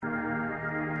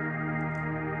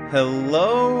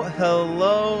Hello,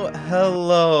 hello,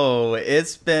 hello.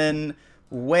 It's been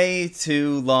way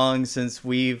too long since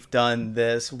we've done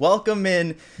this. Welcome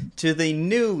in to the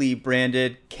newly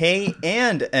branded K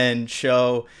and N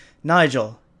show.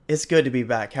 Nigel, it's good to be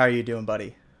back. How are you doing,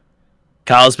 buddy?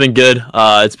 Kyle's been good.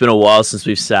 It's been a while since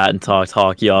we've sat and talked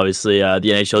hockey. Obviously, the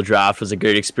NHL draft was a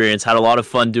great experience. Had a lot of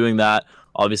fun doing that,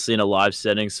 obviously in a live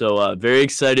setting. So very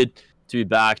excited to be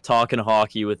back talking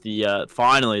hockey with the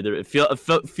finally.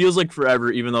 Feels like forever,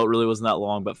 even though it really wasn't that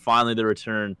long. But finally, the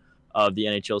return of the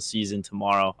NHL season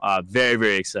tomorrow. Very,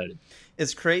 very excited.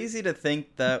 It's crazy to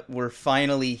think that we're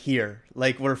finally here.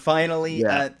 Like, we're finally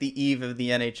Yeah. at the eve of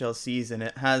the NHL season.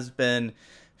 It has been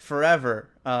forever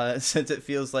since it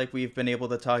feels like we've been able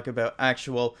to talk about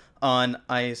actual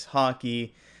on-ice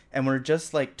hockey. And we're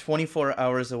just like 24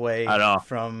 hours away I know.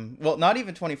 from, well, not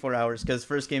even 24 hours because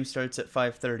first game starts at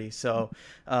 5:30. So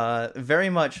very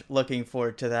much looking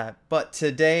forward to that. But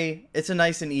today, it's a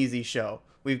nice and easy show.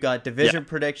 We've got division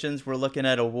predictions. We're looking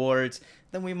at awards.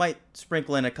 Then we might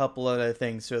sprinkle in a couple other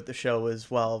things throughout the show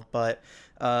as well. But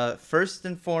first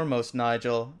and foremost,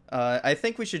 Nigel, I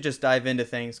think we should just dive into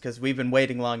things because we've been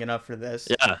waiting long enough for this.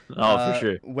 Yeah. Oh, for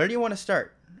sure. Where do you want to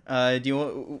start?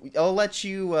 I'll let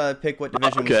you pick what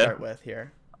division we start with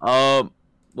here. Well,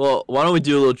 why don't we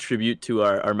do a little tribute to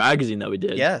our magazine that we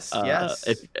did? Yes, yes.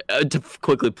 To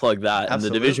quickly plug that, Absolutely. and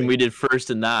the division we did first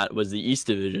in that was the East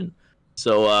Division.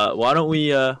 So why don't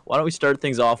we start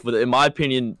things off with, in my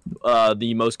opinion,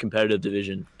 the most competitive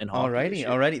division in hockey.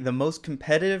 Alrighty. The most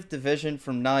competitive division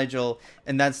from Nigel,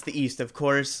 and that's the East. Of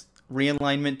course,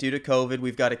 realignment due to COVID.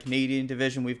 We've got a Canadian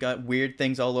division. We've got weird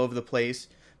things all over the place.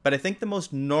 But I think the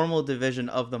most normal division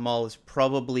of them all is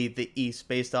probably the East,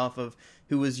 based off of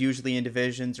who is usually in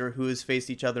divisions or who has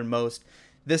faced each other most.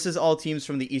 This is all teams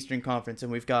from the Eastern Conference,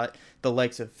 and we've got the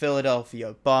likes of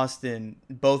Philadelphia, Boston,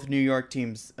 both New York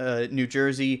teams, New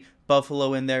Jersey,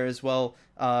 Buffalo in there as well,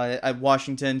 at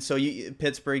Washington. So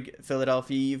Pittsburgh,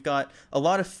 Philadelphia, you've got a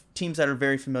lot of teams that are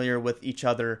very familiar with each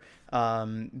other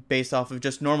based off of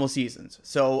just normal seasons.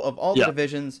 So of all the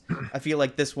divisions, I feel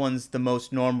like this one's the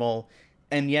most normal,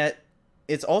 and yet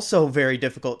it's also very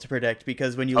difficult to predict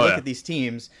because when you look at these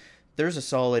teams, there's a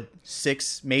solid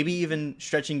 6, maybe even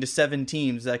stretching to 7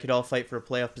 teams that could all fight for a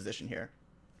playoff position here.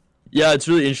 Yeah, it's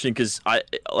really interesting because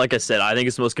like I said, I think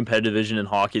it's the most competitive division in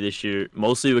hockey this year,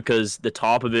 mostly because the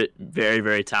top of it, very,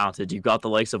 very talented. You've got the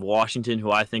likes of Washington,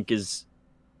 who I think is,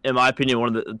 in my opinion,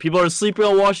 one of the people are sleeping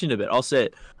on Washington a bit. I'll say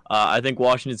it. I think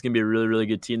Washington's going to be a really, really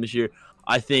good team this year.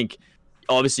 I think,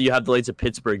 obviously, you have the likes of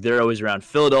Pittsburgh. They're always around.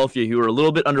 Philadelphia, who were a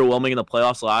little bit underwhelming in the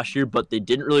playoffs last year, but they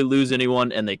didn't really lose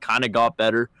anyone, and they kind of got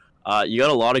better. You got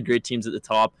a lot of great teams at the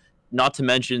top, not to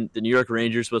mention the New York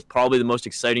Rangers was probably the most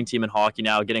exciting team in hockey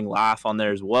now, getting Laugh on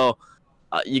there as well.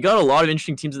 You got a lot of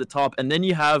interesting teams at the top, and then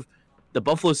you have the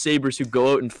Buffalo Sabres who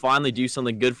go out and finally do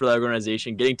something good for that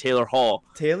organization, getting Taylor Hall.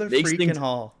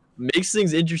 Hall. Makes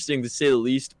things interesting to say the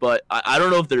least, but I don't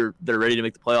know if they're ready to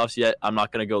make the playoffs yet. I'm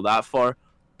not going to go that far,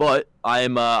 but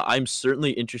I'm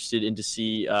certainly interested into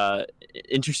seeing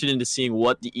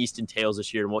what the East entails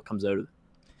this year and what comes out of it.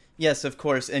 Yes, of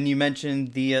course. And you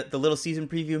mentioned the little season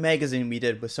preview magazine we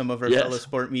did with some of our fellow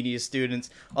sport media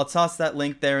students. I'll toss that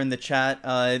link there in the chat.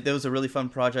 That was a really fun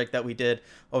project that we did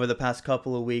over the past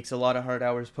couple of weeks. A lot of hard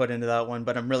hours put into that one,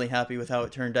 but I'm really happy with how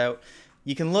it turned out.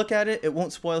 You can look at it. It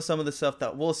won't spoil some of the stuff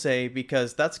that we'll say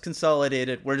because that's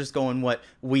consolidated. We're just going what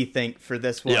we think for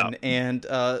this one. Yeah. And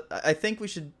I think we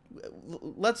should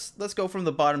let's go from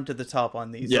the bottom to the top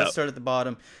on these. Let's start at the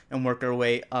bottom and work our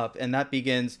way up. And that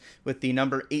begins with the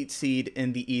number 8 seed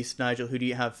in the East. Nigel, who do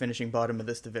you have finishing bottom of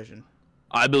this division?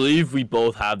 I believe we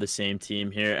both have the same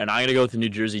team here, and I'm going to go with the New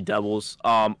Jersey Devils.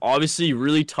 Obviously,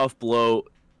 really tough blow.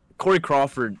 Corey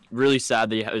Crawford, really sad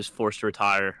that he was forced to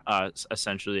retire,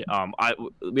 essentially.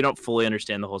 We don't fully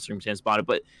understand the whole circumstance about it,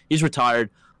 but he's retired,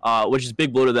 which is a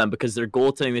big blow to them because their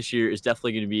goaltending this year is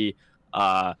definitely going to be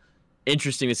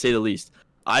interesting to say the least.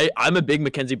 I'm a big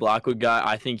Mackenzie Blackwood guy.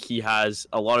 I think he has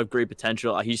a lot of great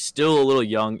potential. He's still a little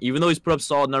young, even though he's put up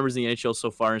solid numbers in the NHL so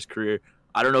far in his career.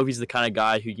 I don't know if he's the kind of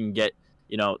guy who can get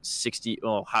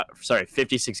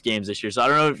 56 games this year. So I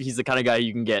don't know if he's the kind of guy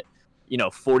you can get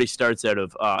 40 starts out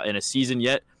of in a season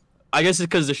yet. I guess it's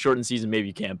because it's a shortened season, maybe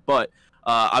you can. But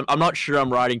I'm not sure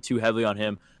I'm riding too heavily on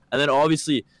him. And then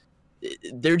obviously,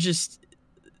 they're just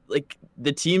like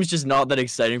the team's just not that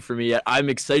exciting for me yet. I'm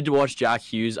excited to watch Jack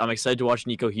Hughes. I'm excited to watch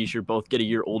Nico Hischier both get a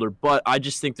year older, but I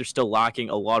just think they're still lacking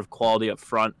a lot of quality up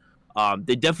front.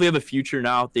 They definitely have a future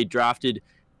now. They drafted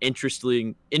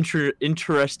interestingly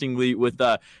with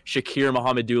Shakir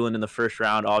Mohammedoulin in the first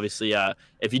round. Obviously,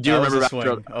 if you do That was remember a back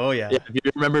swing. Oh yeah. if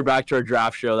you remember back to our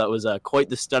draft show, that was quite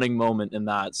the stunning moment in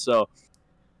that. So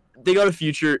they got a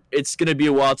future. It's going to be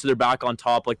a while till they're back on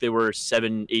top like they were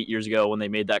 7-8 years ago when they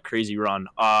made that crazy run.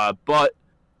 But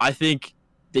I think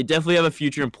they definitely have a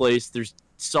future in place. There's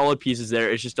solid pieces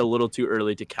there. It's just a little too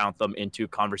early to count them into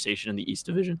conversation in the East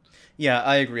Division. Yeah,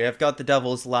 I agree. I've got the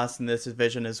Devils last in this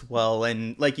division as well.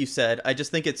 And like you said, I just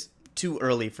think it's too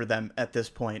early for them at this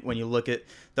point when you look at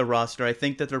the roster. I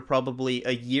think that they're probably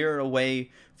a year away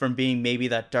from being maybe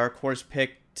that dark horse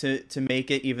pick to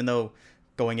make it, even though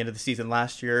going into the season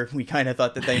last year, we kind of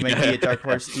thought that they might be a dark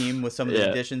horse team with some of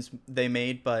the additions they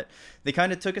made, but they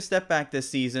kind of took a step back this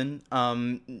season.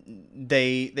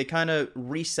 They kind of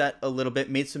reset a little bit,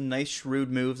 made some nice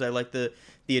shrewd moves. I like the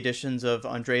additions of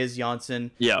Andreas Janssen.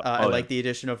 I like the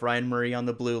addition of Ryan Murray on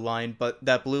the blue line, but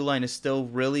that blue line is still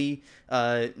really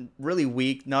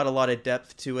weak. Not a lot of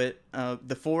depth to it.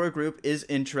 The forward group is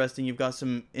interesting. You've got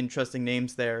some interesting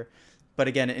names there. But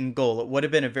again, in goal, it would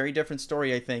have been a very different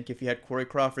story, I think, if you had Corey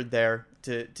Crawford there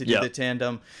to do the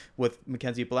tandem with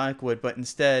Mackenzie Blackwood. But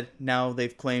instead, now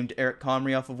they've claimed Eric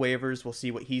Comrie off of waivers. We'll see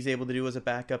what he's able to do as a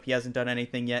backup. He hasn't done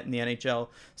anything yet in the NHL.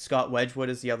 Scott Wedgwood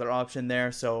is the other option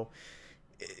there. So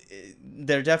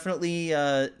they're definitely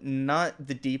not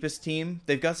the deepest team.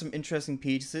 They've got some interesting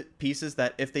pieces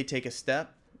that if they take a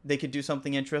step, they could do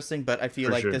something interesting, but I feel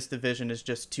like this division is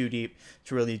just too deep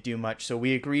to really do much. So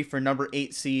we agree for number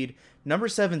 8 seed. Number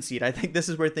 7 seed, I think this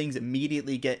is where things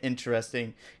immediately get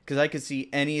interesting, because I could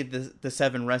see any of the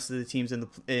 7 rest of the teams in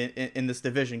this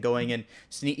division going and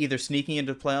either sneaking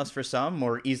into the playoffs for some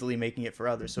or easily making it for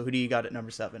others. So who do you got at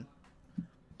number 7?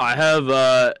 I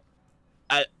have,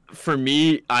 for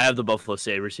me, I have the Buffalo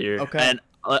Sabres here. Okay. And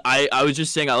I was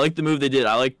just saying I like the move they did.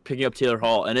 I like picking up Taylor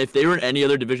Hall. And if they were in any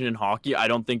other division in hockey, I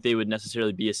don't think they would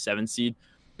necessarily be a 7 seed.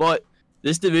 But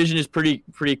this division is pretty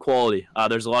quality.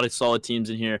 There's a lot of solid teams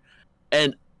in here.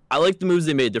 And I like the moves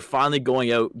they made. They're finally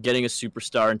going out, getting a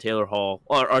superstar in Taylor Hall,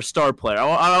 or a star player.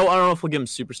 I don't know if we'll give him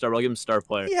superstar, but I'll give him star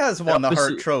player. He has won the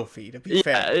Hart Trophy, to be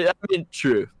fair. I mean,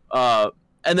 true.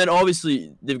 And then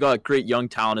obviously they've got great young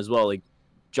talent as well. Like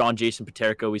Jason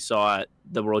Paterka, we saw at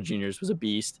the World Juniors, was a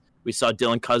beast. We saw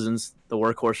Dylan Cousins, the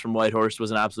workhorse from Whitehorse, was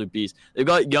an absolute beast. They've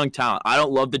got young talent. I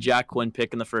don't love the Jack Quinn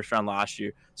pick in the first round last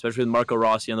year, especially with Marco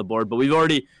Rossi on the board. But we've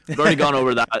already gone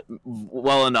over that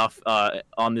well enough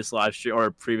on this live stream or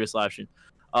previous live stream.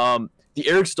 The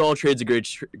Eric Stahl trade's a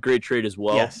great trade as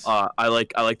well. Yes. I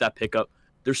like that pickup.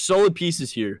 There's solid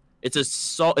pieces here.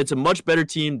 It's a much better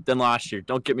team than last year.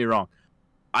 Don't get me wrong.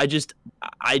 I just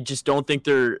don't think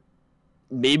they're,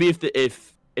 maybe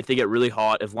if they get really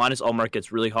hot, if Linus Ullmark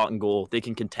gets really hot in goal, they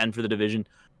can contend for the division.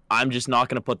 I'm just not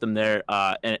going to put them there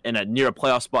near a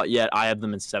playoff spot yet. I have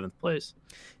them in 7th place.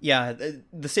 Yeah,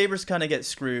 the Sabres kind of get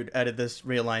screwed out of this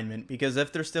realignment, because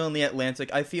if they're still in the Atlantic,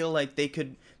 I feel like they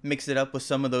could mix it up with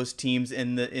some of those teams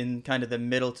in kind of the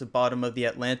middle to bottom of the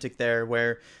Atlantic there,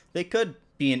 where they could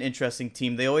be an interesting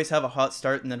team. They always have a hot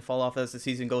start and then fall off as the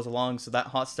season goes along, so that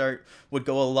hot start would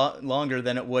go a lot longer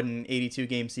than it would in an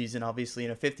 82-game season, obviously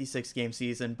in a 56-game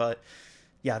season. But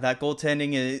yeah, that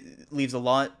goaltending leaves a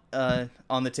lot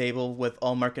on the table with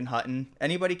Ullmark and Hutton.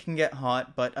 Anybody can get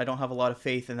hot, but I don't have a lot of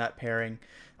faith in that pairing.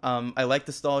 I like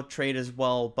the Stahl trade as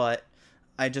well, but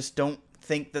I just don't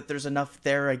think that there's enough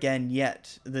there again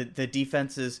yet. The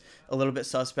defense is a little bit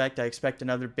suspect. I expect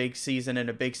another big season and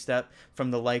a big step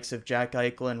from the likes of Jack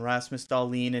Eichel and Rasmus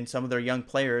Dahlin and some of their young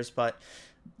players, but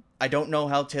I don't know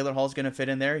how Taylor Hall's going to fit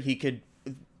in there. He could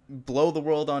blow the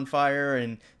world on fire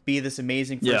and be this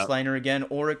amazing first liner again,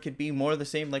 or it could be more of the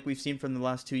same like we've seen from the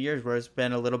last 2 years, where it's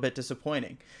been a little bit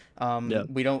disappointing.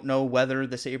 We don't know whether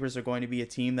the Sabres are going to be a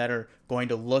team that are going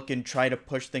to look and try to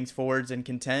push things forwards and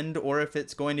contend, or if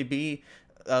it's going to be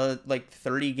like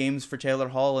 30 games for Taylor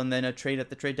Hall and then a trade at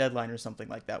the trade deadline or something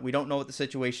like that. We don't know what the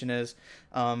situation is.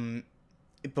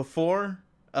 Before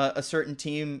a certain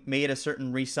team made a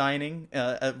certain re-signing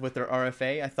with their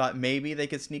RFA, I thought maybe they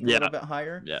could sneak a little bit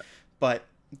higher. Yeah. But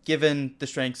given the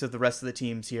strengths of the rest of the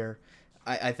teams here,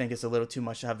 I think it's a little too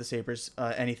much to have the Sabres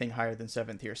anything higher than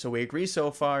 7th here. So we agree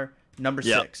so far. Number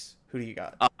 6. Who do you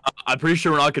got? I'm pretty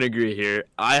sure we're not going to agree here.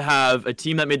 I have a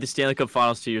team that made the Stanley Cup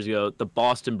Finals 2 years ago, the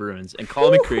Boston Bruins. And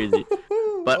call me crazy,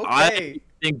 but I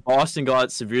think Boston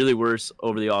got severely worse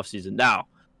over the offseason. Now,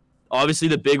 obviously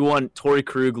the big one, Torrey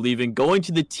Krug leaving, going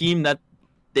to the team that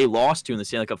they lost to in the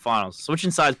Stanley Cup Finals.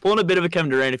 Switching sides, pulling a bit of a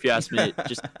Kevin Durant, if you ask me.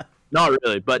 Just not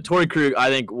really. But Torrey Krug, I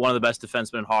think one of the best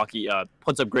defensemen in hockey,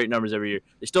 puts up great numbers every year.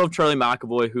 They still have Charlie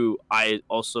McAvoy, who I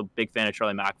also big fan of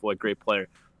Charlie McAvoy, great player.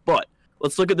 But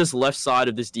let's look at this left side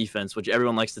of this defense, which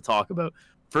everyone likes to talk about.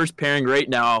 First pairing right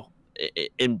now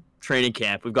in training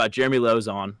camp, we've got Jeremy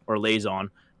Lauzon,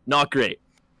 not great.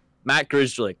 Matt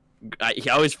Grzelcyk, he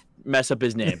always mess up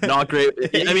his name, not great.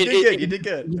 I mean, you did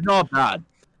good. He's not bad.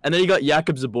 And then you got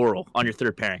Jakub Zaboral on your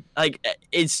third pairing. Like,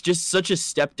 it's just such a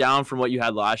step down from what you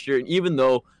had last year. And even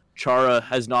though Chara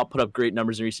has not put up great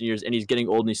numbers in recent years and he's getting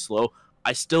old and he's slow,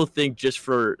 I still think just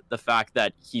for the fact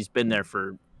that he's been there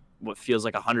for what feels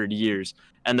like 100 years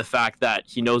and the fact that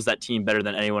he knows that team better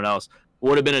than anyone else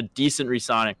would have been a decent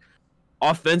re-signing.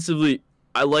 Offensively,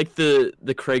 I like the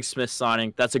Craig Smith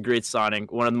signing. That's a great signing.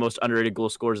 One of the most underrated goal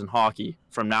scorers in hockey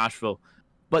from Nashville.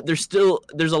 But there's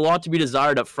a lot to be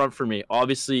desired up front for me.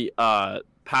 Obviously,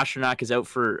 Pasternak is out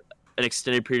for an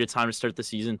extended period of time to start the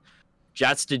season.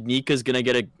 Jat Studnicka is going to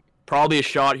get probably a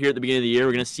shot here at the beginning of the year.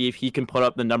 We're going to see if he can put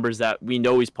up the numbers that we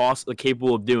know he's possibly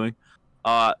capable of doing.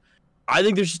 I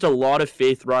think there's just a lot of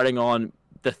faith riding on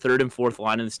the third and fourth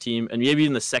line of this team, and maybe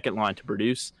even the second line to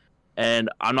produce. And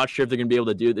I'm not sure if they're going to be able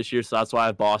to do it this year, so that's why I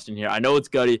have Boston here. I know it's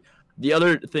gutty. The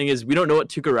other thing is we don't know what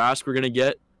Tuukka Rask we're going to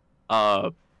get.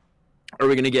 Are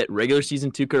we going to get regular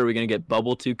season Tuukka? Are we going to get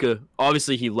bubble Tuukka?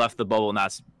 Obviously, he left the bubble, and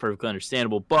that's perfectly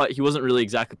understandable. But he wasn't really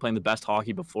exactly playing the best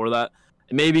hockey before that.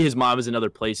 And maybe his mind was in other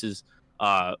places.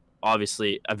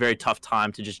 Obviously, a very tough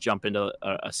time to just jump into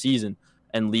a season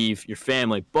and leave your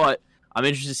family. But I'm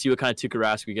interested to see what kind of Tuukka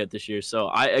Rask we get this year. So,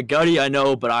 gutty, I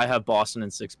know, but I have Boston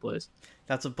in sixth place.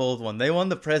 That's a bold one. They won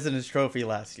the President's Trophy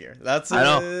last year. I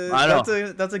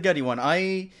know. That's a gutty one.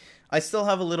 I still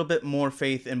have a little bit more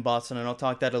faith in Boston, and I'll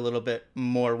talk that a little bit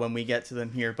more when we get to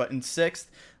them here. But in sixth,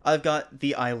 I've got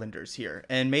the Islanders here,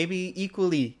 and maybe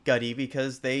equally gutty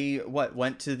because they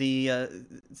went to the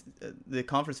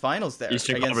conference finals there.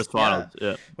 Eastern Conference Finals,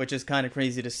 yeah. Which is kind of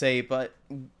crazy to say, but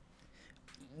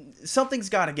something's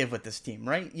got to give with this team,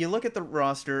 right? You look at the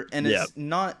roster, and it's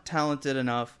not talented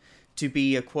enough to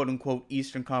be a quote-unquote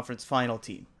Eastern Conference final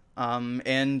team.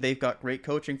 And they've got great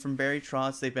coaching from Barry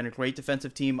Trotz. They've been a great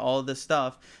defensive team, all of this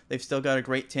stuff. They've still got a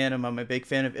great tandem. I'm a big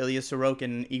fan of Ilya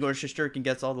Sorokin. Igor Shesterkin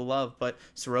gets all the love, but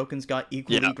Sorokin's got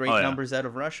equally great numbers out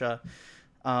of Russia.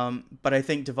 But I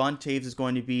think Devon Toews is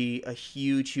going to be a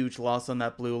huge, huge loss on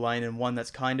that blue line, and one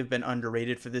that's kind of been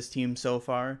underrated for this team so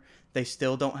far. They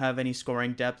still don't have any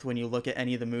scoring depth when you look at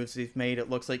any of the moves they've made. It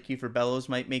looks like Kiefer Bellows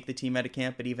might make the team out of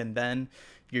camp, but even then,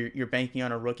 you're banking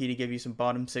on a rookie to give you some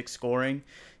bottom six scoring.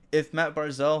 If Matt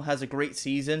Barzal has a great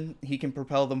season, he can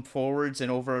propel them forwards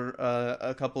and over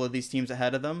a couple of these teams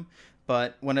ahead of them.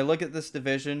 But when I look at this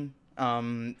division,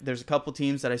 there's a couple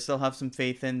teams that I still have some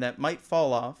faith in that might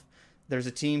fall off. There's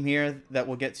a team here that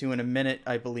we'll get to in a minute,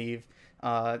 I believe,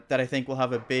 that I think will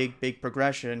have a big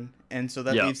progression. And so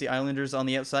that leaves the Islanders on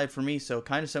the outside for me. So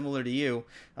kind of similar to you.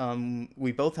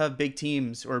 We both have big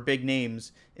teams or big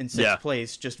names in sixth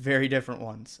place, just very different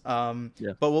ones. But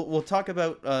we'll talk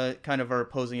about kind of our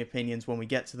opposing opinions when we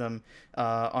get to them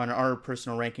on our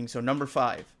personal ranking. So number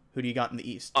 5, who do you got in the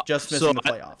East? Just missing the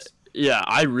playoffs.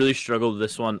 I really struggled with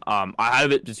this one. I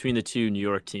have it between the two New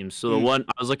York teams. So the one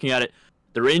I was looking at it,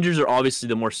 the Rangers are obviously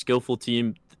the more skillful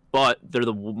team, but they're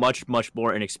the much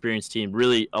more inexperienced team.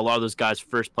 Really, a lot of those guys'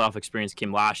 first playoff experience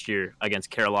came last year against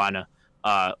Carolina,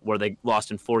 where they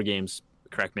lost in 4 games.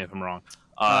 Correct me if I'm wrong.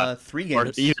 3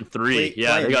 games. Or even 3. They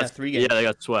got 3 games. Yeah, they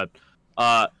got swept.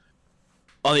 On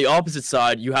the opposite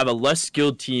side, you have a less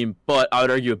skilled team, but I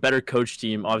would argue a better coach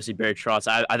team. Obviously, Barry Trotz.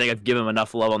 I think I've given him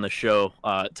enough love on the show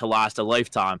to last a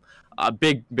lifetime. A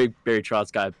big Barry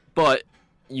Trotz guy. But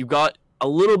you got a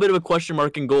little bit of a question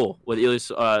mark in goal with Ilya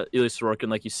Sorokin,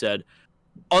 like you said.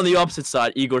 On the opposite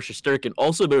side, Igor Shesterkin,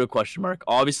 also a bit of a question mark.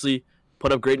 Obviously,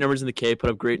 put up great numbers in the K,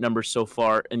 put up great numbers so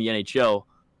far in the NHL.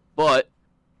 But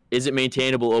is it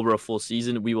maintainable over a full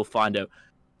season? We will find out.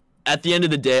 At the end of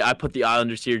the day, I put the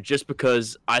Islanders here just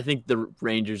because I think the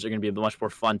Rangers are going to be a much more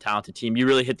fun, talented team. You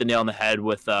really hit the nail on the head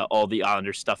with all the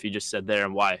Islanders stuff you just said there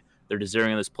and why they're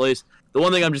deserving of this place. The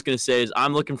one thing I'm just going to say is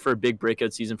I'm looking for a big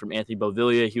breakout season from Anthony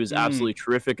Beauvillier. He was absolutely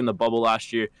terrific in the bubble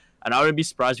last year, and I wouldn't be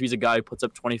surprised if he's a guy who puts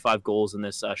up 25 goals in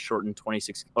this shortened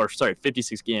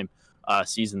 56 game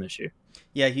season this year.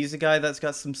 Yeah, he's a guy that's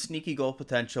got some sneaky goal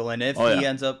potential, and if he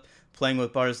ends up playing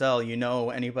with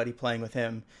Barzal, anybody playing with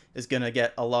him is going to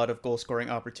get a lot of goal-scoring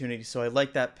opportunities. So I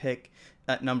like that pick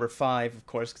at number 5, of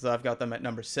course, because I've got them at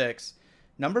number 6.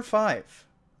 Number 5,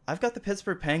 I've got the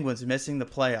Pittsburgh Penguins missing the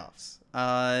playoffs.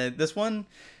 This one,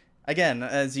 again,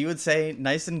 as you would say,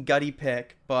 nice and gutty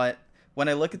pick, but when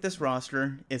I look at this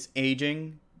roster, it's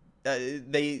aging.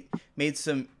 They made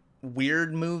some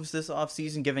weird moves this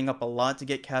offseason, giving up a lot to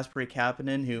get Kasperi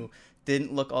Kapanen, who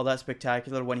didn't look all that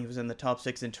spectacular when he was in the top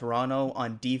 6 in Toronto.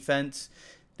 On defense,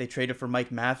 They traded for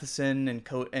Mike Matheson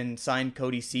and signed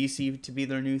Cody Ceci to be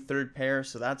their new third pair,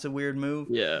 so that's a weird move.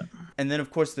 Yeah. And then,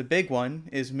 of course, the big one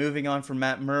is moving on from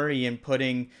Matt Murray and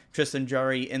putting Tristan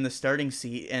Jarry in the starting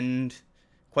seat. And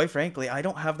quite frankly, I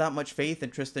don't have that much faith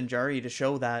in Tristan Jarry to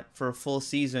show that for a full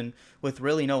season with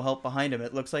really no help behind him.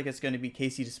 It looks like it's going to be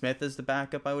Casey DeSmith as the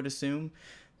backup, I would assume.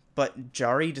 But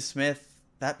Jarry DeSmith,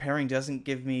 that pairing doesn't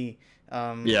give me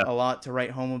a lot to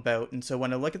write home about. And so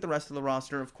when I look at the rest of the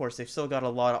roster, of course, they've still got a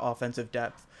lot of offensive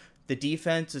depth. The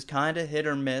defense is kind of hit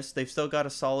or miss. They've still got a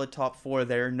solid top four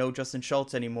there. No Justin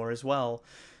Schultz anymore as well.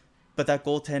 But that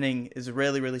goaltending is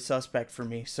really, really suspect for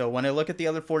me. So when I look at the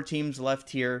other four teams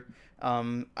left here,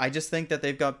 I just think that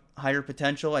they've got higher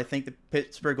potential. I think that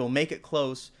Pittsburgh will make it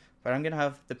close, but I'm going to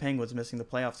have the Penguins missing the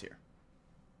playoffs here.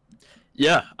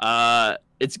 Yeah,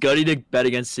 it's gutty to bet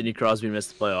against Sidney Crosby and miss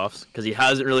the playoffs because he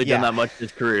hasn't really done that much in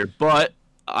his career. But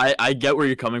I get where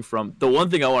you're coming from. The one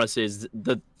thing I want to say is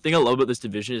the thing I love about this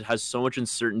division is it has so much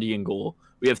uncertainty in goal.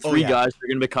 We have three guys who are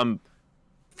going to become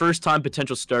first-time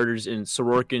potential starters in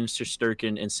Sorokin,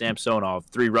 Shesterkin, and Samsonov,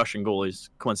 three Russian goalies,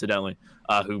 coincidentally,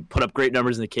 who put up great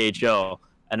numbers in the KHL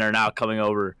and are now coming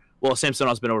over. Well,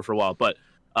 Samsonov's been over for a while, but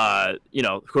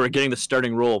who are getting the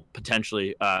starting role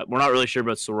potentially. We're not really sure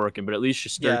about Sorokin, but at least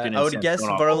Shesterkin and I would Samsonov. guess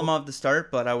Varlamov to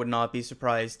start, but I would not be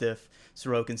surprised if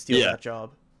Sorokin steals that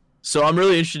job. So I'm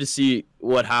really interested to see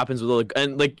what happens with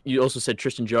and like you also said,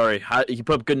 Tristan Jarry. He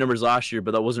put up good numbers last year,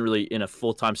 but that wasn't really in a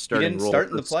full-time starting role. He didn't start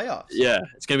in the playoffs. Yeah,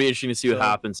 it's gonna be interesting to see what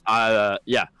happens.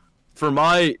 For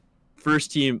my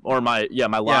first team or my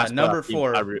last number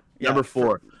four. Number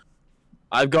four.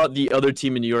 I've got the other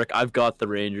team in New York. I've got the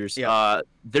Rangers. Yeah.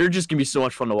 They're just gonna be so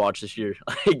much fun to watch this year.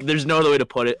 Like, there's no other way to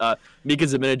put it. Mika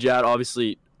Zibanejad,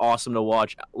 obviously awesome to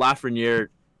watch. Lafreniere,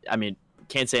 I mean,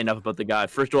 can't say enough about the guy.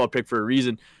 First overall pick for a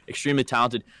reason. Extremely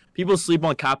talented. People sleep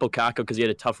on Capo Caco because he had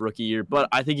a tough rookie year, but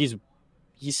I think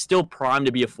he's still primed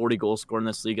to be a 40 goal scorer in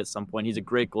this league at some point. He's a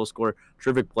great goal scorer,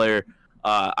 terrific player.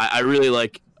 I really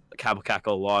like Capo Caco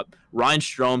a lot. Ryan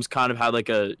Strome's kind of had like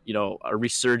a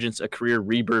resurgence, a career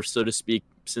rebirth, so to speak,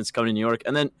 since coming to New York.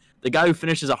 And then the guy who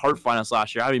finished as a Hart finalist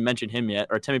last year, I haven't mentioned him yet,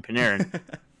 or Temi Panarin.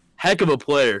 Heck of a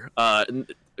player.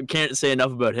 Can't say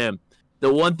enough about him.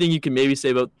 The one thing you can maybe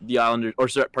say about the Islanders,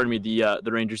 the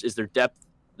Rangers, is their depth.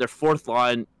 Their fourth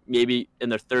line, maybe,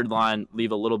 and their third line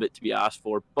leave a little bit to be asked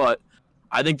for. But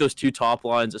I think those two top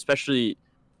lines, especially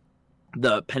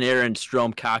the Panarin,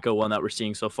 Strome, Kako one that we're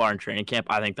seeing so far in training camp,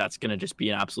 I think that's going to just be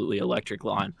an absolutely electric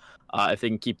line if they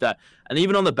can keep that. And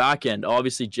even on the back end,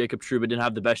 obviously Jacob Trouba didn't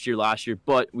have the best year last year,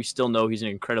 but we still know he's an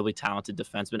incredibly talented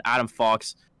defenseman. Adam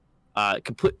Fox,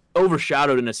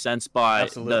 overshadowed in a sense by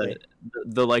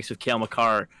the likes of Cale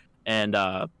Makar and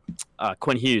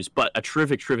Quinn Hughes, but a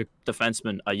terrific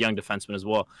defenseman, a young defenseman as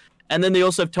well. And then they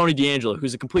also have Tony DeAngelo,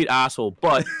 who's a complete asshole,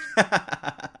 but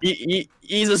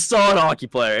he's a solid hockey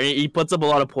player. And he puts up a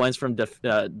lot of points from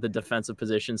the defensive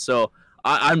position. So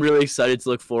I'm really excited to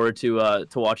look forward to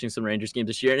watching some Rangers games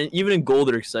this year. And even in goal,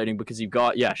 they're exciting because you've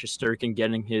got Shesterkin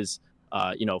getting his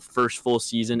first full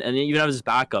season, and then even have his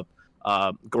backup,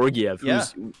 Gorgiev,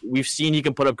 who's we've seen he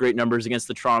can put up great numbers against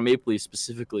the Toronto Maple Leafs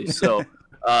specifically. So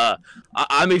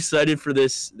I'm excited for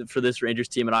this Rangers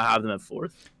team, and I have them at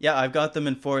fourth. Yeah, I've got them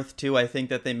in fourth too. I think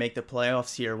that they make the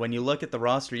playoffs here. When you look at the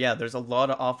roster, there's a lot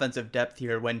of offensive depth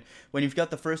here. When you've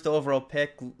got the first overall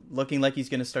pick looking like he's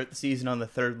going to start the season on the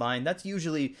third line, that's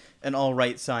usually an all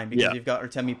right sign because you've got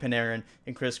Artemi Panarin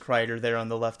and Chris Kreider there on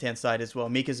the left-hand side as well.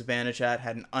 Mika Zibanejad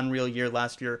had an unreal year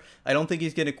last year. I don't think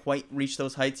he's going to quite reach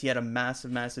those heights. He had a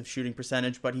massive shooting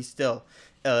percentage, but he's still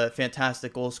a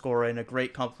fantastic goal scorer and a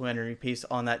great complementary piece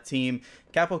on that team.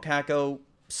 Capo Caco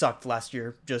sucked last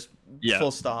year, just full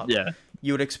stop. Yeah.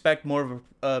 You would expect more of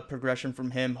a progression from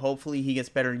him. Hopefully he gets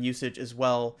better usage as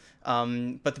well.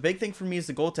 But the big thing for me is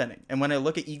the goaltending. And when I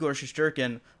look at Igor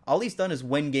Shesterkin, all he's done is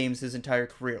win games his entire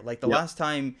career. Like the last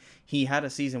time he had a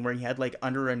season where he had like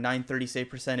under a .930 save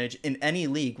percentage in any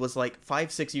league was like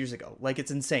 5-6 years ago. Like,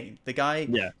 it's insane. The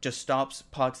guy just stops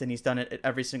pucks, and he's done it at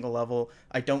every single level.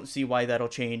 I don't see why that'll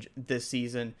change this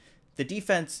season. The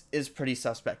defense is pretty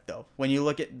suspect, though. When you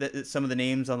look at some of the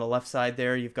names on the left side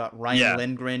there, you've got Ryan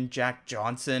Lindgren, Jack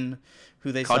Johnson,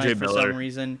 who they signed for some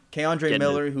reason. Keandre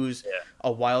Miller, who's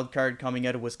a wild card coming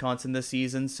out of Wisconsin this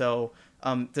season. So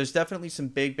there's definitely some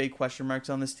big question marks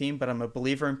on this team, but I'm a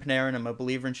believer in Panarin. I'm a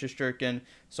believer in Shesterkin.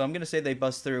 So I'm going to say they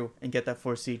bust through and get that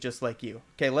 4th seed just like you.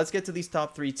 Okay, let's get to these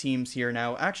top 3 teams here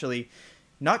now. Actually,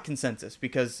 not consensus,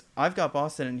 because I've got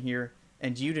Boston in here,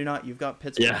 and you do not. You've got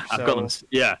Pittsburgh. Yeah, I've got them.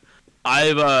 Yeah.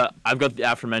 I've got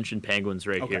the aforementioned Penguins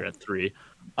right here at 3.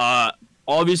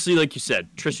 Obviously, like you said,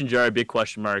 Tristan Jarry, big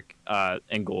question mark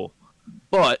in goal.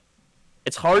 But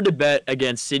it's hard to bet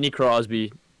against Sidney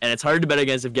Crosby, and it's hard to bet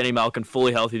against Evgeny Malkin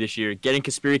fully healthy this year. Getting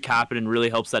Kasperi Kapanen really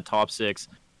helps that top six.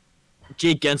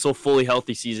 Jake Gensel fully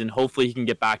healthy season. Hopefully he can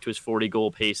get back to his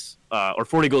 40-goal pace or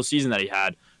 40-goal season that he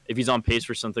had if he's on pace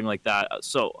for something like that.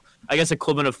 So I guess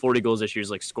equivalent of 40 goals this year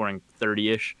is like scoring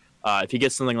 30-ish. If he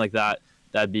gets something like that,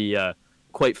 that'd be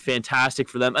quite fantastic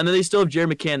for them. And then they still have Jared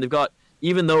McCann. They've got,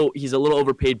 even though he's a little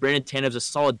overpaid, Brandon Tanev's a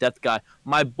solid depth guy.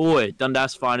 My boy,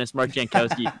 Dundas finest, Mark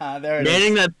Jankowski,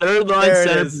 manning that third-line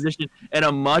center position in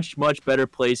a much, much better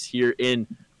place here in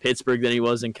Pittsburgh than he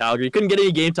was in Calgary. He couldn't get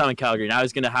any game time in Calgary. Now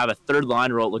he's going to have a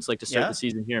third-line role, it looks like, to start the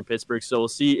season here in Pittsburgh. So we'll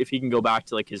see if he can go back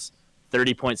to like his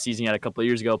 30-point season he had a couple of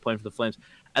years ago playing for the Flames.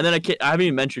 And then I haven't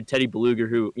even mentioned Teddy Beluga,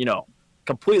 who,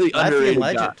 completely underrated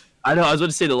guy. I know, I was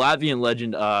about to say the Latvian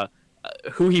legend,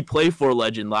 who he played for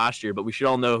legend last year, but we should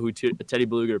all know who Teddy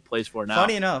Beluga plays for now.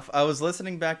 Funny enough, I was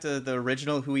listening back to the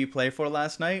original Who He Played For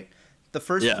last night. The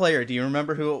first player, do you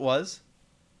remember who it was?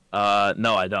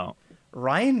 No, I don't.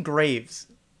 Ryan Graves,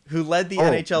 who led the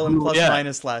NHL in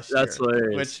plus-minus last year. That's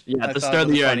hilarious. Which at the start of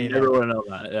the year, I never would have known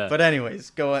that. Yeah. But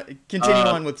anyways, continue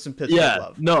on with some Pittsburgh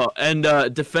love. No, and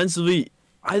defensively,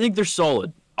 I think they're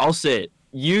solid. I'll say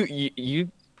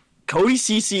it. Cody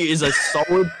Ceci is a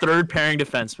solid third-pairing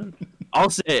defenseman. I'll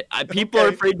say it. People are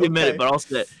afraid to admit it, but I'll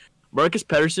say it. Marcus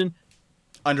Pettersson.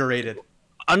 Underrated,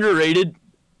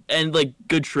 and like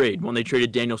good trade when they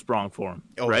traded Daniel Sprong for him,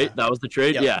 right? Yeah. That was the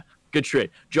trade? Yep. Yeah, good trade.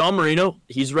 John Marino,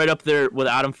 he's right up there with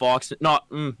Adam Fox. Not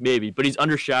maybe, but he's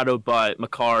undershadowed by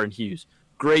Makar and Hughes.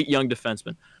 Great young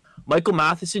defenseman. Michael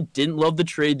Matheson didn't love the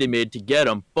trade they made to get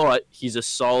him, but he's a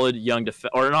solid young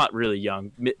or not really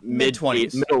young,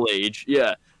 mid-20s, middle age.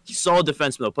 Yeah. He's a solid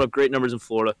defenseman, though. Put up great numbers in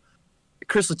Florida.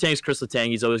 Chris Letang's Chris Letang.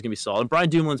 He's always going to be solid. And Brian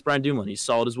Dumoulin's Brian Dumoulin. He's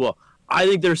solid as well. I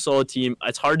think they're a solid team.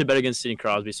 It's hard to bet against Sidney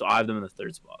Crosby, so I have them in the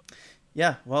third spot.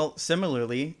 Yeah, well,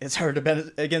 similarly, it's hard to bet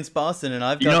against Boston, and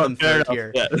I've got them third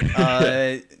here.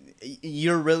 Yeah.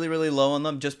 You're really, really low on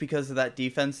them just because of that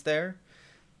defense there.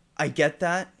 I get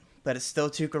that, but it's still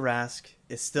Tuukka Rask.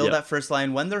 It's still that first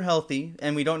line when they're healthy,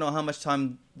 and we don't know how much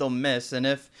time they'll miss. And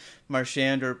if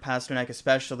Marchand or Pasternak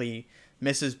especially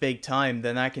misses big time,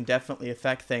 then that can definitely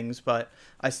affect things. But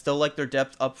I still like their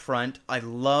depth up front. I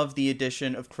love the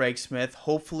addition of Craig Smith.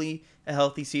 Hopefully a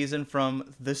healthy season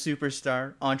from the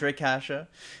superstar, Andre Kasha.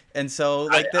 And so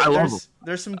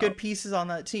there's some good pieces on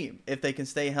that team. If they can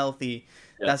stay healthy,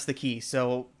 that's the key.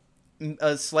 So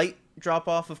a slight drop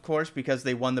off, of course, because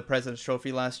they won the President's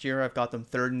Trophy last year. I've got them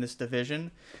third in this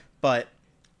division, but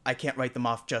I can't write them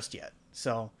off just yet.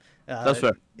 So that's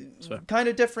fair. Kind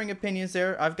of differing opinions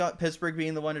there. I've got Pittsburgh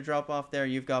being the one to drop off there.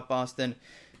 You've got Boston.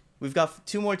 We've got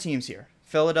two more teams here.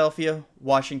 Philadelphia,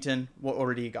 Washington. What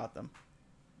order do you got them?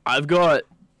 I've got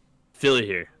Philly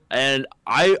here. And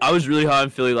I was really high on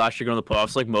Philly last year going to the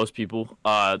playoffs, like most people.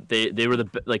 They were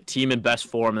the team in best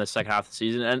form in the second half of the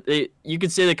season, and you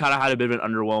could say they kind of had a bit of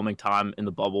an underwhelming time in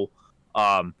the bubble.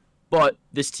 But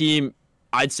this team,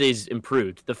 I'd say, is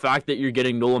improved. The fact that you're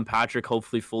getting Nolan Patrick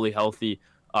hopefully fully healthy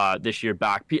this year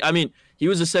back. I mean, he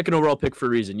was a second overall pick for a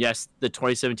reason. Yes, the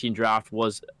 2017 draft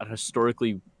was a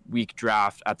historically weak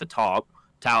draft at the top,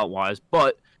 talent-wise,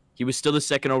 but he was still the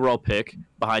second overall pick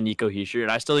behind Nico Hischier,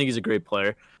 and I still think he's a great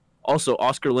player. Also,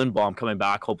 Oscar Lindblom coming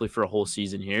back, hopefully for a whole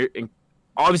season here. And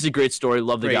obviously, great story.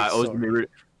 Love the guy. Always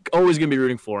gonna be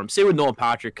rooting for him. Same with Nolan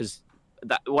Patrick, because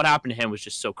what happened to him was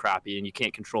just so crappy, and you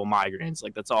can't control migraines.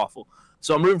 Like, that's awful.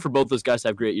 So I'm rooting for both those guys to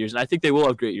have great years, and I think they will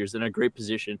have great years. They're in a great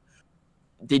position.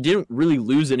 They didn't really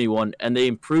lose anyone, and they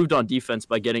improved on defense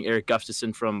by getting Eric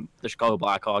Gustafsson from the Chicago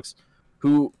Blackhawks,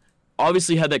 who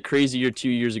obviously had that crazy year 2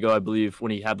 years ago, I believe,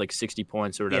 when he had like 60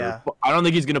 points or whatever. Yeah. I don't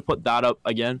think he's going to put that up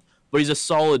again, but he's a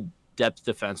solid depth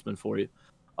defenseman for you.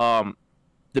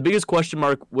 The biggest question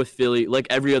mark with Philly, like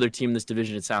every other team in this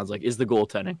division, it sounds like, is the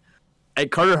goaltending.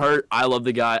 At Carter Hart, I love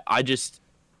the guy.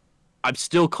 I'm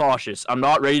still cautious. I'm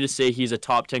not ready to say he's a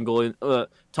top 10 goalie,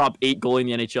 top 8 goalie in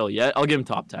the NHL yet. I'll give him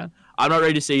top 10. I'm not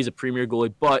ready to say he's a premier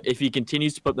goalie, but if he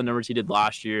continues to put up the numbers he did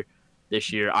last year,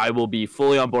 this year, I will be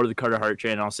fully on board with the Carter Hart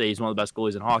train, and I'll say he's one of the best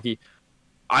goalies in hockey.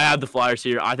 I have the Flyers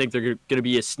here. I think they're going to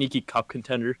be a sneaky cup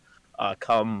contender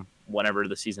come whenever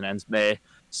the season ends, May.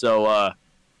 So, I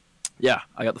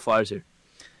got the Flyers here.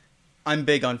 I'm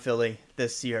big on Philly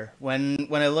this year. When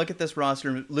I look at this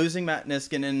roster, losing Matt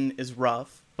Niskanen is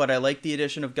rough, but I like the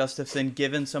addition of Gustafsson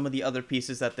given some of the other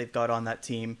pieces that they've got on that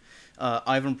team.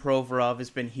 Ivan Provorov has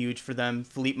been huge for them.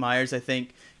 Philippe Myers, I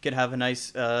think, could have a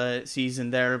nice season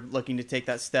there, looking to take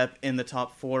that step in the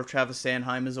top 4. Travis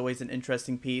Sanheim is always an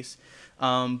interesting piece.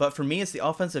 But for me, it's the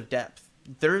offensive depth.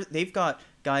 They've got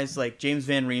guys like James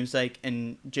Van Riemsdyk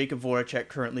and Jacob Voracek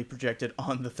currently projected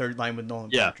on the third line with Nolan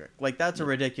Patrick. Like, that's a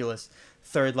ridiculous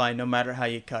third line no matter how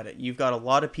you cut it. You've got a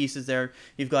lot of pieces there.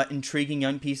 You've got intriguing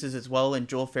young pieces as well in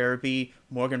Joel Farabee,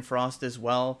 Morgan Frost as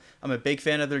well. I'm a big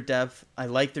fan of their depth. I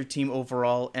like their team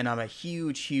overall, and I'm a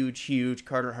huge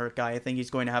Carter Hart guy. I think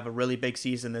he's going to have a really big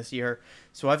season this year.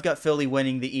 So I've got Philly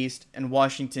winning the East and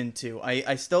Washington too.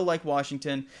 I still like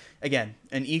Washington. Again,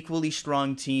 an equally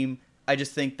strong team. I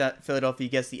just think that Philadelphia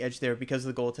gets the edge there because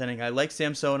of the goaltending. I like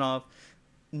Samsonov.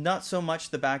 Not so much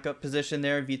the backup position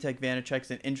there. Vitek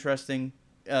Vanacek's an interesting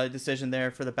decision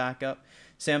there for the backup.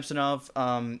 Samsonov,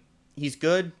 he's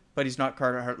good, but he's not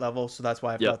Carter Hart level, so that's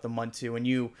why I've got them 1-2, and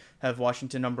you have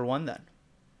Washington number 1 then.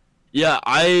 Yeah,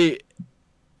 I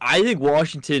think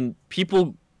Washington,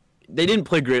 they didn't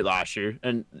play great last year,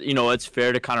 and it's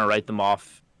fair to kind of write them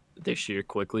off this year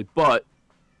quickly, but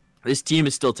this team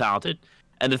is still talented.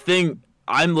 And the thing,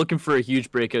 I'm looking for a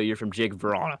huge breakout year from Jake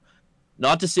Verana.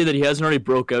 Not to say that he hasn't already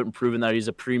broke out and proven that he's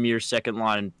a premier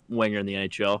second-line winger in the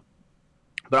NHL,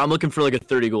 but I'm looking for like a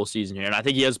 30-goal season here, and I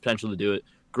think he has potential to do it.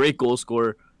 Great goal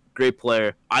scorer, great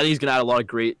player. I think he's going to add a lot of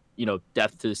great,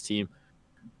 depth to this team.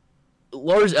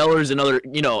 Lars Eller is another,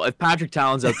 if Patrick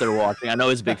Talon's out there watching, I know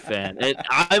he's a big fan. And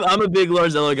I'm a big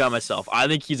Lars Eller guy myself. I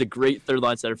think he's a great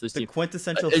third-line center for this team. The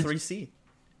quintessential 3C.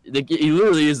 He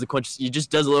literally is the quintessential. He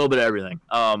just does a little bit of everything.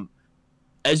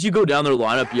 As you go down their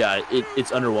lineup,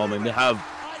 it's underwhelming. They have,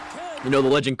 the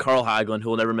legend Carl Hagelin, who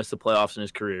will never miss the playoffs in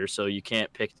his career, so you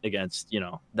can't pick against,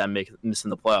 them missing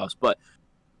the playoffs. But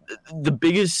the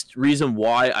biggest reason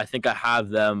why I think I have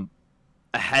them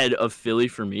ahead of Philly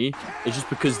for me is just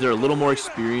because they're a little more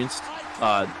experienced.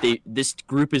 This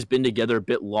group has been together a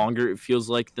bit longer, it feels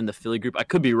like, than the Philly group. I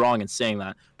could be wrong in saying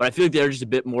that, but I feel like they're just a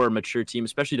bit more mature team,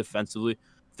 especially defensively.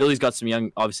 Philly's got some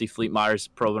young, obviously Fleet Myers,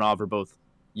 Provanov are both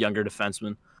younger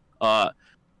defensemen.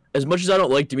 As much as I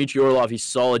don't like Dmitry Orlov, he's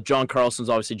solid. John Carlson's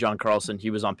obviously John Carlson. He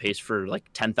was on pace for like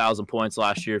 10,000 points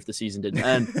last year if the season didn't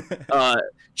end.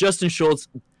 Justin Schultz,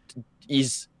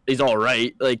 he's all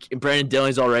right. Like, Brandon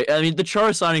Dillon's all right. I mean, the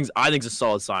Chara signings, I think, is a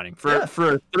solid signing. For a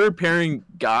third pairing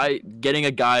guy, getting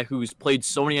a guy who's played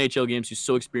so many NHL games, who's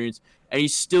so experienced, and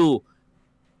he's still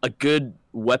a good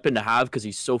weapon to have because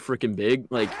he's so freaking big.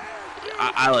 Like,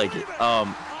 I like it.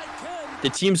 The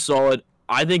team's solid.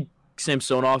 I think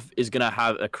Samsonov is going to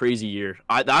have a crazy year.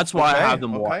 That's why I have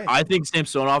them more. I think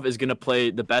Samsonov is going to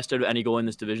play the best out of any goal in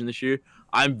this division this year.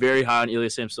 I'm very high on Ilya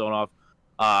Samsonov.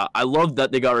 I love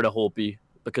that they got rid of Holtby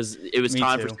because it was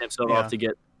time for Samsonov to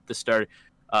get the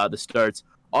starts.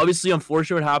 Obviously,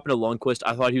 unfortunately, what happened to Lundqvist,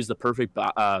 I thought he was the perfect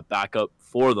backup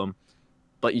for them.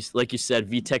 But like you said,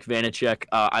 Vitek Vanacek,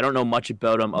 I don't know much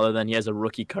about him other than he has a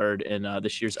rookie card in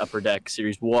this year's Upper Deck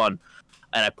Series 1.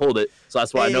 And I pulled it, so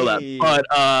that's why I know that. But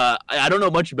I don't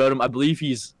know much about him. I believe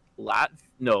he's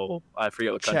No, I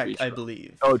forget what country he's from. I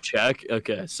believe. Oh, Czech?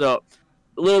 Okay. So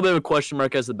a little bit of a question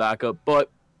mark as the backup. But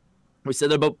we said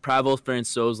that about Pavel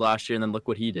Francouz last year, and then look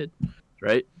what he did,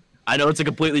 right? I know it's a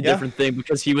completely different thing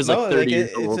because he was like 30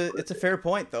 years old. It's a fair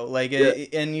point, though.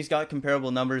 And he's got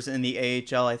comparable numbers in the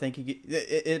AHL. I think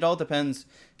it all depends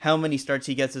how many starts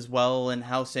he gets as well and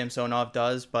how Samsonov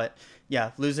does. But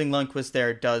yeah, losing Lundqvist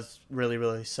there does really,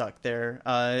 really suck there.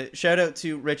 Shout out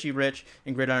to Richie Rich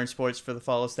and Gridiron Sports for the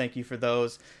follows. Thank you for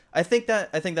those. I think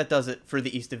that does it for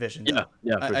the East Division. Though.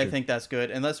 Yeah, I think that's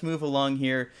good. And let's move along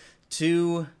here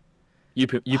to you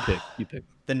pick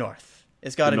the North.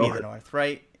 It's got to be the North,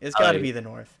 right? It's got to be the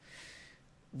North.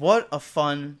 What a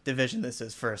fun division this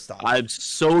is, first off. I'm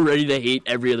so ready to hate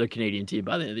every other Canadian team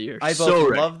by the end of the year. I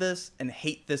both love this and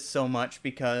hate this so much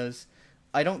because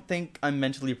I don't think I'm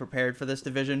mentally prepared for this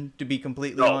division, to be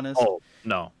completely honest. Oh,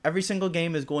 no. Every single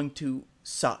game is going to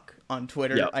suck on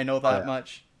Twitter. Yep. I know that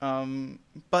much.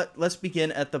 But let's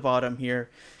begin at the bottom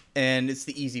here, and it's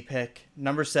the easy pick.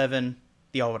 Number 7,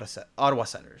 the Ottawa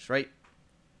Senators, right?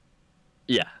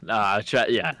 Yeah.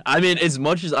 I mean, as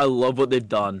much as I love what they've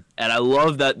done, and I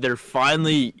love that they're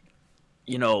finally,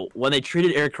 when they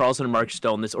traded Erik Karlsson and Mark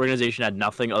Stone, this organization had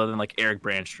nothing other than like Eric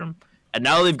Brandstrom. And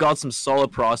now they've got some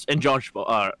solid prospects, and Thomas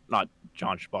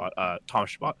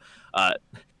Chabot.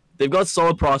 They've got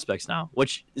solid prospects now,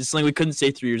 which is something we couldn't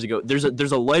say 3 years ago. There's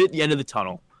a light at the end of the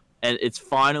tunnel, and it's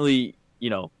finally, I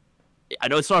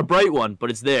know it's not a bright one, but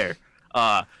it's there.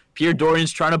 Pierre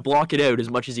Dorian's trying to block it out as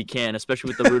much as he can, especially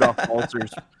with the Rudolph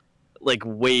Walters like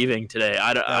waving today.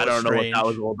 I don't know what that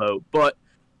was all about, but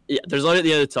yeah, there's light at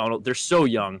the end of the tunnel. They're so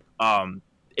young.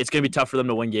 It's gonna be tough for them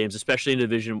to win games, especially in a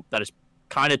division that is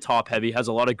kind of top heavy, has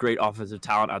a lot of great offensive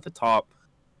talent at the top.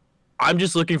 I'm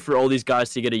just looking for all these guys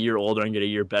to get a year older and get a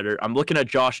year better. I'm looking at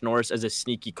Josh Norris as a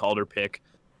sneaky Calder pick.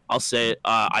 I'll say it.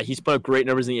 He's put up great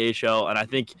numbers in the AHL, and I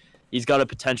think he's got a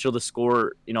potential to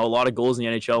score, a lot of goals in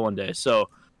the NHL one day. So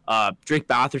Drake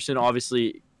Batherson,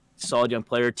 obviously, solid young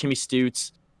player. Timmy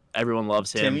Stutz, everyone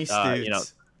loves him. Timmy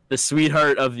Stutz. The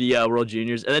sweetheart of the World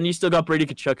Juniors. And then you still got Brady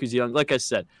Tkachuk, who's young. Like I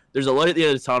said, there's a light at the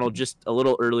end of the tunnel, just a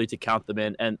little early to count them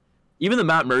in. And even the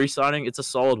Matt Murray signing, it's a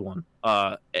solid one.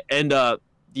 And the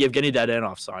Evgeny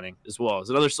Dadanov signing as well is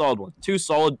another solid one. 2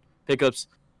 solid pickups.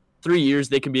 3 years,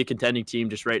 they can be a contending team.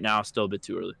 Just right now, still a bit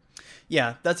too early.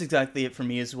 Yeah, that's exactly it for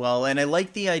me as well. And I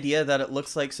like the idea that it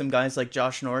looks like some guys like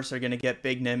Josh Norris are going to get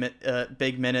big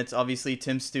minutes. Obviously,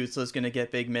 Tim Stützle is going to get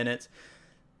big minutes.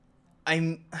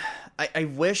 I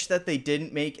wish that they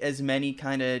didn't make as many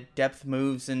kind of depth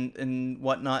moves and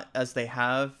whatnot as they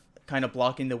have, kind of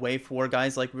blocking the way for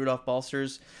guys like Rudolph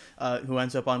Balcers, who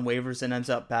ends up on waivers and ends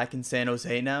up back in San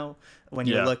Jose now. When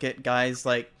you look at guys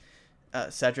like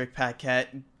Cedric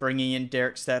Paquette, bringing in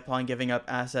Derek Stepan, giving up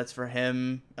assets for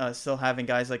him, still having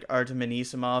guys like Artem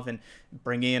Anisimov and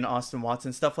bringing in Austin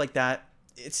Watson, stuff like that.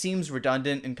 It seems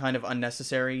redundant and kind of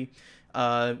unnecessary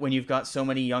when you've got so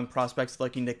many young prospects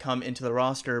looking to come into the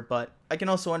roster, but I can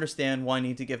also understand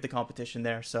wanting to give the competition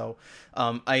there. So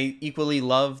I equally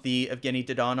love the Evgeny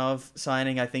Dadanov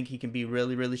signing. I think he can be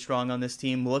really, really strong on this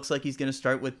team. Looks like he's going to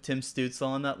start with Tim Stützle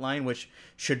on that line, which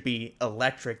should be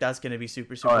electric. That's going to be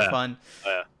super, super fun.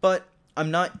 But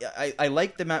I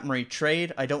like the Matt Murray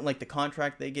trade. I don't like the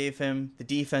contract they gave him. The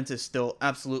defense is still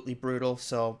absolutely brutal,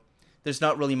 so there's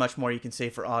not really much more you can say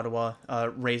for Ottawa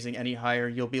raising any higher.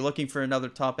 You'll be looking for another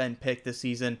top-end pick this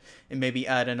season and maybe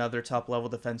add another top-level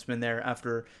defenseman there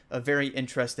after a very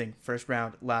interesting first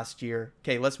round last year.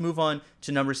 Okay, let's move on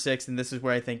to number 6, and this is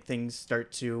where I think things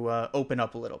start to open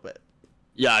up a little bit.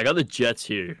 Yeah, I got the Jets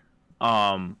here.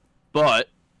 But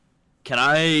can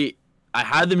I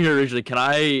had them here originally. Can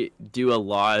I do a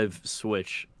live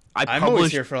switch? I'm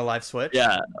always here for a live switch.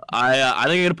 Yeah, I think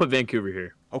I'm going to put Vancouver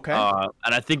here. Okay.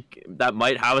 And I think that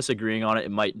might have us agreeing on it.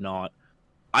 It might not.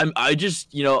 I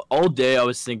just, all day I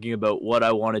was thinking about what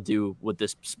I want to do with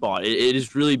this spot. It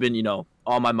has really been,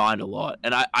 on my mind a lot.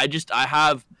 And I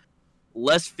have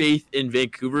less faith in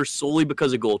Vancouver solely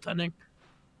because of goaltending.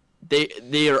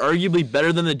 They are arguably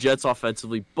better than the Jets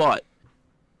offensively, but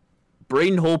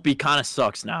Braden Holtby kind of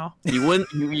sucks now. He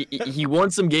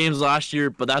won some games last year,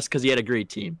 but that's because he had a great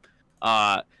team.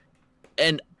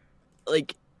 And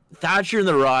like Thatcher in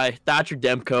the Rye, Thatcher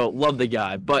Demko, love the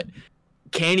guy, but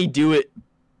can he do it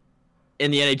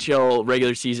in the NHL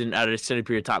regular season at an extended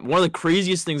period of time? One of the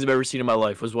craziest things I've ever seen in my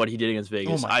life was what he did against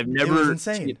Vegas. It was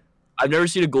insane. I've never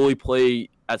seen a goalie play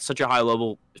at such a high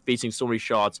level, facing so many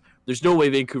shots. There's no way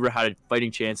Vancouver had a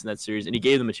fighting chance in that series, and he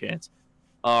gave them a chance.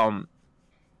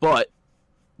 But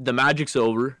the magic's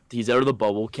over. He's out of the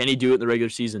bubble. Can he do it in the regular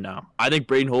season now? I think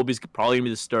Braden Holtby's probably going to be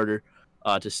the starter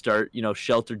to start,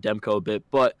 shelter Demko a bit.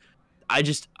 But I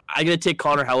got to take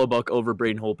Connor Hellebuck over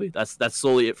Braden Holtby. That's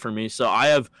solely it for me. So I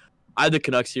have the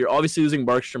Canucks here. Obviously, losing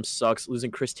Markstrom sucks. Losing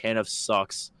Chris Tanev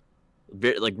sucks.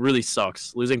 Really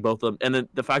sucks. Losing both of them. And then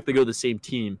the fact they go to the same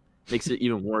team makes it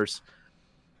even worse.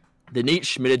 The Nate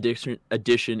Schmidt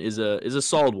addition is a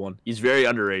solid one. He's very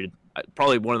underrated.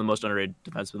 Probably one of the most underrated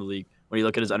defensemen in the league when you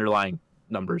look at his underlying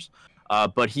numbers.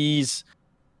 But he's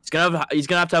gonna have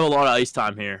to have a lot of ice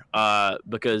time here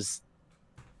because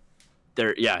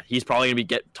he's probably gonna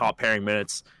get top pairing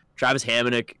minutes. Travis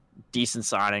Hamonic, decent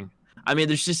signing. I mean,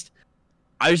 I just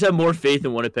have more faith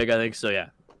in Winnipeg, I think. So yeah,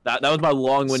 that was my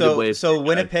long-winded way. So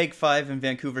Winnipeg 5 and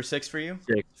Vancouver 6 for you?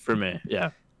 6 for me,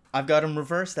 yeah. I've got them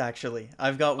reversed actually.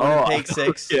 I've got Winnipeg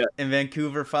 6 and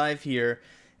Vancouver 5 here.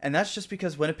 And that's just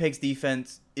because Winnipeg's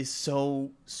defense is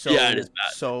so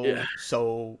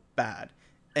bad.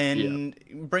 And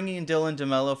bringing in Dylan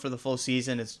DeMello for the full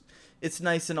season it's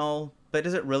nice and all, but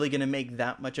is it really going to make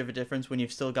that much of a difference when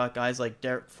you've still got guys like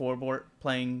Derek Forbort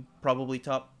playing probably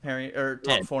top 4 minutes?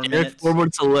 Derek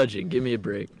Forbort's a legend. Give me a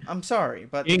break. I'm sorry,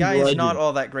 but the guy is not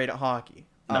all that great at hockey.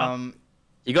 No.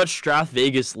 You got Strath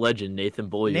Vegas legend Nathan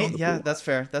Beaulieu. That's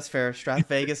fair. That's fair. Strath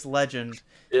Vegas legend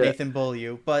Nathan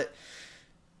Beaulieu, but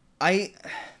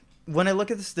when I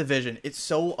look at this division, it's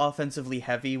so offensively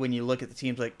heavy when you look at the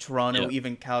teams like Toronto,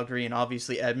 even Calgary, and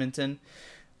obviously Edmonton.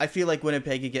 I feel like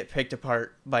Winnipeg could get picked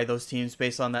apart by those teams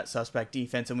based on that suspect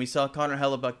defense. And we saw Connor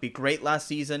Hellebuck be great last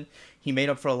season. He made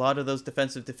up for a lot of those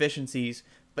defensive deficiencies.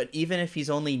 But even if he's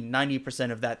only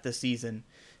 90% of that this season,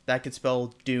 that could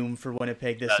spell doom for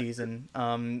Winnipeg this season.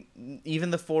 Even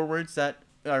the forwards that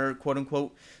are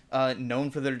quote-unquote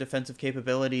known for their defensive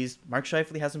capabilities, Mark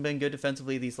Scheifele hasn't been good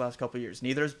defensively these last couple of years.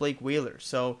 Neither is Blake Wheeler.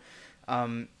 So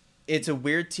It's a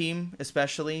weird team,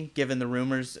 especially given the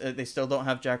rumors. They still don't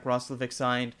have Jack Roslovic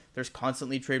signed. There's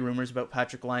constantly trade rumors about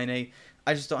Patrick Laine.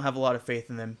 I just don't have a lot of faith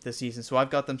in them this season. So I've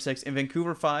got them 6. In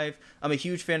Vancouver, 5. I'm a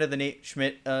huge fan of the Nate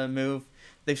Schmidt move.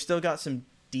 They've still got some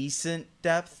decent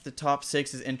depth. The top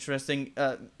 6 is interesting.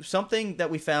 Something that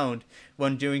we found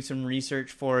when doing some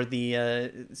research for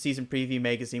the season preview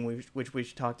magazine, which we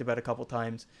talked about a couple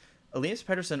times. Elias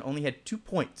Pettersson only had 2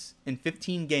 points in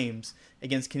 15 games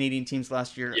against Canadian teams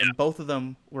last year, and both of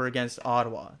them were against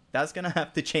Ottawa. That's going to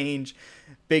have to change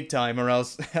big time, or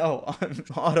else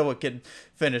Ottawa could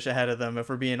finish ahead of them, if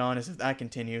we're being honest, if that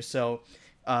continues. So,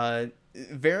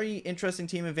 very interesting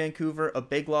team in Vancouver, a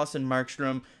big loss in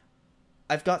Markstrom.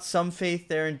 I've got some faith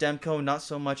there in Demko, not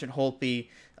so much in Holtby,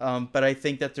 but I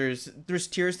think that there's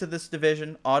tiers to this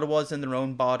division. Ottawa's in their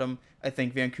own bottom. I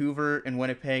think Vancouver and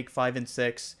Winnipeg 5 and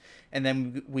 6, and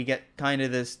then we get kind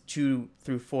of this 2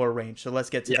 through 4 range. So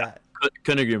let's get to that.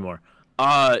 Couldn't agree more.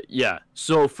 Yeah.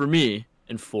 So for me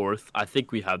in 4th, I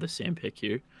think we have the same pick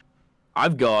here.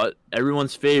 I've got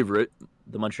everyone's favorite,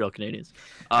 the Montreal Canadiens.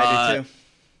 I do too.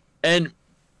 And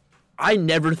I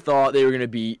never thought they were going to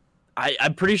be.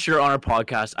 I'm pretty sure on our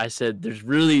podcast I said there's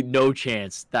really no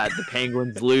chance that the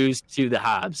Penguins lose to the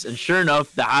Habs. And sure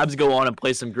enough, the Habs go on and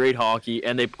play some great hockey,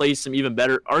 and they play some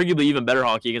arguably even better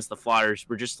hockey against the Flyers.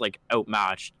 We're just like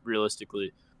outmatched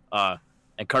realistically. And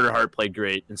Carter Hart played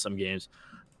great in some games.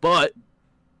 But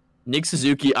Nick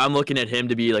Suzuki, I'm looking at him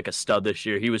to be like a stud this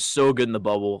year. He was so good in the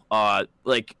bubble.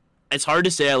 It's hard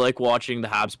to say I like watching the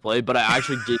Habs play, but I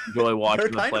actually did enjoy watching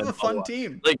them play. They're kind of a fun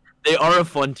team. Like, they are a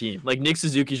fun team. Like, Nick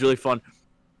Suzuki's really fun.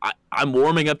 I'm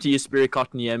warming up to Jesperi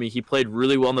Kotkaniemi. He played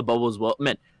really well in the bubble as well.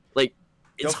 Man, like,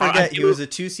 don't forget, he was a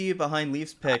 2 seed behind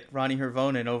Leafs pick Ronnie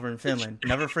Hirvonen over in Finland.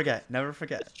 Never forget.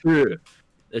 It's true.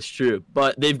 It's true.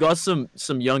 But they've got some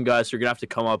young guys who are going to have to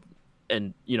come up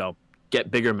and, get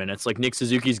bigger minutes. Like, Nick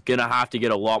Suzuki's going to have to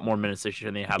get a lot more minutes this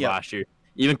year than they had last year.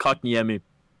 Even Kotkaniemi,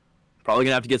 probably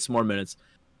going to have to get some more minutes.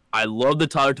 I love the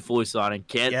Tyler Toffoli signing.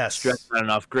 Can't stress that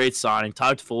enough. Great signing.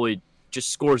 Tyler Toffoli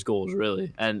just scores goals,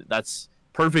 really. And that's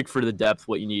perfect for the depth,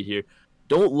 what you need here.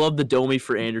 Don't love the Domi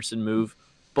for Anderson move,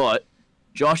 but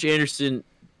Josh Anderson,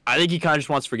 I think he kind of just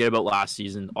wants to forget about last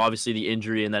season. Obviously, the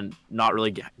injury and then not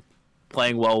really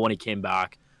playing well when he came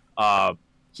back.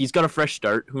 He's got a fresh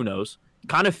start. Who knows?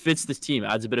 Kind of fits this team.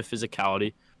 Adds a bit of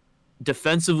physicality.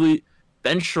 Defensively,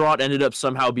 Ben Sherratt ended up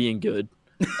somehow being good.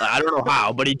 I don't know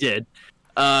how, but he did.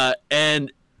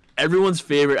 And everyone's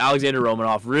favorite, Alexander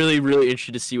Romanov. Really, really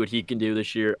interested to see what he can do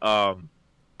this year. I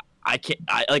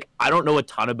don't know a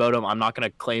ton about him. I'm not gonna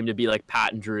claim to be like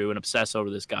Pat and Drew and obsess over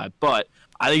this guy, but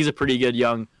I think he's a pretty good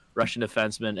young Russian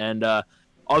defenseman. And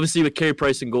obviously with Carey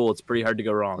Price and goal, it's pretty hard to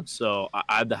go wrong. So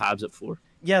I have the Habs at 4.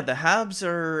 Yeah, the Habs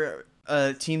are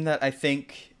a team that I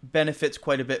think benefits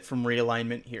quite a bit from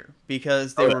realignment here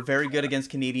because they were very good against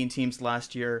Canadian teams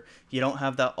last year. You don't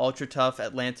have that ultra tough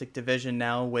Atlantic division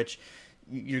now, which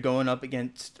you're going up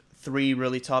against 3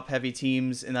 really top heavy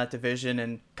teams in that division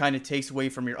and kind of takes away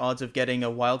from your odds of getting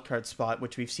a wild card spot,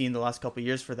 which we've seen the last couple of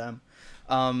years for them.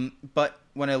 But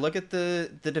when I look at the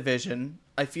division,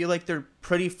 I feel like they're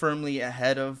pretty firmly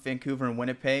ahead of Vancouver and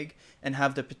Winnipeg and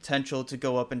have the potential to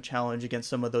go up and challenge against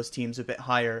some of those teams a bit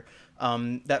higher.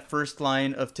 That first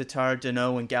line of Tatar,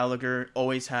 Deneau, and Gallagher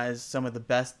always has some of the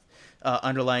best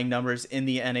underlying numbers in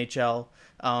the NHL.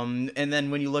 And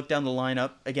then when you look down the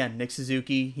lineup, again, Nick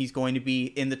Suzuki, he's going to be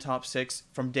in the top 6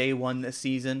 from day one this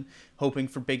season, hoping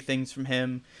for big things from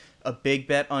him. A big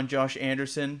bet on Josh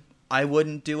Anderson. I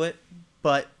wouldn't do it,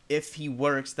 but if he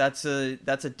works, that's a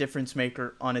difference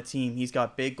maker on a team. He's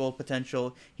got big goal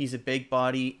potential. He's a big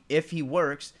body. If he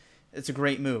works, it's a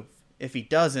great move. If he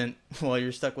doesn't, well,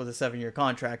 you're stuck with a 7-year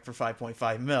contract for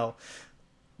 $5.5 million.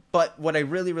 But what I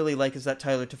really, really like is that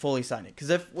Tyler Toffoli signing.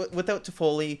 Because without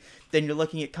Toffoli, then you're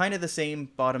looking at kind of the same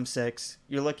bottom 6.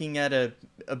 You're looking at a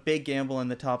big gamble in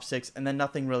the top 6, and then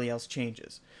nothing really else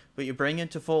changes. But you bring in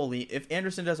Toffoli. If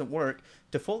Anderson doesn't work,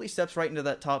 Toffoli steps right into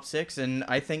that top 6, and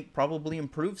I think probably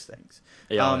improves things.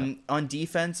 Yeah. On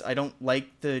defense, I don't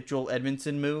like the Joel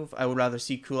Edmondson move. I would rather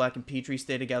see Kulak and Petrie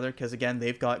stay together because, again,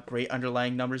 they've got great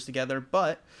underlying numbers together.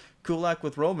 But Kulak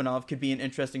with Romanov could be an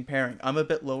interesting pairing. I'm a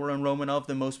bit lower on Romanov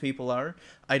than most people are.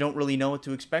 I don't really know what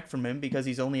to expect from him because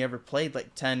he's only ever played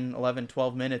like 10, 11,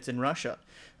 12 minutes in Russia.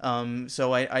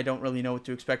 So I don't really know what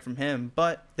to expect from him.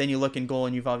 But then you look in goal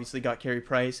and you've obviously got Carey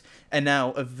Price and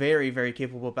now a very, very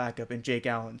capable backup in Jake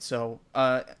Allen. So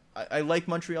I like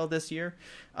Montreal this year.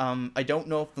 I don't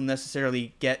know if they'll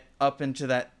necessarily get up into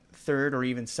that 3rd or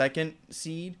even 2nd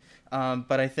seed.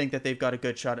 But I think that they've got a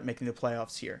good shot at making the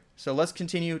playoffs here. So let's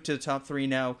continue to the top 3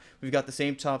 now. We've got the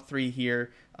same top 3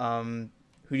 here.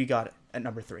 Who do you got at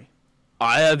number 3?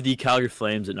 I have the Calgary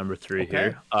Flames at number 3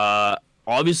 Okay. here.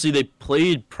 Obviously, they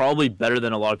played probably better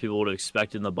than a lot of people would have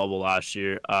expected in the bubble last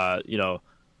year. Dylan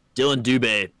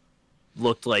Dubé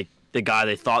looked like the guy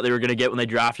they thought they were going to get when they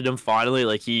drafted him. Finally,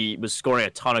 like he was scoring a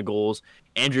ton of goals.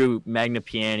 Andrew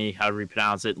Magnapiani, however you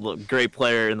pronounce it, great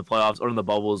player in the playoffs or in the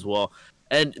bubble as well.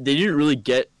 And they didn't really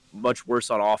get much worse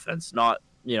on offense.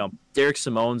 Derek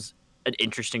Simone's an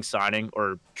interesting signing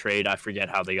or trade. I forget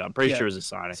how they got. I'm pretty sure it was a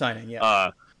signing. Signing,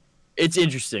 yeah. It's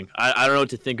interesting. I don't know what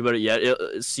to think about it yet.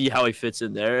 See how he fits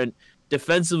in there. And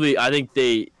defensively, I think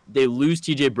they lose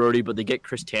TJ Brody, but they get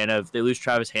Chris Tanev. They lose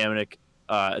Travis Hamonic.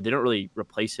 They don't really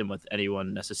replace him with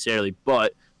anyone necessarily,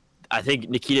 but I think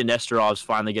Nikita Nestorov's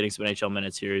finally getting some NHL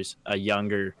minutes here. He's a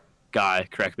younger guy.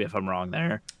 Correct me if I'm wrong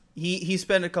there. He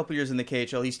spent a couple years in the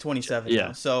KHL. He's 27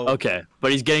 now. So okay,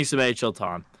 but he's getting some NHL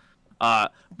time.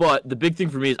 But the big thing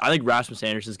for me is I think Rasmus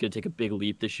Anderson's going to take a big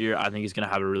leap this year. I think he's going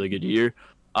to have a really good year.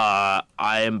 I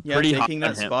am pretty high taking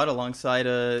that spot alongside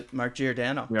Mark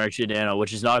Giordano.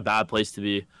 Which is not a bad place to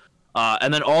be.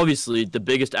 And then obviously the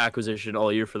biggest acquisition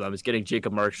all year for them is getting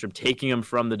Jacob Markstrom, taking him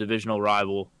from the divisional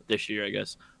rival this year, I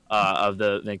guess, of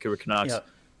the Vancouver Canucks. Yep.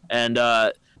 And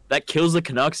that kills the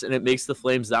Canucks, and it makes the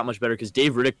Flames that much better because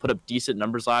Dave Riddick put up decent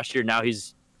numbers last year. Now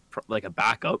he's like a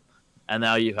backup, and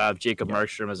now you have Jacob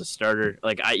Markstrom as a starter.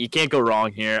 You can't go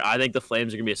wrong here. I think the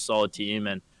Flames are going to be a solid team,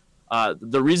 and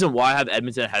the reason why I have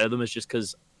Edmonton ahead of them is just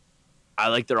because I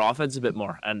like their offense a bit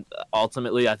more. And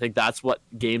ultimately, I think that's what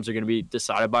games are going to be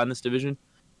decided by in this division.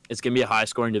 It's going to be a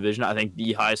high-scoring division. I think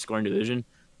the highest-scoring division.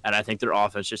 And I think their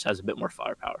offense just has a bit more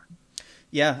firepower.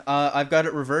 Yeah, I've got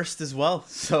it reversed as well.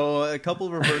 So a couple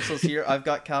of reversals here. I've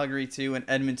got Calgary 2 and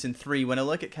Edmonton 3. When I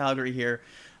look at Calgary here,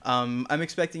 I'm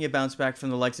expecting a bounce back from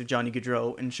the likes of Johnny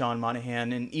Gaudreau and Sean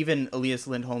Monahan and even Elias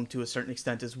Lindholm to a certain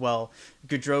extent as well.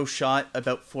 Gaudreau shot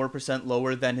about 4%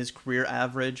 lower than his career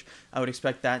average. I would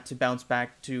expect that to bounce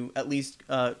back to at least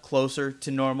closer to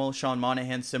normal. Sean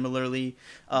Monahan similarly.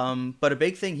 But a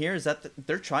big thing here is that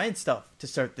they're trying stuff to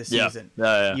start this season.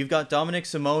 Yeah. You've got Dominic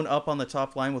Simone up on the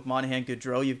top line with Monahan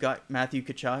Gaudreau. You've got Matthew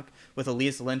Tkachuk with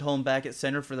Elias Lindholm back at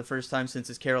center for the first time since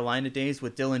his Carolina days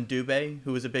with Dylan Dubé,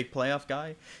 who was a big playoff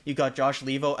guy. You got Josh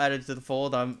Levo added to the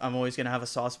fold. I'm always going to have a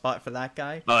soft spot for that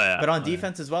guy. Oh, yeah. But on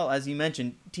defense as well, as you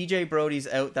mentioned, TJ Brody's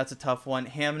out. That's a tough one.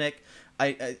 Hamnick,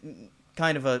 I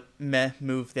kind of a meh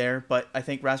move there, but I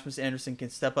think Rasmus Andersson can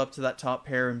step up to that top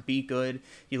pair and be good.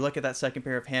 You look at that second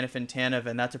pair of Hanif and Tanev,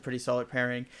 and that's a pretty solid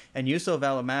pairing. And Juuso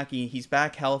Valimaki, he's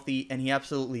back healthy, and he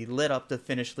absolutely lit up the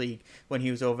Finnish league when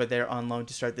he was over there on loan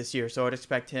to start this year. So I'd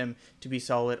expect him to be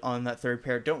solid on that third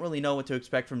pair. Don't really know what to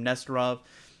expect from Nestorov.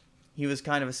 He was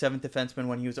kind of a seventh defenseman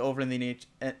when he was over in the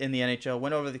NHL,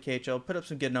 went over to the KHL, put up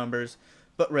some good numbers.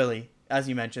 But really, as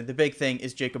you mentioned, the big thing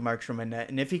is Jacob Markstrom in net.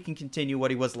 And if he can continue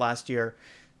what he was last year,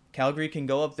 Calgary can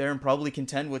go up there and probably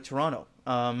contend with Toronto.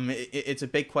 It's a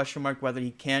big question mark whether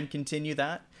he can continue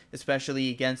that, especially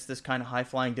against this kind of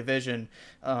high-flying division.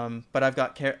 But I've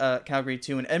got Calgary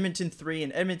 2 and Edmonton 3.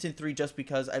 And Edmonton 3 just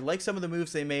because I like some of the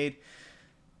moves they made.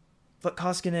 But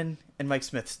Koskinen and Mike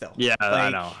Smith still. Yeah, I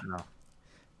know.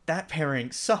 That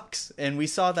pairing sucks, and we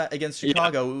saw that against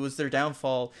Chicago. It was their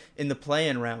downfall in the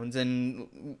play-in rounds,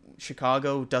 and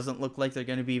Chicago doesn't look like they're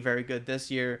going to be very good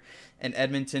this year, and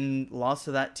Edmonton lost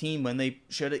to that team when they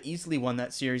should have easily won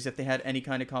that series if they had any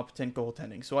kind of competent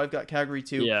goaltending. So I've got Calgary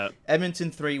 2,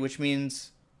 Edmonton 3, which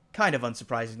means, kind of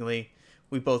unsurprisingly,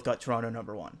 we both got Toronto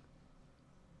number 1.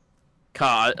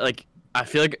 I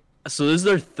feel like so this is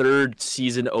our third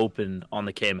season open on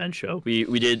the KMN show.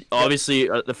 We did obviously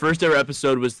the first ever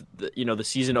episode was the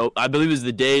season I believe it was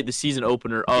the season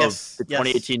opener of the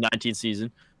 2018-19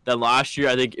 season. Then last year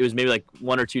I think it was maybe like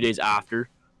 1 or 2 days after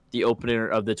the opener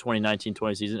of the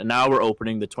 2019-20 season, and now we're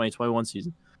opening the 2021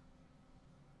 season.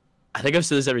 I think I've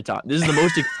said this every time. This is the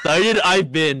most excited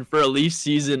I've been for a Leafs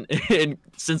season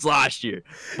since last year.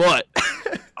 But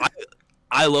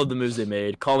I love the moves they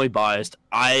made. Call me biased.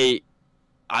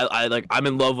 I'm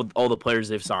in love with all the players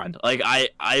they've signed.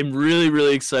 I'm really,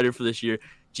 really excited for this year.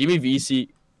 Jimmy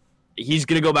Vesey, he's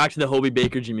gonna go back to the Hobey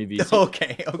Baker Jimmy Vesey.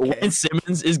 Okay. Wayne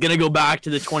Simmons is gonna go back to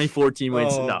the 2014 Wayne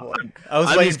Simmons. No, I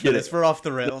was waiting for this. We're off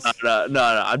the rails.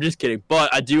 No, I'm just kidding.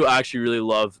 But I do actually really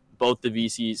love both the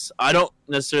Veseys. I don't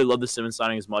necessarily love the Simmons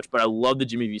signing as much, but I love the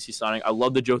Jimmy Vesey signing. I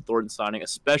love the Joe Thornton signing,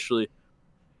 especially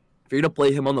if you're gonna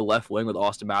play him on the left wing with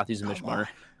Austin Matthews and Mitch Marner.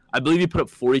 I believe he put up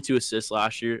 42 assists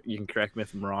last year. You can correct me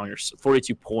if I'm wrong. Or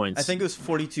 42 points. I think it was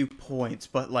 42 points,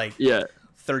 but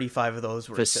 35 of those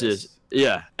were assists.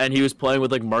 Yeah, and he was playing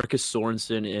with Marcus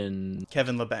Sorensen and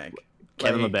Kevin Labanc.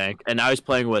 And now he's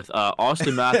playing with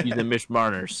Austin Matthews and Mitch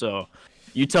Marner. So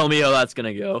you tell me how that's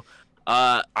gonna go.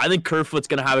 I think Kerfoot's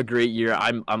gonna have a great year.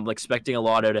 I'm expecting a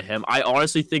lot out of him. I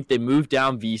honestly think they move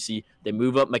down VC, they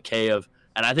move up Mikheyev,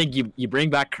 and I think you bring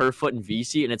back Kerfoot and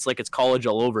VC, and it's like it's college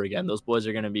all over again. Those boys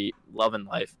are gonna be loving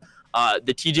life.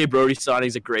 The TJ Brody signing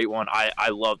is a great one. I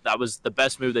love that. Was the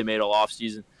best move they made all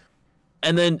offseason.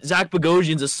 And then Zach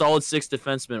Bogosian's a solid 6th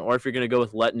defenseman, or if you're going to go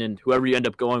with Lettinen, whoever you end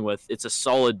up going with, it's a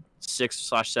solid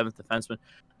 6/7th defenseman.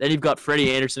 Then you've got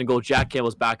Freddie Anderson in goal, Jack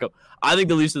Campbell's backup. I think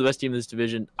the Leafs are the best team in this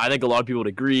division. I think a lot of people would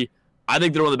agree. I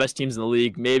think they're one of the best teams in the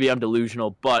league. Maybe I'm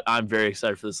delusional, but I'm very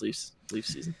excited for this Leafs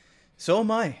season. So am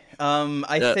I.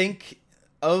 I think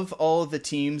of all the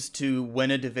teams to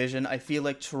win a division, I feel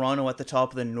like Toronto at the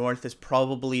top of the North is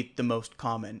probably the most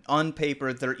common. On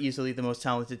paper, they're easily the most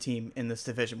talented team in this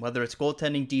division, whether it's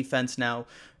goaltending, defense now,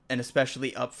 and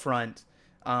especially up front.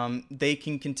 They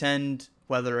can contend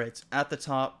whether it's at the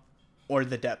top or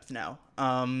the depth now.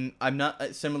 I'm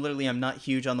not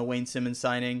huge on the Wayne Simmons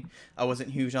signing. I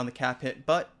wasn't huge on the cap hit,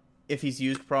 but if he's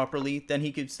used properly, then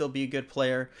he could still be a good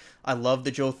player. I love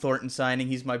the Joe Thornton signing.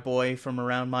 He's my boy from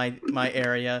around my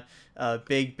area.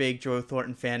 Big Joe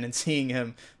Thornton fan, and seeing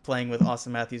him playing with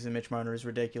Austin Matthews and Mitch Marner is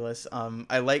ridiculous.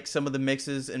 I like some of the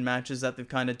mixes and matches that they've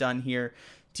kind of done here.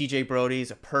 TJ Brody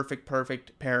is a perfect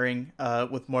pairing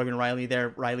with Morgan Riley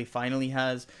there. Riley finally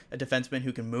has a defenseman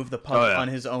who can move the puck on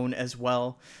his own as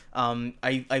well.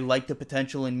 I like the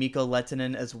potential in Mikko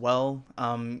Lehtinen as well.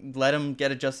 Let him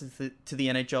get adjusted to the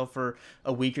NHL for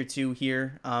a week or two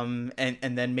here, and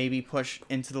then maybe push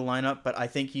into the lineup. But I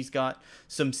think he's got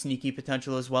some sneaky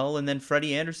potential as well. And then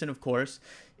Freddie Anderson, of course,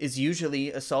 is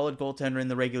usually a solid goaltender in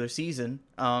the regular season,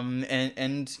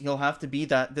 and he'll have to be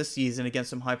that this season against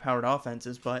some high-powered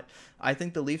offenses. But I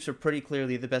think the Leafs are pretty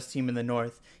clearly the best team in the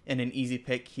North, and an easy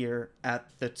pick here at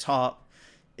the top.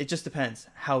 It just depends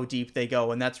how deep they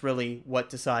go, and that's really what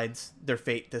decides their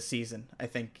fate this season, I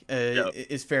think,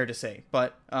 is fair to say.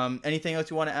 But anything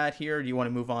else you want to add here, or do you want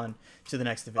to move on to the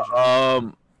next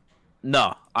division?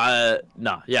 No. I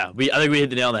think we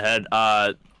hit the nail on the head.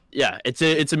 Yeah, it's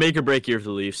a make or break year for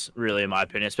the Leafs, really, in my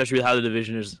opinion, especially with how the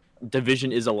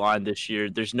division is aligned this year.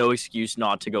 There's no excuse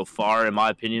not to go far, in my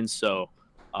opinion. So,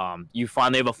 you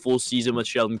finally have a full season with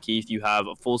Sheldon Keefe. You have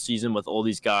a full season with all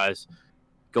these guys.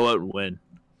 Go out and win.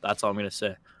 That's all I'm gonna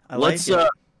say. Let's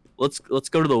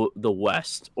go to the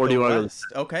West, or do you want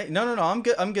to? Okay, no. I'm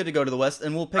good. I'm good to go to the West,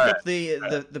 and we'll pick up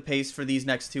the pace for these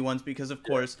next two ones because, of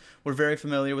course, we're very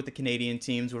familiar with the Canadian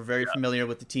teams. We're very familiar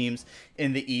with the teams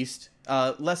in the East.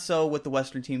 Less so with the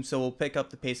Western team, so we'll pick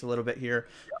up the pace a little bit here.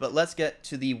 But let's get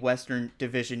to the Western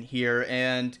Division here,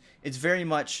 and it's very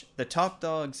much the top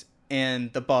dogs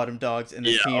and the bottom dogs in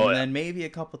this team, and then maybe a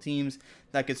couple teams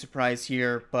that could surprise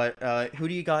here. But who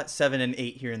do you got 7 and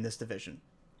 8 here in this division?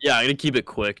 Yeah, I'm going to keep it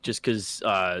quick just because,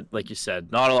 like you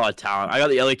said, not a lot of talent. I got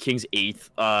the LA Kings 8th.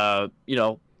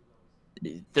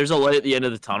 There's a light at the end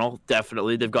of the tunnel,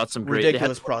 definitely. They've got some great...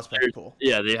 Ridiculous prospect pool.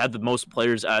 Yeah, they had the most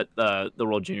players at the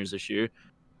World Juniors this year.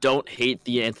 Don't hate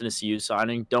the Anthony Ciu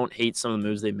signing. Don't hate some of the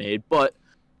moves they made, but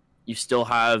you still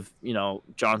have,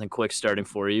 Jonathan Quick starting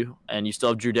for you, and you still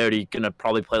have Drew Doughty going to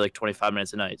probably play like 25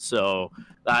 minutes a night, so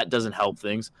that doesn't help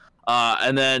things.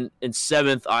 And then in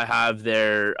 7th, I have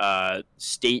their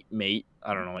state mate.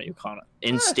 I don't know what you call it.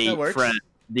 In-state friend,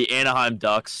 the Anaheim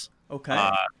Ducks. Okay.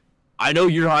 I know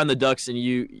you're high on the Ducks, and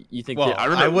you think that.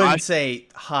 I wouldn't say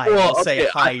high. I'll say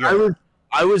higher.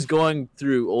 I was going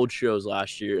through old shows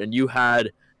last year, and you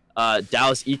had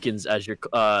Dallas Eakins as your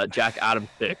Jack Adams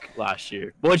pick last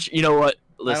year. Which, you know what?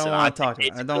 Listen, I don't want to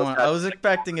talk about it. I was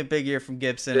expecting a big year from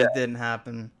Gibson. Yeah. It didn't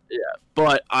happen. Yeah,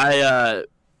 but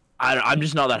I'm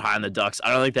just not that high on the Ducks.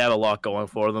 I don't think they have a lot going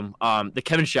for them. The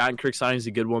Kevin Shattenkirk signing is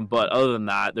a good one, but other than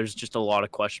that, there's just a lot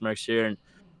of question marks here, and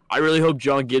I really hope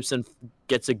John Gibson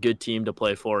gets a good team to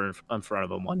play for in front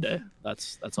of him one day.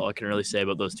 That's all I can really say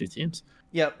about those two teams.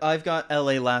 Yep, I've got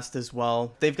LA last as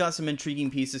well. They've got some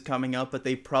intriguing pieces coming up, but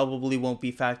they probably won't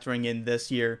be factoring in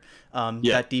this year.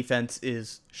 That defense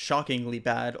is shockingly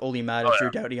bad. Oli Matt and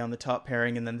Drew Doughty on the top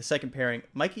pairing, and then the second pairing,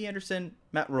 Mikey Anderson,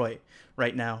 Matt Roy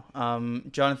right now.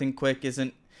 Jonathan Quick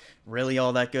isn't really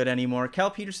all that good anymore.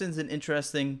 Cal Peterson's an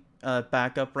interesting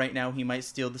backup right now. He might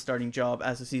steal the starting job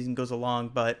as the season goes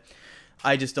along, but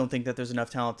I just don't think that there's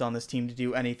enough talent on this team to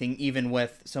do anything, even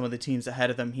with some of the teams ahead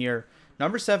of them here.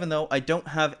 Number 7, though, I don't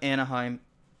have Anaheim.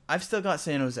 I've still got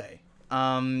San Jose.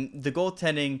 The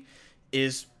goaltending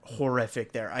is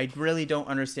horrific there. I really don't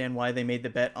understand why they made the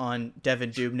bet on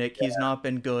Devin Dubnyk. He's not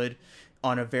been good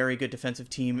on a very good defensive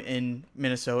team in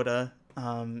Minnesota.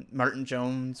 Martin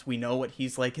Jones, we know what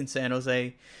he's like in San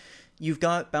Jose. You've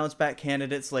got bounce back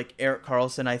candidates like Erik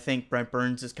Karlsson. I think Brent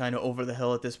Burns is kind of over the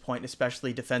hill at this point,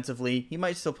 especially defensively. He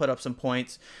might still put up some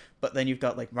points, but then you've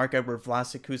got like Mark-Edward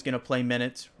Vlasic, who's going to play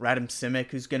minutes, Radim Simic,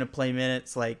 who's going to play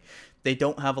minutes. Like, they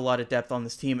don't have a lot of depth on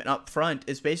this team, and up front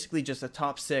is basically just a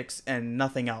top six and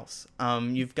nothing else.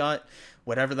 You've got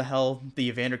whatever the hell the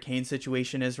Evander Kane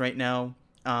situation is right now.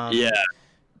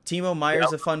 Timo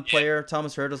Meyer's a fun player.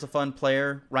 Thomas Hurdle's a fun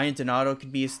player. Ryan Donato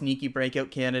could be a sneaky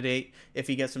breakout candidate if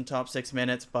he gets some top 6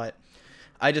 minutes, but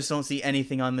I just don't see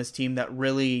anything on this team that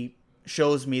really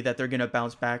shows me that they're going to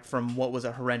bounce back from what was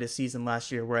a horrendous season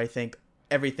last year, where I think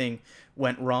everything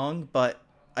went wrong, but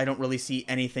I don't really see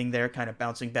anything there kind of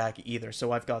bouncing back either.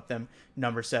 So I've got them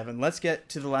number 7. Let's get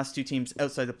to the last 2 teams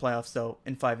outside the playoffs, though,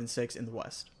 in 5 and 6 in the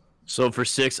West. So for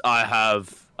 6, I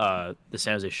have the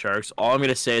San Jose Sharks. All I'm going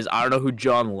to say is I don't know who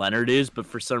John Leonard is, but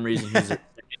for some reason he's a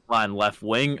second-line left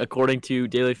wing, according to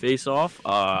Daily Faceoff.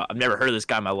 I've never heard of this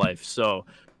guy in my life. So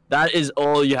that is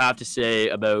all you have to say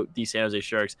about the San Jose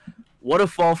Sharks. What a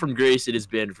fall from grace it has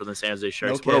been for the San Jose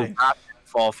Sharks. No what a rapid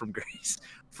fall from grace.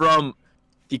 From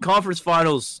the conference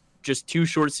finals just 2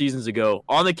 short seasons ago,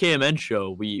 on the KMN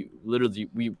show,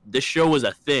 this show was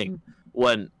a thing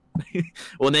when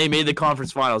they made the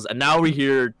conference finals, and now we're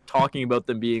here talking about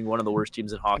them being one of the worst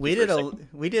teams in hockey.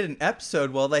 We did an episode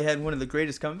while they had one of the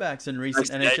greatest comebacks in recent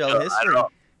NHL history.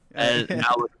 And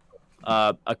now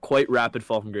a quite rapid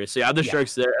fall from grace. So you have the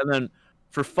Sharks there, and then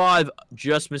for 5,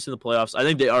 just missing the playoffs. I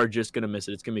think they are just going to miss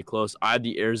it. It's going to be close. I have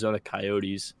the Arizona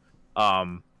Coyotes.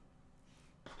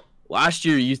 Last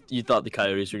year, you thought the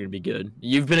Coyotes were going to be good.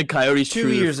 You've been a Coyotes 2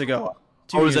 years ago.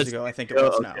 2 years ago, I think it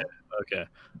was now. Okay.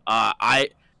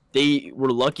 They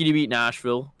were lucky to beat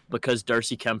Nashville because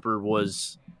Darcy Kemper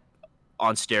was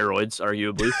on steroids,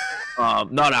 arguably.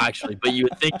 Not actually, but you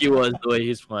would think he was the way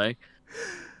he's playing.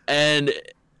 And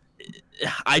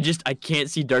I can't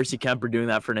see Darcy Kemper doing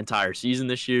that for an entire season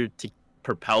this year to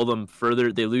propel them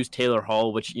further. They lose Taylor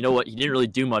Hall, which, you know what, he didn't really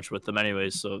do much with them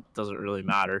anyways, so it doesn't really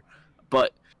matter.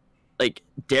 But like,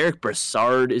 Derek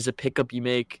Brassard is a pickup you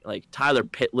make. Like, Tyler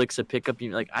Pitlick's a pickup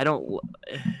you make. Like,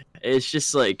 it's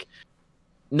just like,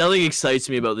 nothing excites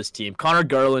me about this team. Connor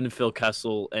Garland, Phil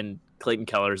Kessel, and Clayton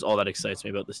Keller is all that excites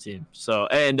me about this team. So,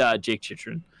 and Jake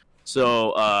Chychrun.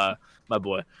 So, my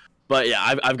boy. But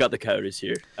yeah, I've got the Coyotes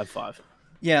here at 5.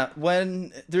 Yeah,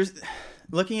 when there's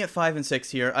looking at 5 and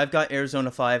 6 here, I've got Arizona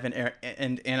 5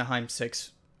 and Anaheim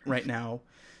 6 right now,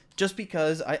 just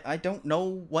because I don't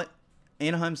know what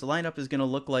Anaheim's lineup is going to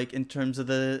look like in terms of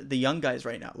the young guys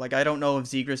right now. Like, I don't know if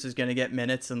Zegras is going to get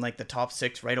minutes in like the top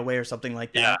 6 right away or something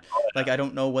like that. Yeah. Like, I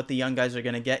don't know what the young guys are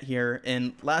going to get here.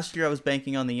 And last year I was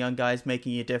banking on the young guys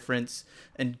making a difference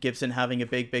and Gibson having a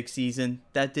big season.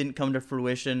 That didn't come to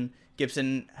fruition.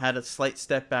 Gibson had a slight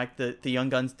step back. The young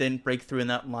guns didn't break through in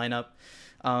that lineup.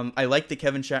 I like the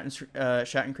Kevin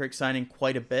Shattenkirk signing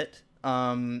quite a bit.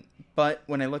 But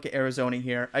when I look at Arizona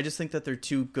here, I just think that they're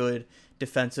too good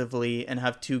defensively and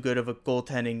have too good of a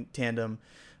goaltending tandem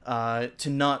to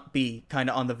not be kind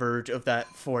of on the verge of that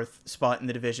 4th spot in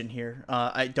the division here.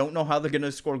 I don't know how they're going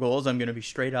to score goals. I'm going to be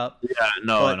straight up. Yeah,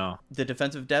 no. The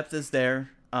defensive depth is there.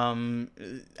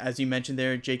 As you mentioned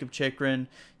there, Jacob Chychrun,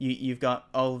 you've got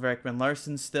Oliver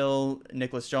Ekman-Larsson still,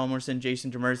 Nicholas Hjalmarsson,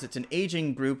 Jason Demers. It's an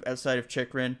aging group outside of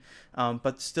Chychrun,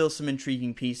 but still some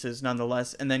intriguing pieces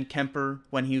nonetheless. And then Kemper,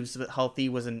 when he was healthy,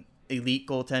 was an elite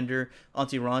goaltender.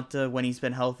 Antti Raanta, when he's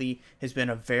been healthy, has been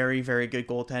a very, very good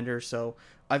goaltender. So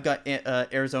I've got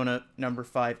Arizona number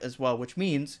 5 as well, which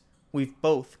means we've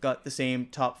both got the same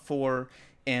top 4,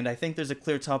 and I think there's a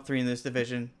clear top 3 in this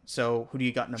division. So who do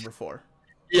you got number 4?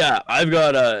 Yeah, I've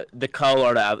got the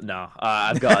Colorado. No,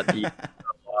 I've got the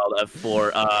Wild at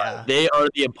 4. They are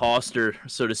the imposter,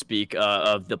 so to speak,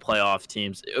 of the playoff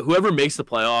teams. Whoever makes the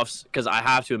playoffs, because I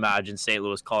have to imagine St.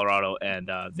 Louis, Colorado,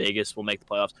 and Vegas will make the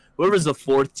playoffs. Whoever's the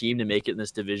 4th team to make it in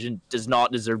this division does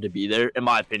not deserve to be there, in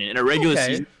my opinion. In a regular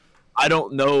season, I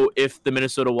don't know if the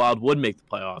Minnesota Wild would make the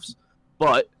playoffs,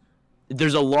 but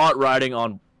there's a lot riding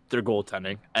on their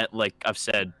goaltending, like I've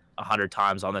said 100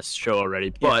 times on this show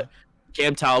already, but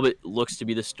Cam Talbot looks to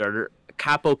be the starter.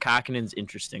 Capo Kakinen's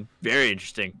interesting. Very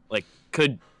interesting.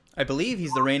 I believe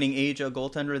he's the reigning AHL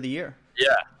goaltender of the year.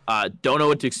 Yeah. Don't know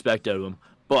what to expect out of him.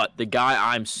 But the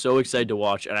guy I'm so excited to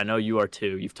watch, and I know you are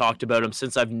too. You've talked about him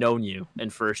since I've known you in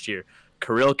first year.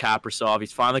 Kirill Kaprizov.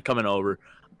 He's finally coming over.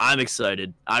 I'm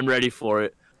excited. I'm ready for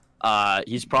it.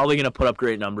 He's probably going to put up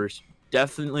great numbers.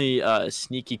 Definitely a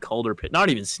sneaky Calder pit. Not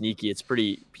even sneaky. It's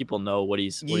pretty. People know what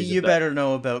he's. You better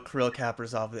know about Kirill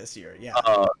Kaprizov this year. Yeah.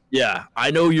 Yeah. I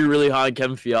know you're really high on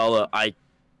Kevin Fiala. I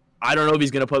I don't know if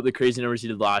he's going to put up the crazy numbers he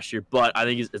did last year, but I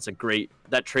think it's a great –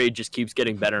 that trade just keeps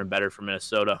getting better and better for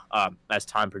Minnesota as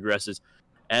time progresses.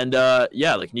 And,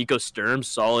 yeah, like Nico Sturm,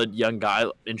 solid young guy.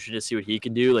 Interested to see what he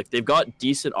can do. Like, they've got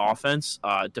decent offense.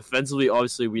 Defensively,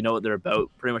 obviously, we know what they're about.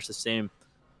 Pretty much the same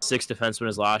 6 defensemen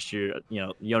as last year. You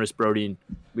know, Jonas Brodin,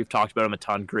 we've talked about him a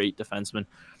ton. Great defenseman.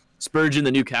 Spurgeon,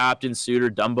 the new captain,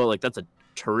 Suter, Dumbo. Like, that's a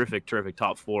terrific, terrific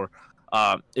top 4.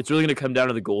 It's really going to come down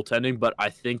to the goaltending, but I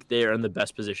think they are in the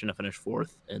best position to finish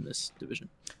 4th in this division.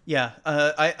 Yeah,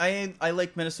 I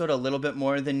like Minnesota a little bit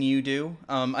more than you do.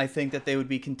 I think that they would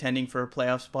be contending for a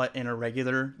playoff spot in a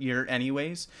regular year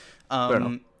anyways.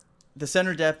 The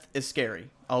center depth is scary.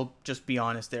 I'll just be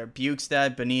honest there.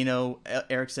 Bukestad, Bonino,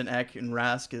 Eriksson, Ek, and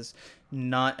Rask is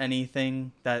not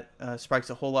anything that sparks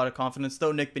a whole lot of confidence,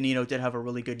 though Nick Bonino did have a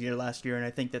really good year last year, and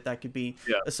I think that could be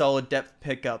a solid depth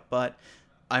pickup, but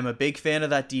I'm a big fan of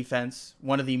that defense.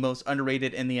 One of the most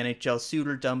underrated in the NHL.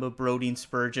 Suter, Dumba, Brodin,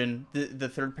 Spurgeon. The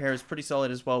third pair is pretty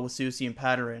solid as well with Susie and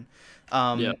Patterin.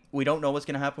 We don't know what's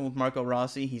going to happen with Marco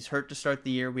Rossi. He's hurt to start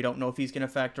the year. We don't know if he's going to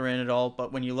factor in at all.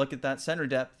 But when you look at that center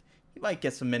depth, he might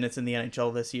get some minutes in the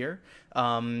NHL this year.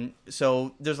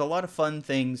 So there's a lot of fun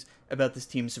things about this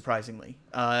team, surprisingly.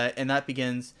 And that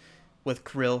begins with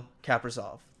Kirill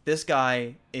Kaprizov. This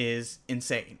guy is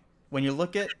insane. When you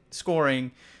look at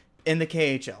scoring in the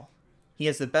KHL, he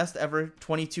has the best ever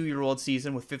 22-year-old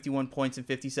season with 51 points in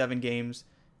 57 games,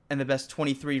 and the best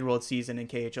 23-year-old season in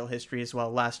KHL history as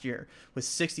well last year with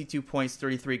 62 points,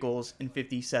 33 goals in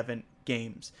 57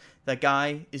 games. That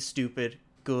guy is stupid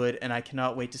good, and I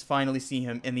cannot wait to finally see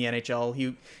him in the NHL.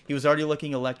 He was already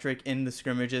looking electric in the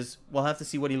scrimmages. We'll have to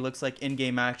see what he looks like in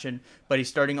game action, but he's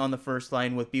starting on the first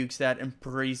line with Bukestad and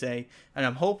Parise, and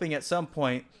I'm hoping at some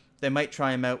point they might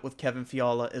try him out with Kevin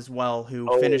Fiala as well,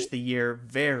 who finished the year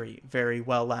very, very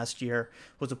well last year.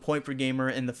 Was a point per gamer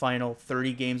in the final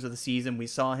 30 games of the season. We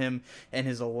saw him and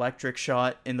his electric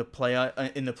shot in the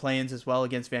play-ins as well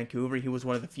against Vancouver. He was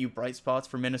one of the few bright spots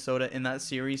for Minnesota in that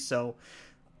series. So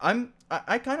I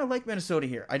kind of like Minnesota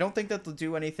here. I don't think that they'll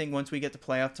do anything once we get to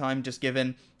playoff time, just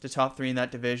given the top 3 in that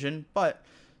division. But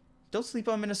don't sleep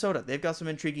on Minnesota. They've got some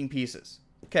intriguing pieces.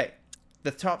 Okay,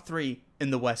 the top 3 in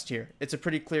the West here. It's a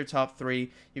pretty clear top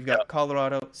 3. You've got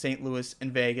Colorado, St. Louis,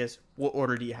 and Vegas. What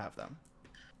order do you have them?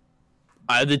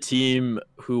 I have the team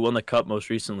who won the Cup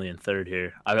most recently in third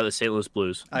here. I got the St. Louis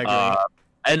Blues. I agree.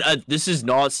 And this is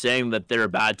not saying that they're a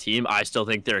bad team. I still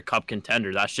think they're a Cup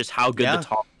contender. That's just how good the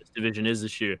top of this division is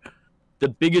this year. The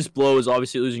biggest blow is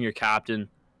obviously losing your captain,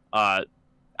 Alex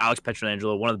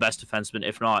Pietrangelo, one of the best defensemen,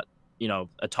 if not,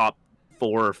 a top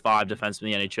 4 or 5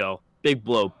 defenseman in the NHL. Big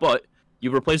blow. But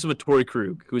you replace him with Torrey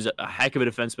Krug, who's a heck of a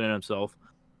defenseman in himself.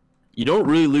 You don't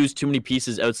really lose too many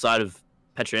pieces outside of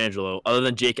Pietrangelo, other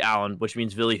than Jake Allen, which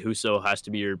means Ville Husso has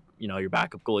to be your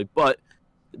backup goalie. But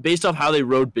based off how they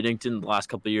rode Binnington the last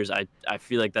couple of years, I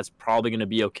feel like that's probably going to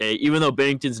be okay. Even though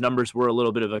Binnington's numbers were a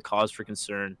little bit of a cause for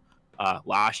concern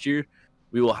last year,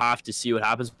 we will have to see what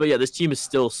happens. But yeah, this team is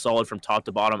still solid from top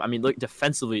to bottom. I mean, look,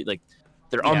 defensively,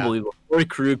 they're unbelievable. Torrey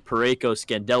Krug, Parayko,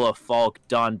 Scandella, Falk,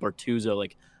 Dunn, Bortuzzo,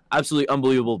 absolutely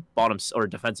unbelievable bottom or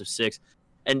defensive 6.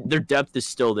 And their depth is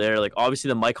still there. Obviously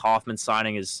the Mike Hoffman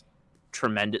signing is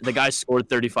tremendous. The guy scored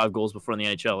 35 goals before in the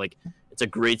NHL. It's a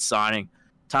great signing.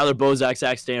 Tyler Bozak,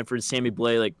 Zach Stanford, Sammy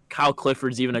Blais, Kyle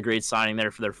Clifford's even a great signing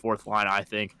there for their 4th line, I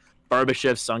think.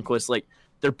 Barbashev, Sundqvist,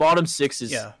 their bottom 6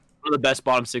 is one of the best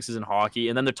bottom 6s in hockey.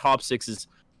 And then their top 6 is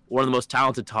one of the most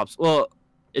talented tops. Well,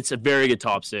 it's a very good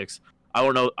top 6. I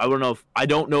don't know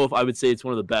if I would say it's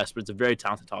one of the best, but it's a very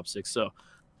talented top 6. So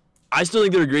I still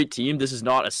think they're a great team. This is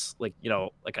not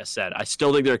like I said, I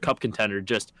still think they're a Cup contender.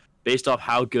 Just based off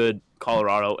how good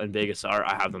Colorado and Vegas are,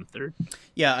 I have them 3rd.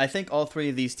 Yeah, I think all 3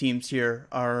 of these teams here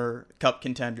are Cup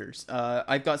contenders.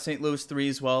 I've got St. Louis 3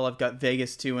 as well. I've got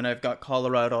Vegas 2, and I've got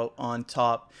Colorado on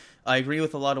top. I agree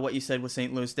with a lot of what you said with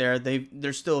St. Louis there.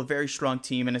 They're still a very strong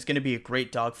team, and it's going to be a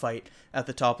great dogfight at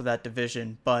the top of that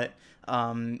division. But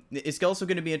it's also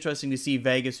going to be interesting to see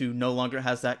Vegas, who no longer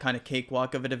has that kind of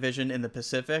cakewalk of a division in the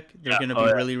Pacific. They're going to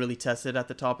be really, really tested at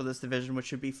the top of this division, which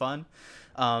should be fun.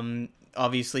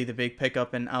 Obviously, the big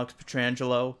pickup in Alex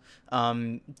Pietrangelo.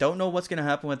 Don't know what's going to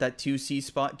happen with that 2C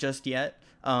spot just yet.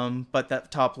 But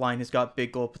that top line has got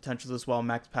big goal potential as well.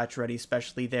 Max Pacioretty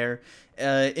especially there.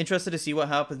 Interested to see what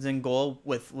happens in goal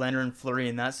with Leonard and Fleury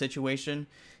in that situation.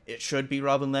 It should be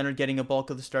Robin Leonard getting a bulk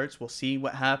of the starts. We'll see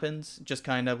what happens, just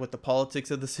kind of with the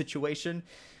politics of the situation.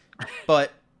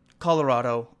 But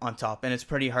Colorado on top, and it's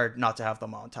pretty hard not to have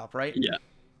them on top, right? Yeah.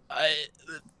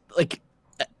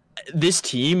 This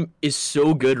team is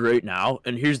so good right now,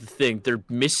 and here's the thing.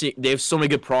 They have so many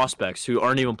good prospects who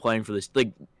aren't even playing for this.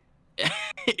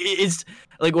 it's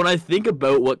like when I think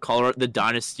about what Colorado, the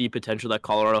dynasty potential that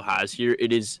Colorado has here,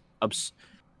 it is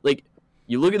like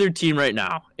you look at their team right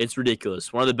now, it's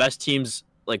ridiculous. One of the best teams,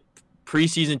 like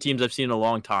preseason teams I've seen in a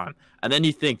long time. And then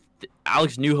you think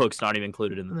Alex Newhook's not even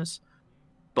included in this.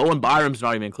 Bowen Byram's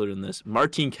not even included in this.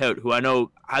 Martin Kaut, who I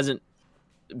know hasn't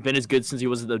been as good since he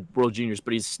was at the World Juniors,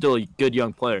 but he's still a good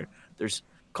young player. There's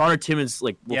Connor Timmins,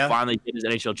 like, will finally get his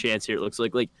NHL chance here. It looks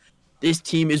like this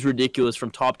team is ridiculous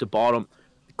from top to bottom.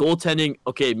 Goaltending,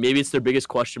 okay, maybe it's their biggest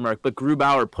question mark, but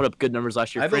Grubauer put up good numbers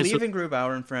last year. I believe in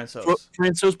Grubauer and Francouz.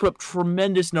 Francouz put up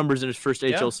tremendous numbers in his first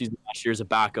NHL season last year as a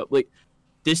backup. Like,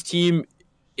 this team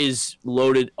is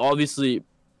loaded. Obviously,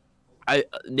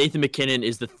 Nathan MacKinnon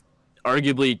is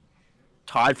arguably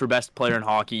tied for best player in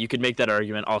hockey. You could make that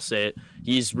argument. I'll say it.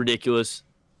 He's ridiculous.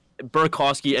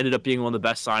 Burakovsky ended up being one of the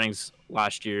best signings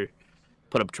last year.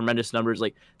 Put up tremendous numbers.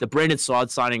 Like, the Brandon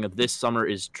Saad signing of this summer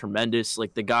is tremendous.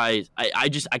 Like, the guy, I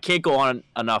can't go on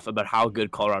enough about how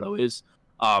good Colorado is.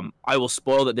 I will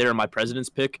spoil that they're my president's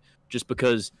pick just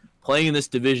because playing in this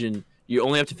division, you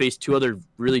only have to face 2 other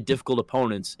really difficult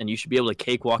opponents, and you should be able to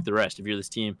cakewalk the rest if you're this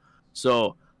team.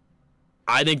 So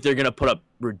I think they're going to put up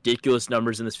ridiculous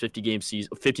numbers in this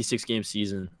 56-game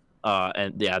season.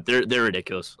 And yeah, they're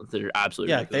ridiculous. They're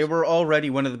absolutely ridiculous. They were already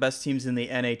one of the best teams in the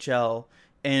NHL.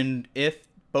 And if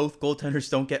both goaltenders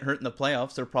don't get hurt in the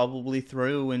playoffs, they're probably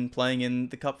through and playing in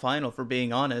the Cup final, for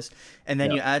being honest. And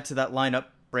then you add to that lineup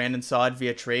Brandon Saad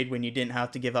via trade when you didn't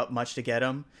have to give up much to get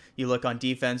him. You look on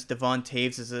defense, Devon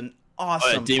Taves is an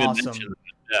awesome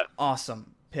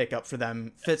pickup for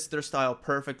them. Fits their style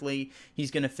perfectly. He's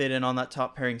going to fit in on that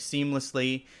top pairing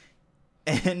seamlessly.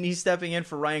 And he's stepping in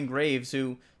for Ryan Graves,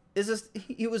 who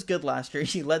he was good last year.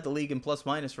 He led the league in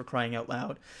plus-minus, for crying out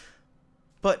loud.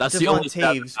 But Devon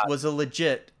Taves was a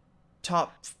legit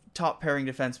top pairing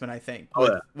defenseman, I think,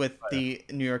 with the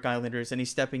New York Islanders, and he's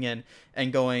stepping in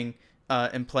and going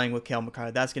and playing with Cale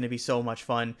Makar. That's going to be so much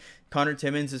fun. Connor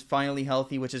Timmins is finally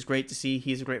healthy, which is great to see.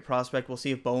 He's a great prospect. We'll see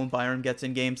if Bowen Byram gets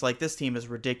in games. Like, this team is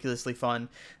ridiculously fun.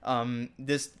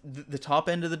 The top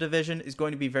end of the division is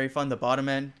going to be very fun. The bottom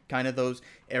end, kind of those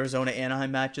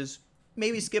Arizona-Anaheim matches,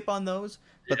 maybe skip on those.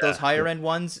 But those higher end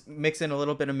ones, mix in a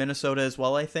little bit of Minnesota as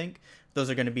well, I think. Those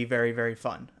are going to be very, very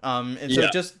fun. So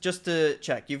just to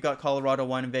check, you've got Colorado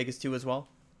 1 and Vegas 2 as well?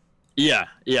 Yeah.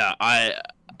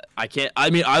 I can't. I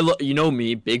mean, you know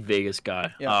me, big Vegas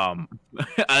guy. Yeah.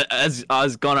 As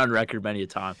I've gone on record many a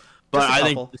time, but I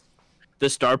think the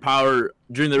star power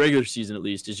during the regular season, at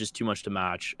least, is just too much to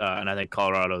match, and I think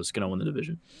Colorado is going to win the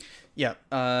division. Yeah,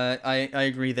 I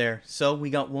agree there. So we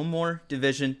got one more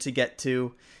division to get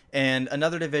to, and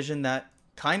another division that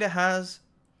kind of has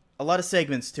a lot of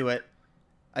segments to it.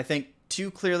 I think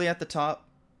 2 clearly at the top,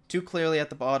 2 clearly at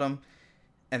the bottom,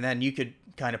 and then you could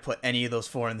kind of put any of those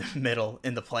 4 in the middle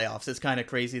in the playoffs. It's kind of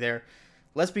crazy there.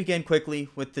 Let's begin quickly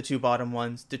with the 2 bottom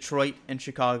ones, Detroit and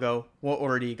Chicago. What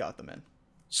order do you got them in?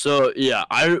 So, yeah,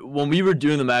 when we were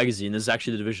doing the magazine, this is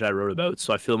actually the division I wrote about,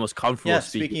 so I feel most comfortable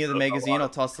speaking of the magazine, I'll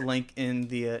toss the link in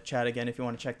the chat again if you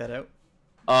want to check that out.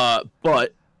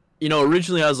 But,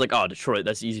 originally I was like, oh, Detroit,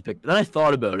 that's the easy pick. But then I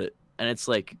thought about it, and it's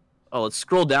like, oh, let's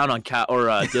scroll down on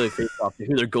Daily Faceoff to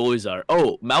who their goalies are.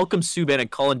 Oh, Malcolm Subban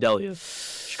and Colin Delia,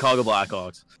 Chicago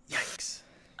Blackhawks. Yikes.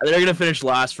 They're going to finish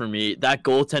last for me. That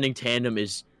goaltending tandem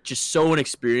is just so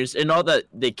inexperienced. And not that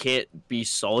they can't be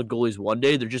solid goalies one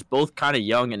day. They're just both kind of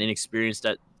young and inexperienced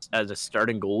as a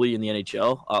starting goalie in the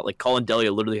NHL. Like, Colin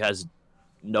Delia literally has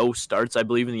no starts, I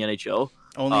believe, in the NHL.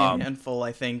 Only a handful,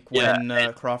 I think,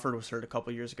 when Crawford was hurt a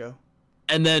couple years ago.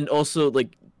 And then also,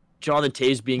 like, Jonathan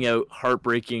Toews being out,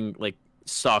 heartbreaking, like,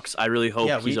 sucks. I really hope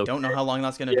he's okay. We don't know how long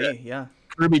that's going to be. Yeah.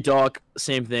 Kirby Dach,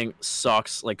 same thing,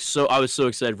 sucks. Like, so I was so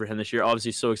excited for him this year.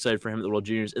 Obviously, so excited for him at the World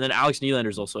Juniors. And then Alex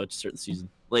Nylander's also out to start the season.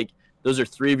 Like, those are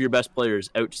 3 of your best players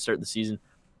out to start the season.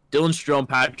 Dylan Strome,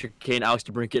 Patrick Kane, Alex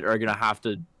DeBrincat are going to have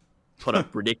to put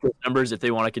up ridiculous numbers if they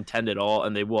want to contend at all,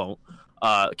 and they won't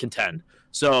contend.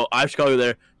 So I have Chicago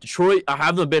there. Detroit, I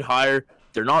have them a bit higher.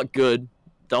 They're not good.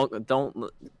 Don't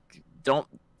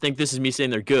think this is me saying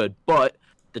they're good, but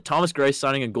the Thomas Greiss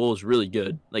signing and goal is really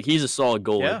good. Like, he's a solid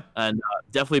goalie, and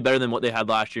definitely better than what they had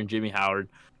last year in Jimmy Howard.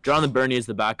 Jonathan Bernier is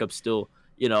the backup still.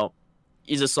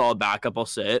 He's a solid backup, I'll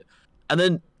say it. And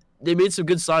then they made some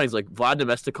good signings, like Vlad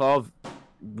Nemestikov,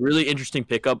 really interesting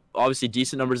pickup. Obviously,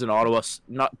 decent numbers in Ottawa.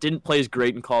 Didn't play as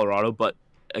great in Colorado, but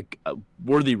a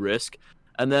worthy risk.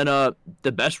 And then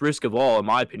the best risk of all, in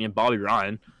my opinion, Bobby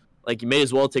Ryan. Like, you may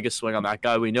as well take a swing on that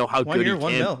guy. We know how good he can be.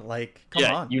 1 year, $1 million. Like, come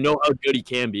on. You know how good he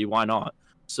can be. Why not?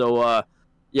 So, I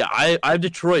have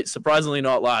Detroit, surprisingly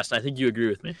not last. I think you agree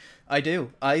with me. I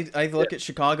do. I look at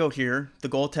Chicago here. The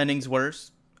goaltending's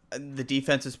worse. the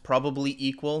defense is probably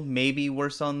equal, maybe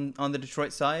worse on the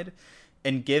Detroit side.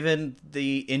 And given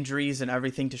the injuries and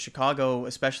everything to Chicago,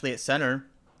 especially at center,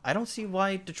 I don't see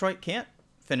why Detroit can't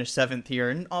finish 7th here.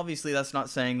 And obviously that's not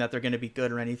saying that they're going to be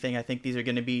good or anything. I think these are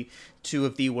going to be two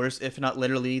of the worst, if not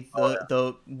literally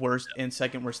the worst and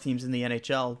second worst teams in the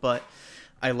NHL. But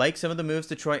I like some of the moves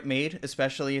Detroit made,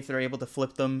 especially if they're able to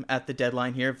flip them at the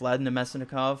deadline here. Vladimir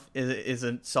Mesnikov is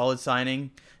a solid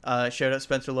signing. Shout out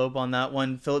Spencer Loeb on that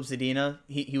one. Filip Zadina,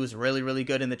 he was really, really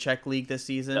good in the Czech League this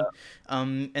season. Yeah.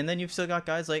 And then you've still got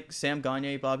guys like Sam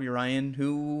Gagner, Bobby Ryan,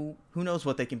 who knows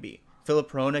what they can be.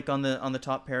 Filip Hronek on the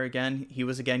top pair again. He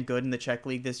was again good in the Czech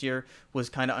League this year.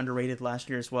 Was kind of underrated last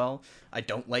year as well. I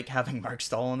don't like having Mark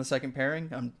Stahl on the second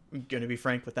pairing. I'm going to be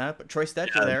frank with that. But Troy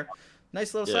Stecher there.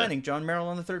 Nice little signing. John Merrill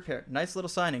on the third pair. Nice little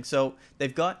signing. So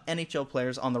they've got NHL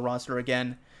players on the roster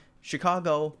again.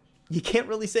 Chicago, you can't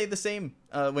really say the same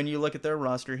when you look at their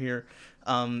roster here.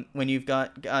 When you've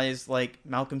got guys like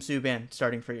Malcolm Subban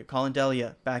starting for you, Colin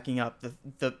Delia backing up,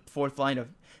 the fourth line of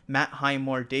Matt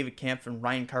Highmore, David Kampf, and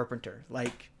Ryan Carpenter.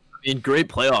 Great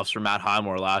playoffs for Matt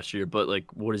Highmore last year, but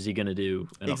what is he going to do?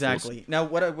 Exactly. Now,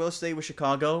 what I will say with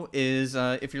Chicago is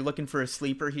if you're looking for a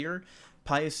sleeper here,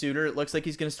 Pius Suter, it looks like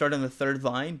he's going to start on the third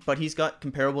line, but he's got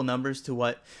comparable numbers to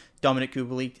what Dominic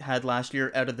Kubalik had last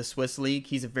year out of the Swiss League.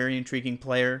 He's a very intriguing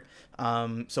player.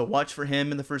 So watch for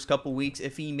him in the first couple weeks.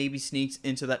 If he maybe sneaks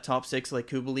into that top 6 like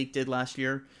Kubalik did last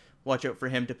year, watch out for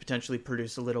him to potentially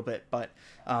produce a little bit. But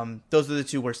those are the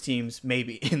two worst teams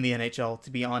maybe in the NHL, to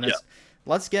be honest. Yeah.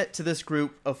 Let's get to this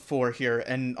group of 4 here.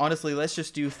 And honestly, let's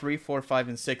just do 3, 4, 5,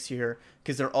 and 6 here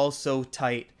because they're all so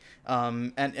tight.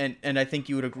 And I think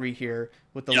you would agree here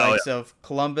with the likes of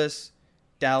Columbus,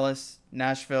 Dallas,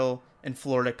 Nashville, and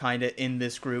Florida kind of in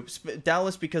this group.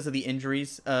 Dallas because of the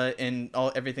injuries and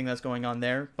everything that's going on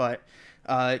there. But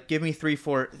give me 3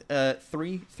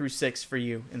 through 6 for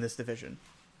you in this division.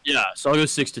 Yeah, so I'll go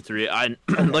 6-3.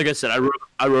 Like I said, I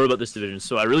wrote about this division,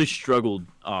 so I really struggled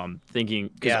thinking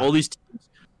because all these teams,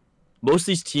 most of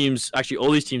these teams, actually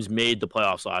all these teams made the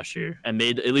playoffs last year and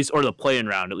made at least or the play-in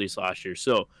round at least last year.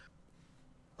 So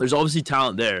there's obviously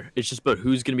talent there. It's just about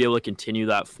who's going to be able to continue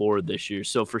that forward this year.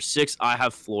 So for 6, I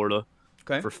have Florida.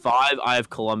 Okay. For 5, I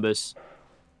have Columbus,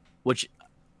 which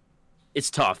it's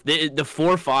tough. The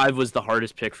 4-5 was the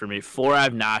hardest pick for me. 4, I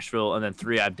have Nashville, and then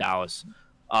 3, I have Dallas.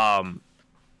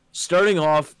 Starting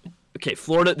off, okay,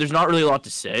 Florida, there's not really a lot to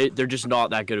say. They're just not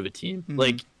that good of a team.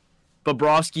 Mm-hmm.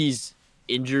 Bobrovsky's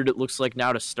injured, it looks like,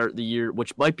 now to start the year,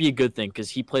 which might be a good thing because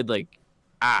he played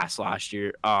ass last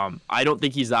year. I don't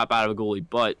think he's that bad of a goalie,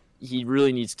 but he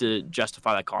really needs to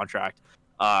justify that contract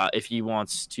if he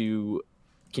wants to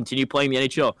continue playing the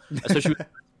NHL, especially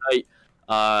with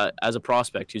as a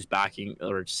prospect who's backing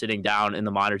or sitting down in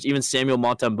the minors. Even Samuel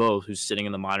Montembeault, who's sitting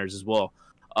in the minors as well.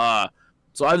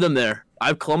 So I have them there. I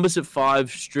have Columbus at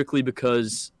 5 strictly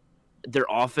because their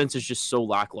offense is just so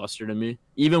lackluster to me.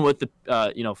 Even with the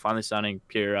finally signing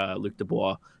Pierre-Luc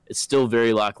Dubois, it's still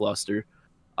very lackluster.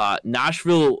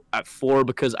 Nashville at 4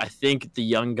 because I think the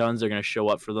young guns are going to show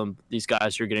up for them. These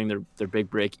guys are getting their big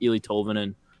break. Eli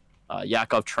Tolvanen,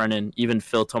 Yakov Trenin, even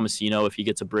Phil Tomasino if he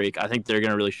gets a break. I think they're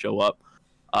going to really show up.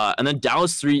 And then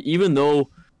Dallas 3, even though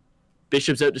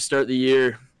Bishop's out to start the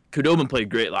year, Khudobin played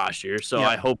great last year, so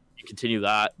I hope he continue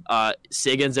that.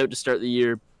 Sagan's out to start the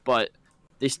year, but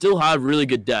they still have really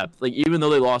good depth. Even though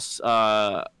they lost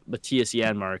Matthias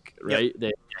Janmark, right?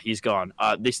 Yep. He's gone.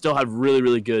 They still have really,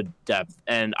 really good depth,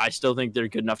 and I still think they're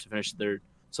good enough to finish third.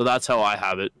 So that's how I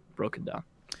have it broken down.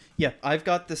 Yeah, I've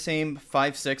got the same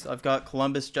 5-6. I've got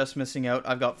Columbus just missing out.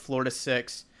 I've got Florida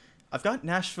 6. I've got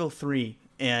Nashville 3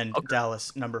 and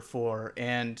Dallas number 4.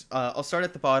 And I'll start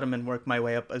at the bottom and work my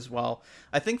way up as well.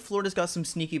 I think Florida's got some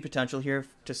sneaky potential here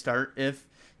to start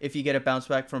if you get a bounce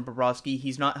back from Bobrovsky.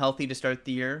 He's not healthy to start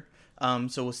the year,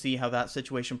 so we'll see how that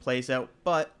situation plays out.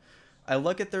 But I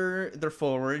look at their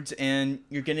forwards, and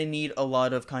you're going to need a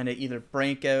lot of kind of either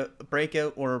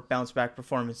breakout or bounce back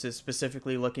performances,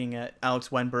 specifically looking at Alex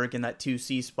Wenberg in that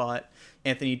 2C spot,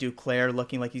 Anthony Duclair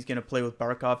looking like he's going to play with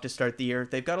Barkov to start the year.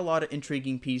 They've got a lot of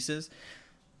intriguing pieces.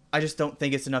 I just don't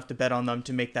think it's enough to bet on them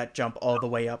to make that jump all the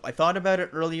way up. I thought about it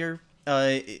earlier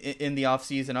in the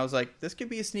offseason. I was like, this could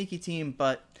be a sneaky team,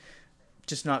 but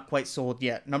just not quite sold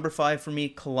yet. Number 5 for me,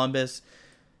 Columbus.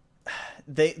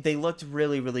 They looked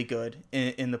really, really good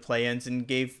in the play-ins and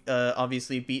gave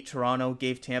obviously beat Toronto,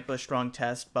 gave Tampa a strong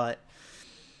test, but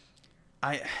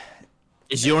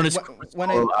is Jonas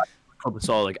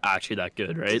Korpisalo actually that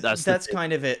good, right? That's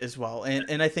kind of it as well,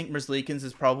 and I think Merzlikins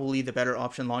is probably the better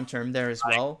option long term there as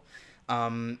well.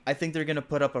 I think they're going to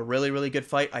put up a really, really good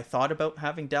fight. I thought about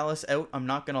having Dallas out, I'm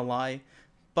not going to lie,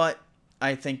 but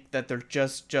I think that they're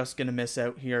just going to miss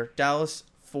out here. Dallas,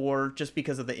 4, just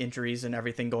because of the injuries and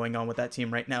everything going on with that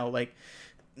team right now. Like,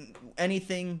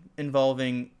 anything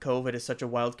involving COVID is such a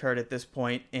wild card at this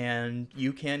point, and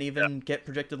you can't even get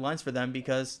projected lines for them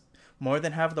because more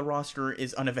than half of the roster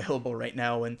is unavailable right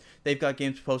now, and they've got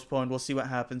games postponed. We'll see what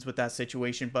happens with that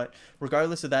situation, but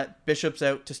regardless of that, Bishop's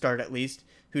out to start at least.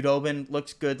 Hudobin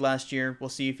looks good last year. We'll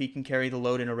see if he can carry the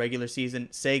load in a regular season.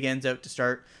 Sagan's out to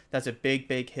start. That's a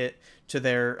big hit to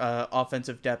their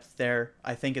offensive depth there.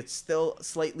 I think it's still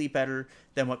slightly better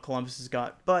than what Columbus has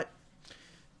got, but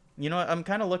you know what? I'm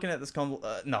kind of looking at this.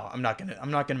 No, I'm not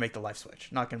gonna make the life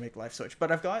switch. Not gonna make the life switch.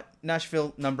 But I've got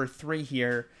Nashville number 3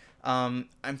 here. I'm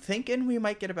thinking we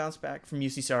might get a bounce back from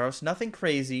UC Saros. Nothing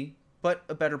crazy, but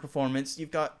a better performance.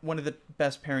 You've got one of the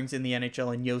best pairings in the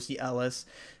NHL in Yossi Ellis.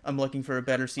 I'm looking for a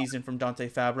better season from Dante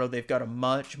Fabro. They've got a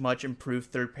much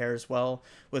improved third pair as well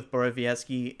with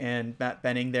Borowiecki and Matt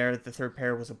Benning there. The third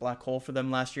pair was a black hole for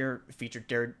them last year. It featured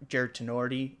Jared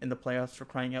Tenorti in the playoffs, for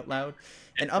crying out loud.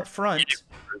 And up front,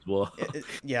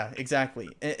 yeah, exactly.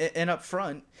 And up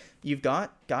front, you've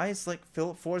got guys like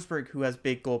Philip Forsberg, who has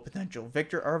big goal potential.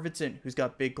 Victor Arvidsson, who's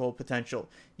got big goal potential.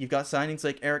 You've got signings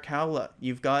like Eric Howla.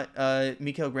 You've got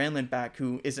Mikael Granlund back,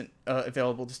 who isn't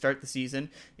available to start the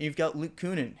season. And you've got Luke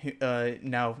Kunin, who,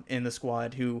 now in the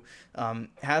squad, who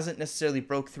hasn't necessarily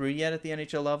broke through yet at the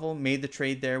NHL level. Made the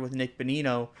trade there with Nick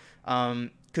Bonino.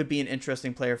 Could be an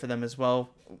interesting player for them as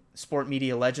well. Sport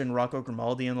media legend Rocco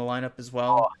Grimaldi in the lineup as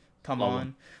well. Come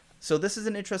on. So this is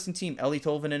an interesting team. Ellie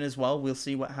Tolvanen as well. We'll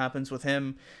see what happens with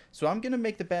him. So I'm going to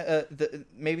make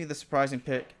maybe the surprising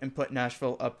pick and put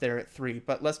Nashville up there at 3.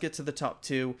 But let's get to the top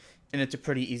 2, and it's a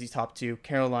pretty easy top 2,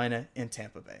 Carolina and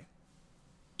Tampa Bay.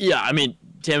 Yeah, I mean,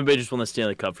 Tampa Bay just won the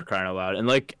Stanley Cup, for crying out loud. And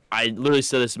like I literally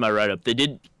said this in my write-up, they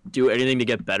did do anything to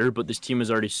get better, but this team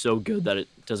is already so good that it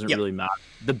doesn't really matter.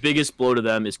 The biggest blow to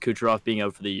them is Kucherov being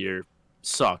out for the year.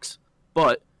 Sucks.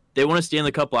 But they won a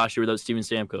Stanley Cup last year without Steven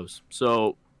Stamkos.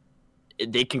 So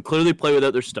they can clearly play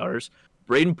without their stars.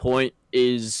 Braden Point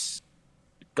is...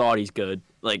 God, he's good.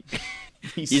 Like,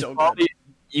 he's so probably, good.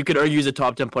 You could argue he's a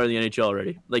top 10 player in the NHL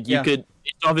already. Like, you could...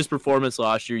 Based off his performance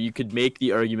last year, you could make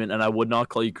the argument, and I would not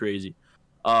call you crazy.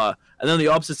 And then the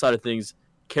opposite side of things,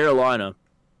 Carolina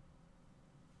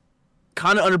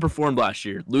kind of underperformed last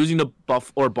year, losing to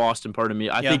Boston. Pardon me.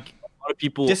 I think a lot of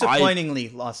people disappointingly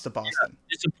lost to Boston. Yeah,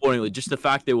 disappointingly, just the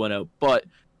fact they went out, but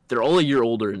they're all a year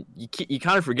older, and you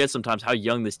kind of forget sometimes how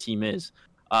young this team is.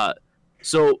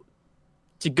 So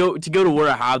to go to where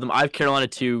I have them, I have Carolina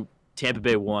 2, Tampa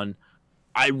Bay 1.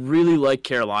 I really like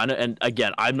Carolina, and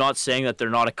again, I'm not saying that they're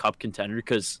not a cup contender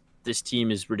because this team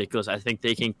is ridiculous. I think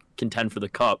they can contend for the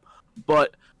cup,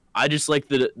 but I just like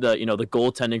the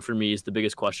goaltending for me is the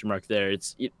biggest question mark there.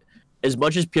 As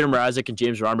much as Peter Mrazek and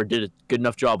James Reimer did a good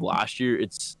enough job last year,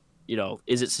 is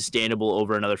it sustainable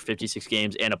over another 56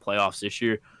 games and a playoffs this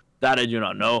year? That I do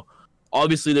not know.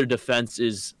 Obviously, their defense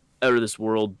is out of this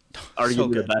world,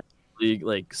 arguably the best. League,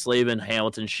 like Slavin,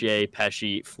 Hamilton, Shea,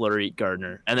 Pesci, Fleury,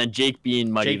 Gardner, and then Jake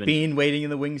Bean Bean waiting in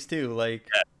the wings too, like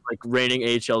reigning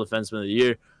AHL defenseman of the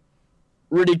year.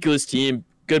 Ridiculous team,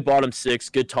 good bottom 6,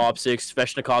 good top 6.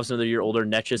 Svechnikov's another year older,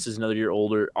 Netchis is another year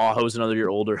older, Aho's another year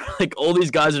older. Like all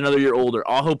these guys are another year older.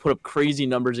 Aho put up crazy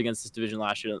numbers against this division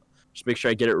last year. Just make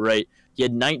sure I get it right. He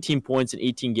had 19 points in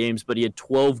 18 games, but he had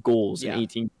 12 goals in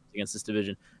 18 games against this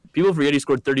division. People forget he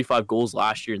scored 35 goals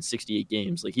last year in 68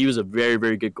 games. Like, he was a very,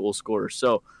 very good goal scorer.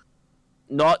 So,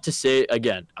 not to say,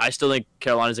 again, I still think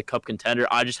Carolina's a cup contender.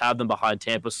 I just have them behind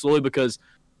Tampa solely because,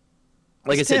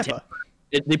 like I said, Tampa,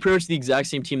 they pretty much the exact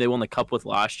same team they won the cup with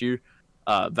last year.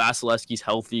 Vasilevsky's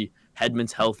healthy.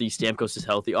 Hedman's healthy. Stamkos is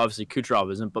healthy. Obviously,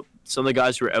 Kucherov isn't, but some of the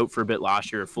guys who were out for a bit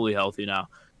last year are fully healthy now.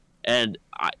 And,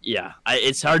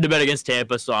 it's hard to bet against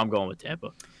Tampa, so I'm going with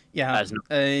Tampa. Yeah,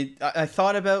 I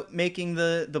thought about making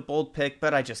the bold pick,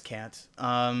 but I just can't.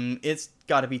 It's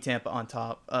got to be Tampa on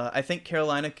top. I think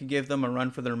Carolina could give them a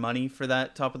run for their money for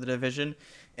that top of the division,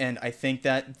 and I think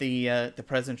that the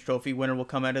President's Trophy winner will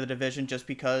come out of the division just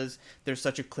because there's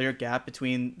such a clear gap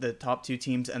between the top 2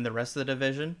 teams and the rest of the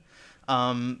division.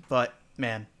 But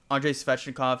man, Andrei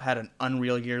Svechnikov had an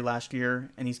unreal year last year,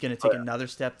 and he's going to take another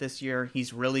step this year.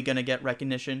 He's really going to get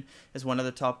recognition as one of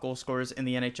the top goal scorers in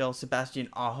the NHL. Sebastian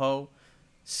Aho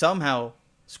somehow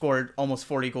scored almost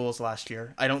 40 goals last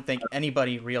year. I don't think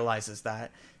anybody realizes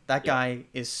that. That guy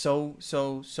is so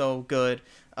good.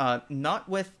 Not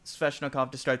with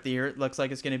Svechnikov to start the year. It looks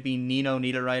like it's going to be Nino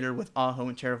Niederreiter with Aho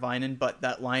and Teravainen, but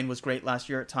that line was great last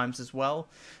year at times as well.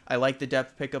 I like the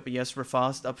depth pickup of Jesper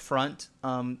Fast up front.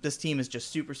 This team is just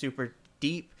super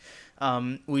deep.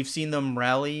 We've seen them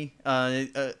rally,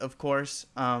 of course.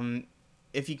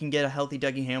 if you can get a healthy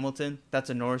Dougie Hamilton, that's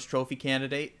a Norris Trophy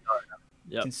candidate.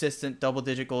 Yep. Consistent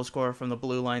double-digit goal scorer from the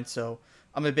blue line. So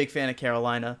I'm a big fan of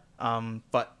Carolina,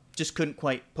 but just couldn't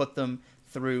quite put them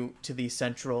through to the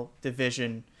Central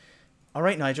Division. All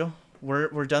right, Nigel,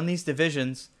 we're done these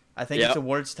divisions. I think it's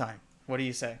awards time. What do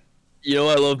you say? You know,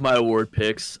 I love my award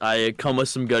picks. I come with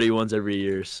some gutty ones every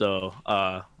year, so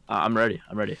I'm ready.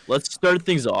 Let's start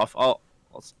things off.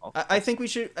 I think we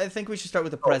should start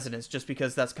with the presidents, just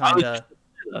because that's kind of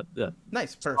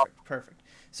nice. Perfect.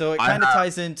 So it kind of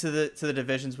ties into the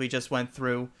divisions we just went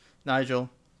through. Nigel,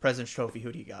 President's Trophy.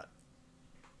 Who do you got?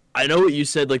 I know what you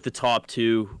said. Like the top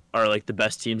two are like the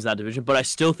best teams in that division, but I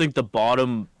still think the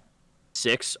bottom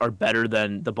 6 are better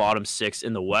than the bottom 6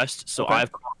 in the West. So I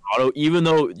have Colorado, even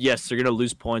though, yes, they're going to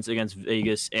lose points against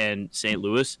Vegas and St.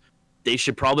 Louis, they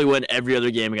should probably win every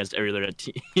other game against every other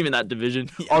team in that division.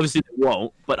 Yeah. Obviously, they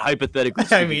won't, but hypothetically.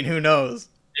 I mean, who knows?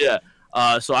 Yeah.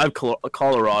 So I have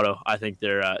Colorado. I think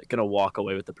they're going to walk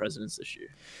away with the Presidents this year.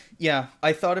 Yeah,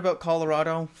 I thought about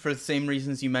Colorado for the same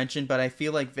reasons you mentioned, but I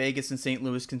feel like Vegas and St.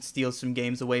 Louis can steal some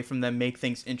games away from them, make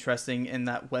things interesting in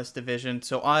that West Division.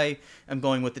 So I am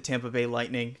going with the Tampa Bay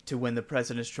Lightning to win the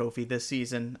President's Trophy this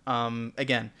season.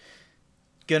 Again,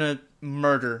 gonna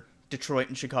murder Detroit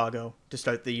and Chicago to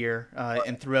start the year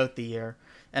and throughout the year.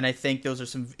 And I think those are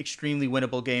some extremely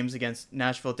winnable games against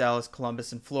Nashville, Dallas,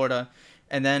 Columbus, and Florida.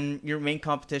 And then your main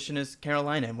competition is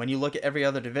Carolina. And when you look at every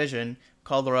other division,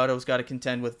 Colorado's got to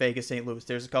contend with Vegas, St. Louis.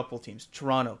 There's a couple teams.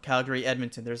 Toronto, Calgary,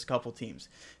 Edmonton. There's a couple teams.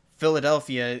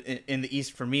 Philadelphia, in the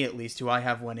East for me at least, who I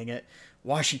have winning it.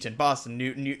 Washington, Boston,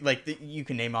 you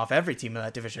can name off every team in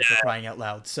that division for crying out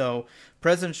loud. So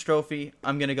President's Trophy,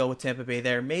 I'm going to go with Tampa Bay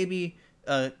there. Maybe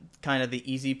kind of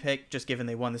the easy pick, just given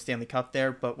they won the Stanley Cup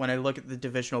there. But when I look at the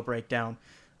divisional breakdown,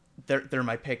 they're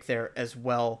my pick there as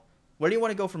well. Where do you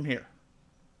want to go from here?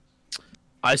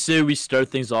 I say we start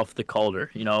things off with the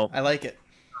Calder. You know, I like it.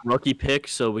 Rookie pick,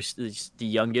 so it's the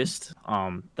youngest,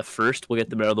 the first. We'll get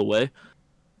them out of the way.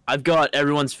 I've got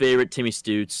everyone's favorite, Timmy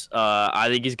Stutz. I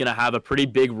think he's going to have a pretty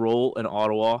big role in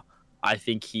Ottawa. I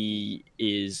think he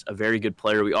is a very good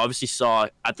player. We obviously saw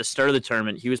at the start of the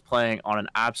tournament, he was playing on an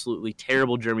absolutely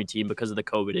terrible Germany team because of the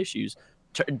COVID issues.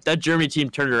 That Germany team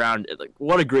turned around. Like,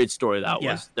 what a great story that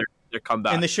was. Their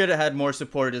comeback. And they should have had more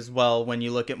support as well when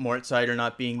you look at Mort Seider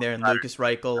not being there and Lucas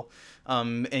Reichel,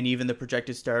 and even the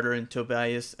projected starter and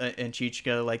Tobias and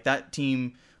Chichka. Like, that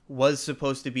team was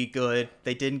supposed to be good.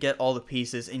 They didn't get all the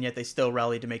pieces, and yet they still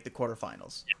rallied to make the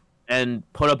quarterfinals. And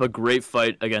put up a great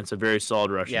fight against a very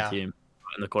solid Russian team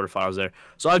in the quarterfinals there.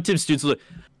 So I have Tim Stützle.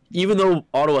 Even though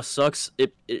Ottawa sucks,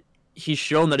 he's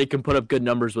shown that he can put up good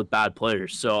numbers with bad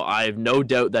players. So I have no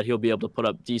doubt that he'll be able to put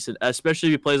up decent, especially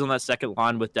if he plays on that second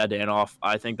line with Dadanoff.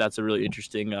 I think that's a really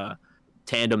interesting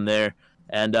tandem there.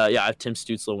 And I have Tim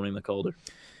Stützle winning the Calder.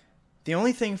 The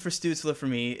only thing for Stützle for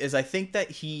me is I think that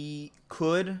he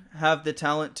could have the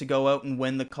talent to go out and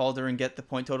win the Calder and get the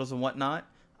point totals and whatnot.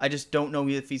 I just don't know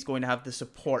if he's going to have the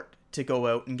support to go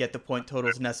out and get the point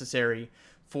totals necessary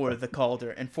for the Calder.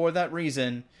 And for that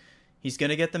reason, he's going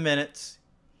to get the minutes.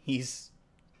 He's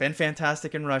been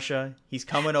fantastic in Russia. He's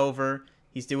coming over.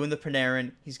 He's doing the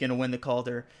Panarin. He's going to win the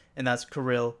Calder, and that's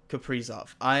Kirill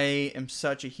Kaprizov. I am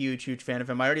such a huge, huge fan of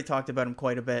him. I already talked about him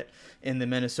quite a bit in the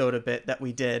Minnesota bit that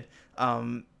we did.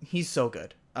 He's so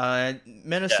good.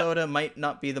 Minnesota might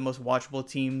not be the most watchable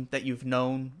team that you've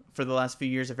known for the last few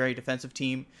years, a very defensive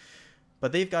team,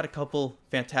 but they've got a couple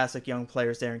fantastic young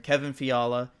players there, and Kevin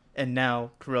Fiala and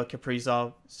now Kirill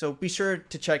Kaprizov. So be sure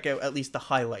to check out at least the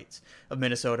highlights of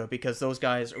Minnesota, because those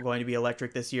guys are going to be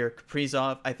electric this year.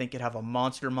 Kaprizov, I think, could have a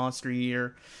monster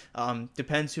year.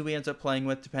 Depends who he ends up playing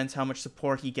with, depends how much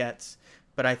support he gets,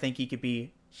 but I think he could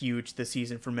be huge this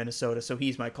season for Minnesota, so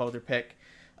he's my Calder pick.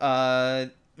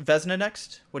 Vezina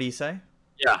next. What do you say?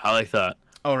 Yeah, I like that.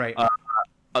 All right.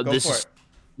 This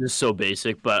is so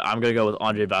basic, but I'm going to go with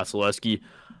Andrei Vasilevsky.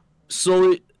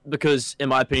 Solely because, in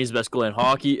my opinion, he's the best goalie in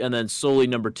hockey, and then solely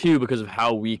number 2 because of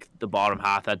how weak the bottom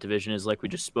half that division is, like we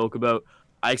just spoke about.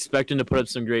 I expect him to put up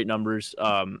some great numbers,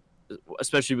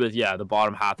 especially with, the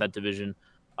bottom half that division.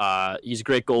 He's a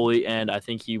great goalie, and I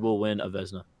think he will win a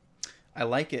Vezina. I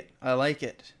like it.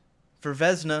 For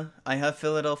Vezina, I have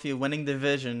Philadelphia winning the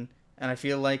division, and I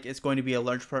feel like it's going to be a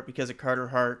large part because of Carter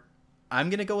Hart. I'm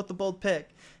going to go with the bold pick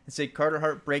and say Carter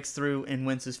Hart breaks through and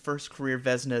wins his first career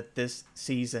Vezina this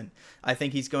season. I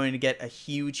think he's going to get a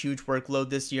huge workload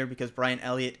this year because Brian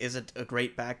Elliott isn't a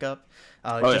great backup.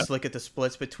 Look at the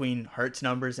splits between Hart's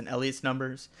numbers and Elliott's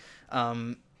numbers.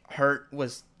 Hart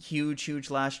was huge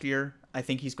last year. I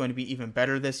think he's going to be even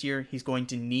better this year. He's going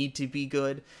to need to be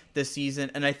good this season.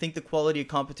 And I think the quality of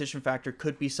competition factor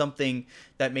could be something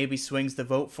that maybe swings the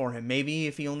vote for him. Maybe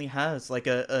if he only has like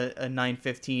a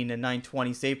 915 and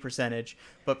 920 save percentage,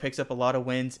 but picks up a lot of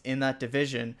wins in that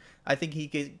division, I think he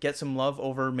could get some love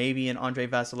over maybe an Andrei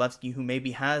Vasilevsky, who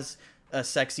maybe has a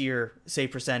sexier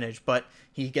save percentage, but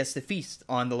he gets to feast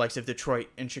on the likes of Detroit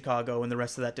and Chicago and the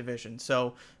rest of that division.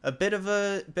 So a bit of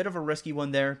a risky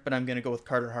one there, but I'm going to go with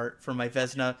Carter Hart for my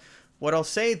Vezina. What I'll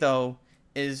say though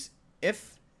is,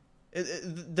 if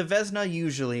the Vezina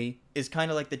usually is kind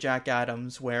of like the Jack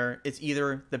Adams, where it's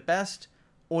either the best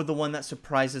or the one that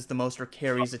surprises the most or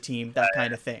carries a team, that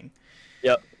kind of thing.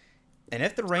 Yep. And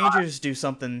if the Rangers do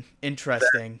something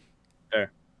interesting,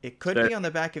 Fair. it could be on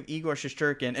the back of Igor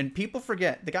Shesterkin. And people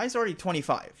forget, the guy's already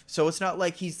 25. So it's not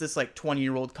like he's this like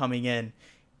 20-year-old coming in.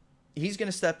 He's going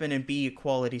to step in and be a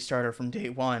quality starter from day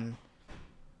one.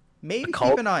 Maybe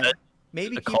keep an eye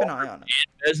on him.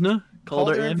 Vezina?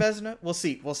 Calder and Vezina? We'll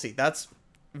see. That's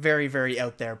very, very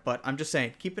out there. But I'm just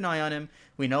saying, keep an eye on him.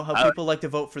 We know how people like to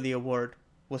vote for the award.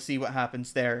 We'll see what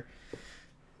happens there.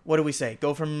 What do we say?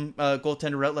 Go from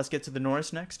goaltender route. Let's get to the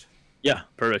Norris next. Yeah,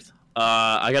 perfect.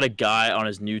 I got a guy on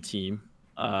his new team.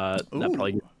 That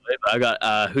probably gets away, but I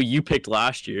got who you picked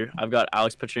last year. I've got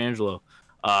Alex Pietrangelo.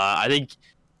 I think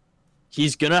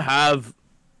he's gonna have.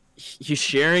 He's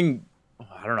sharing.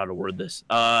 I don't know how to word this.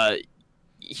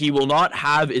 He will not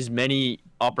have as many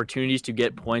opportunities to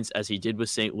get points as he did with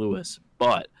St. Louis,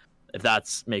 but if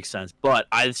that makes sense. But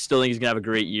I still think he's gonna have a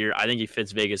great year. I think he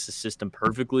fits Vegas' system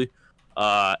perfectly.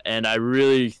 And I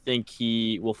really think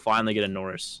he will finally get a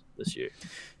Norris this year.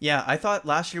 Yeah, I thought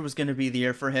last year was going to be the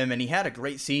year for him, and he had a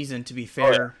great season, to be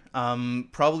fair. Oh, yeah.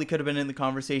 Probably could have been in the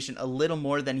conversation a little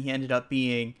more than he ended up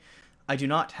being. I do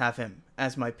not have him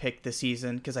as my pick this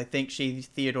season because I think Shea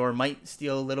Theodore might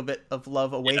steal a little bit of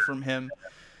love away from him.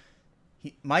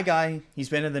 My guy, he's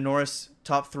been in the Norris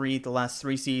top 3 the last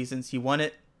 3 seasons. He won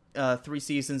it 3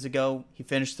 seasons ago. He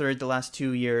finished 3rd the last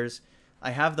 2 years. I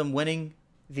have them winning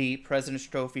the President's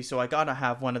Trophy, so I gotta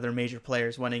have one of their major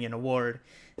players winning an award,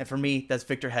 and for me, that's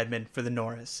Victor Hedman for the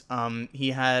Norris.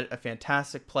 He had a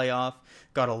fantastic playoff,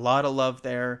 got a lot of love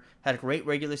there, had a great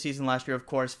regular season last year, of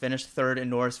course, finished 3rd in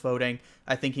Norris voting.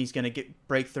 I think he's gonna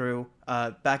break through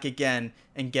back again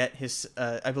and get his,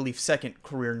 I believe, 2nd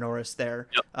career Norris there,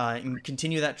 and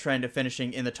continue that trend of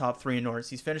finishing in the top 3 in Norris.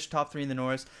 He's finished top 3 in the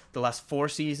Norris the last 4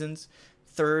 seasons.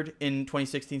 3rd in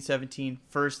 2016-17,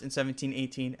 1st in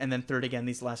 17-18, and then 3rd again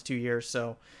these last 2 years.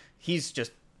 So he's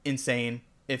just insane.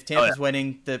 If Tampa's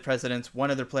winning the Presidents, one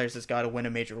of their players has got to win a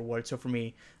major award. So for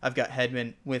me, I've got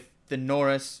Hedman with the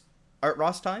Norris. Art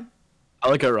Ross time? I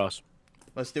like Art Ross.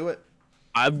 Let's do it.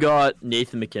 I've got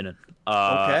Nathan MacKinnon.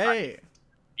 Okay.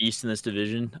 Beast in this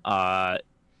division.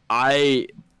 I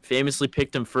famously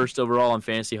picked him 1st overall in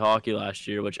fantasy hockey last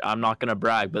year, which I'm not going to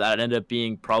brag, but that ended up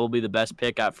being probably the best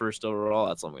pick at 1st overall.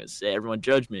 That's what I'm going to say. Everyone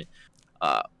judge me.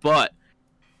 But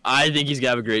I think he's going to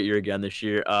have a great year again this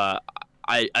year.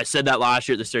 I said that last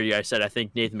year at the start of the year. I said I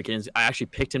think Nathan MacKinnon's – I actually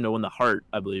picked him to win the Hart,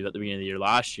 I believe, at the beginning of the year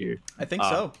last year. I think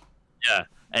so. Yeah,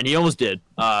 and he almost did.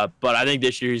 But I think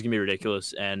this year he's going to be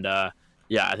ridiculous. And,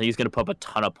 yeah, I think he's going to put up a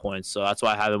ton of points. So that's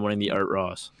why I have him winning the Art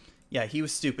Ross. Yeah, he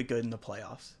was stupid good in the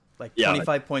playoffs. Like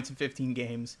 25 points in 15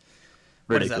 games.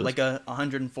 What is that, like a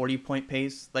 140-point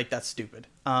pace? Like, that's stupid.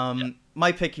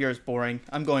 My pick here is boring.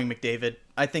 I'm going McDavid.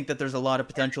 I think that there's a lot of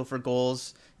potential for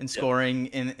goals and scoring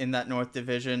in that North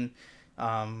Division.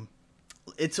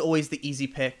 It's always the easy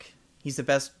pick. He's the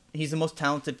best. He's the most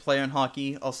talented player in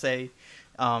hockey, I'll say.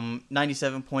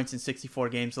 97 points in 64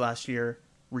 games last year.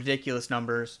 Ridiculous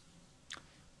numbers.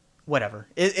 Whatever.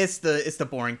 It's the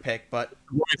boring pick, but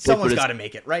someone's got to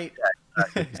make it, right?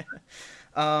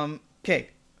 Okay.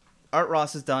 Art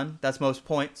Ross is done. That's most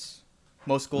points,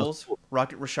 most goals.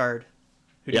 Rocket Richard.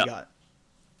 Who do you got?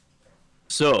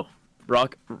 So,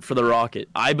 for the Rocket,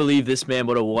 I believe this man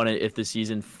would have won it if the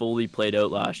season fully played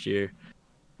out last year.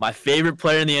 My favorite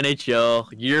player in the NHL,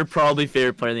 your probably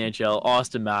favorite player in the NHL,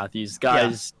 Austin Matthews.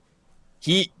 Guys,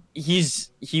 he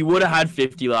would have had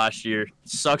 50 last year.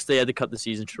 Sucks they had to cut the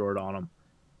season short on him.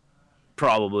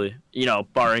 Probably,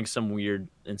 barring some weird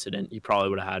incident, he probably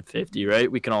would have had 50,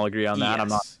 right? We can all agree on that.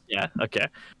 Yes. Okay.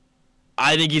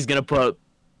 I think he's going to put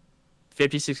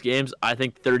 56 games. I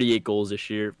think 38 goals this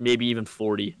year, maybe even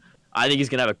 40. I think he's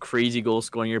going to have a crazy goal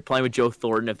scoring year. Playing with Joe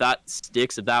Thornton, if that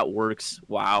sticks, if that works,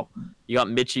 wow. You got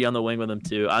Mitchie on the wing with him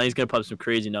too. I think he's going to put up some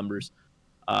crazy numbers.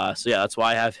 So yeah, that's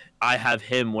why I have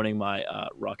him winning my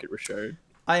Rocket Richard.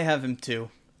 I have him too.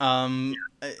 When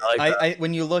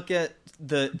you look at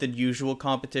the usual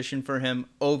competition for him,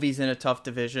 Ovi's in a tough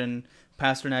division.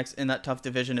 Pasternak's in that tough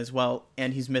division as well,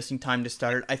 and he's missing time to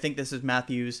start. I think this is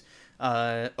Matthews'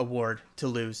 award to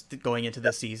lose going into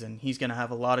this season. He's going to have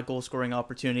a lot of goal-scoring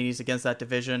opportunities against that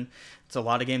division. It's a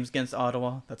lot of games against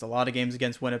Ottawa. That's a lot of games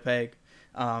against Winnipeg.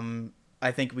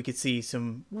 I think we could see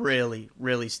some really,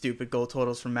 really stupid goal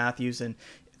totals from Matthews. And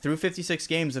through 56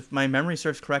 games, if my memory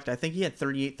serves correct, I think he had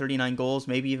 38, 39 goals,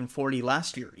 maybe even 40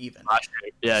 last year even.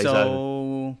 Yeah, exactly.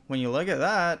 So when you look at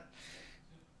that,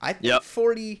 I think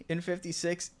 40 in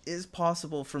 56 is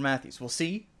possible for Matthews. We'll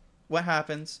see what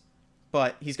happens,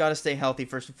 but he's got to stay healthy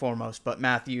first and foremost. But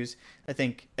Matthews, I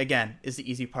think, again, is the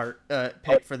easy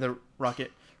pick for the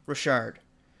Rocket. Richard.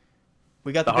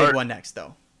 We got the big one next,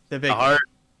 though. The big one.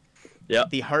 Yeah.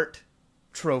 The Hart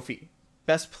Trophy.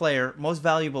 Best player, most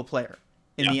valuable player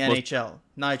in the NHL.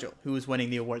 Nigel, who is winning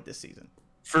the award this season.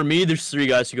 For me, there's 3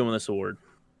 guys who go win this award.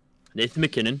 Nathan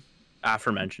MacKinnon,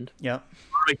 aforementioned. Yep.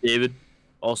 McDavid,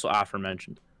 also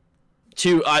aforementioned.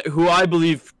 2, who I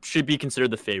believe should be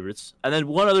considered the favorites. And then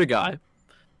one other guy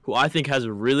who I think has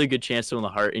a really good chance to win the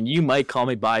Hart. And you might call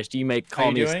me biased. You might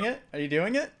call me... Are you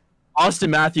doing it?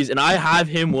 Austin Matthews. And I have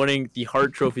him winning the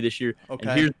Hart Trophy this year. Okay.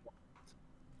 And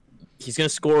he's going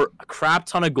to score a crap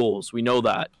ton of goals. We know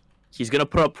that. He's going to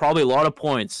put up probably a lot of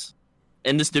points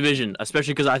in this division,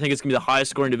 especially because I think it's going to be the highest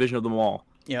scoring division of them all.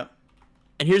 Yeah.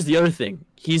 And here's the other thing.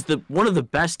 He's one of the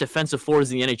best defensive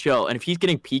forwards in the NHL. And if he's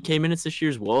getting PK minutes this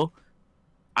year as well,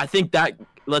 I think that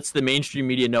lets the mainstream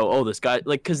media know, oh, this guy,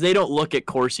 like, because they don't look at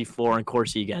Corsi for and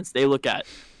Corsi against. They look at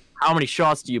how many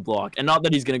shots do you block? And not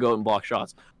that he's going to go out and block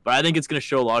shots, but I think it's going to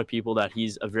show a lot of people that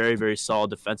he's a very, very solid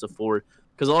defensive forward.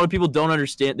 Because a lot of people don't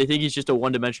understand. They think he's just a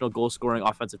one-dimensional goal-scoring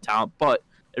offensive talent. But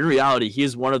in reality, he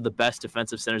is one of the best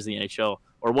defensive centers in the NHL,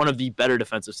 or one of the better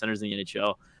defensive centers in the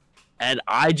NHL. And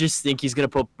I just think he's going to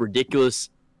put up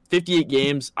ridiculous 58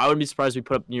 games. I wouldn't be surprised if we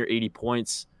put up near 80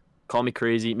 points. Call me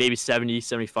crazy. Maybe 70,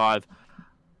 75.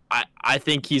 I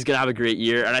think he's going to have a great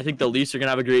year. And I think the Leafs are going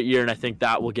to have a great year. And I think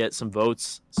that will get some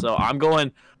votes. So I'm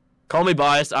going, call me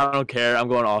biased. I don't care. I'm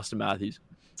going Austin Matthews.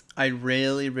 I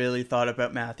really, really thought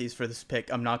about Matthews for this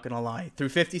pick. I'm not going to lie. Through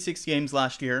 56 games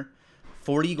last year,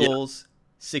 40 goals,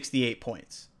 68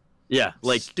 points. Yeah.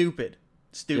 Like stupid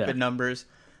numbers.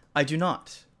 I do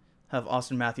not have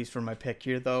Austin Matthews for my pick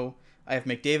here, though. I have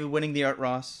McDavid winning the Art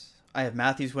Ross. I have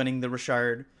Matthews winning the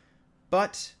Richard.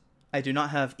 But I do not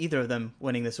have either of them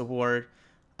winning this award.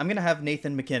 I'm going to have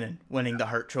Nathan MacKinnon winning the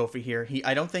Hart Trophy here.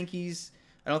 I don't think he's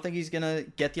going to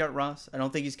get the Art Ross. I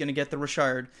don't think he's going to get the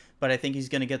Richard, but I think he's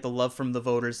going to get the love from the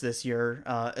voters this year,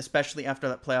 especially after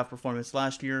that playoff performance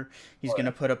last year. He's going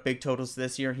to put up big totals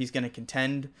this year. He's going to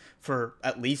contend for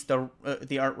at least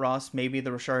the Art Ross, maybe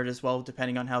the Richard as well,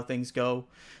 depending on how things go.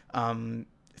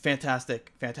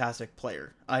 Fantastic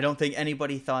player. I don't think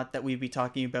anybody thought that we'd be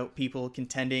talking about people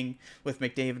contending with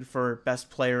McDavid for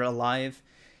best player alive.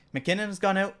 McKinnon has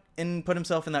gone out and put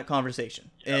himself in that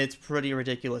conversation. Yep. It's pretty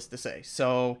ridiculous to say.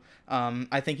 So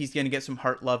I think he's going to get some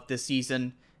Hart love this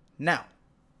season. Now,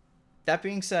 that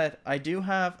being said, I do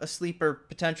have a sleeper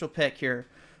potential pick here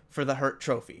for the Hart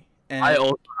Trophy. And I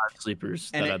also have sleepers.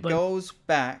 And it goes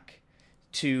back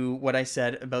to what I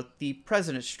said about the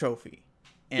President's Trophy.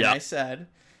 And I said,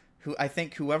 I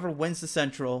think whoever wins the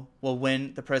Central will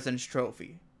win the President's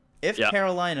Trophy. If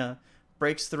Carolina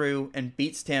breaks through and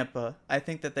beats Tampa, I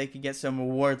think that they could get some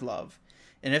award love.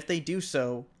 And if they do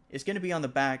so, it's going to be on the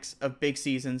backs of big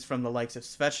seasons from the likes of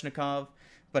Svechnikov,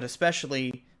 but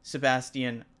especially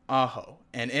Sebastian Aho.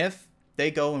 And if they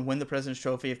go and win the President's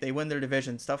Trophy, if they win their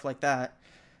division, stuff like that,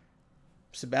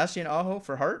 Sebastian Aho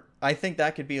for Hart, I think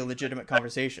that could be a legitimate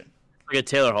conversation. Like a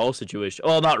Taylor Hall situation.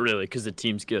 Well, not really, because the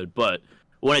team's good, but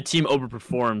when a team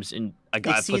overperforms and a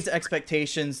guy exceeds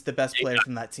expectations, the best player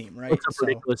from that team, right?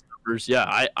 Ridiculous numbers. Yeah,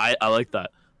 I like that.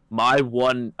 My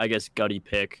one, I guess, gutty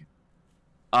pick.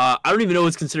 I don't even know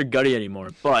what's considered gutty anymore,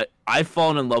 but I've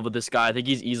fallen in love with this guy. I think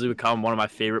he's easily become one of my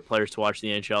favorite players to watch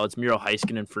in the NHL. It's Miro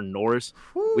Heiskanen for Norris.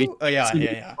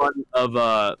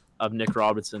 Of Nick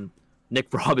Robinson.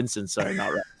 Nick Robinson, sorry,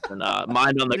 not Robinson.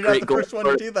 Mind on the great goal. First one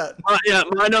to do that.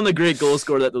 Mind on the great goal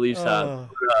scorer that the Leafs have.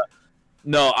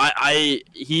 No, I'm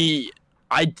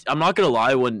not gonna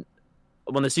lie. When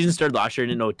the season started last year, I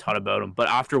didn't know a ton about him. But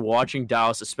after watching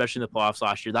Dallas, especially in the playoffs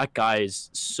last year, that guy is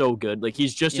so good. Like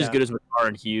he's just as good as Makar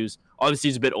and Hughes. Obviously,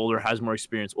 he's a bit older, has more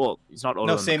experience. Well, he's not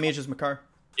older. No, same age as Makar.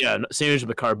 Yeah, same age as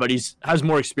Makar, but has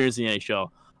more experience in the NHL.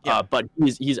 Yeah. But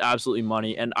he's absolutely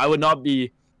money, and I would not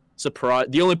be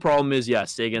surprised. The only problem is,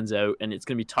 Sagan's out, and it's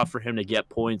gonna be tough for him to get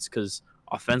points because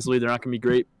offensively they're not gonna be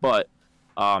great. But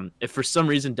if for some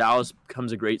reason Dallas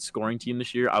becomes a great scoring team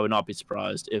this year, I would not be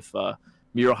surprised if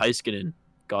Miro Heiskanen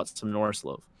got some Norris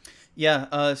love.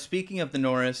 Yeah, speaking of the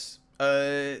Norris,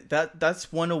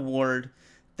 That's one award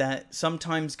that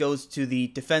sometimes goes to the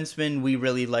defenseman we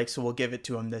really like, so we'll give it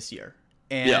to him this year.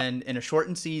 And in a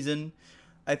shortened season,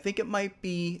 I think it might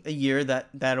be a year that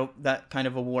kind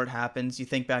of award happens. You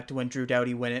think back to when Drew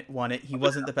Doughty won it. He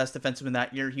wasn't the best defenseman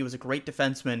that year. He was a great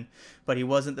defenseman, but he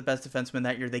wasn't the best defenseman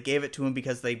that year. They gave it to him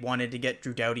because they wanted to get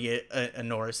Drew Doughty a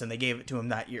Norris, and they gave it to him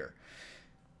that year.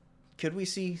 Could we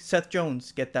see Seth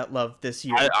Jones get that love this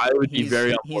year? I would be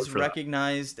very on board He's for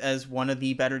recognized as one of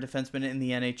the better defensemen in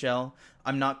the NHL.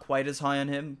 I'm not quite as high on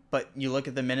him, but you look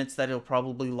at the minutes that he'll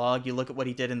probably log. You look at what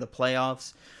he did in the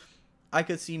playoffs. I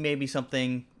could see maybe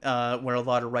something where a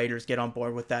lot of writers get on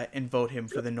board with that and vote him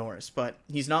for the Norris. But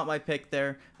he's not my pick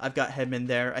there. I've got Hedman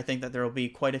there. I think that there will be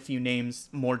quite a few names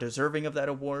more deserving of that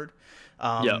award.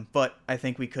 But I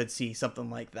think we could see something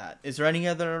like that. Is there any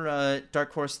other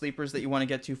dark horse sleepers that you want to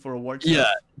get to for awards?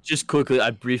 Yeah, just quickly,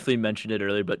 I briefly mentioned it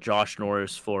earlier, but Josh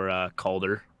Norris for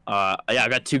Calder. I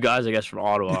got two guys, I guess, from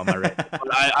Ottawa on my right. But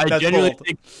I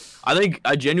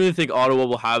genuinely think Ottawa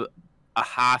will have a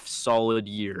half solid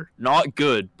year. Not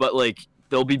good, but like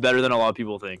they'll be better than a lot of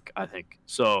people think, I think.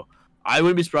 So I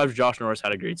wouldn't be surprised if Josh Norris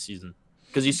had a great season.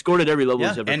 Because he scored at every level.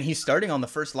 Yeah, and he's starting on the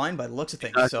first line by the looks of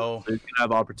things. Exactly. So he's going to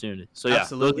have opportunity. So yeah,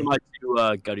 absolutely. Those are my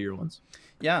two guttier ones.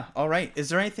 Yeah, all right. Is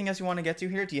there anything else you want to get to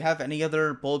here? Do you have any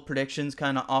other bold predictions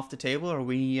kind of off the table, or are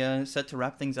we set to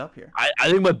wrap things up here? I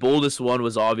think my boldest one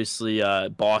was obviously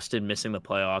Boston missing the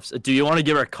playoffs. Do you want to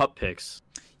give our cup picks?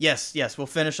 Yes, we'll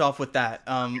finish off with that.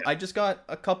 I just got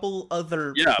a couple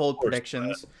other bold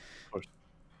predictions. Of course.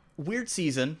 Weird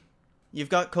season. You've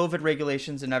got COVID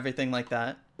regulations and everything like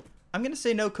that. I'm going to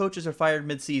say no coaches are fired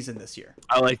mid-season this year.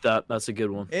 I like that. That's a good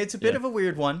one. It's a bit of a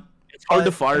weird one. It's hard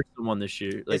to fire someone this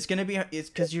year. It's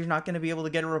because you're not going to be able to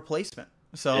get a replacement.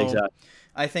 So exactly.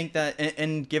 I think that,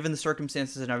 and given the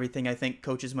circumstances and everything, I think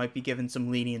coaches might be given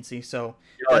some leniency. So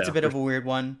that's a bit of a weird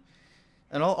one.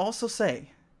 And I'll also say,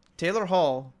 Taylor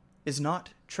Hall is not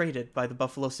traded by the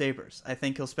Buffalo Sabres. I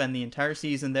think he'll spend the entire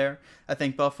season there. I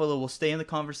think Buffalo will stay in the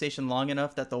conversation long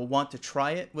enough that they'll want to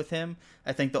try it with him.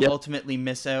 I think they'll ultimately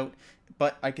miss out,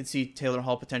 but I could see Taylor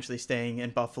Hall potentially staying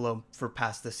in Buffalo for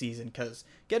past the season because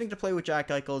getting to play with Jack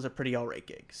Eichel is a pretty all-right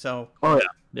gig. So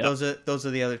those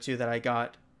are the other two that I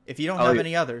got. If you don't have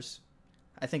any others,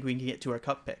 I think we can get to our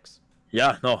cup picks.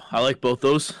 Yeah, no, I like both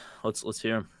those. Let's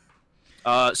hear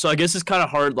them. So I guess it's kind of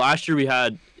hard. Last year we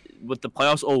had with the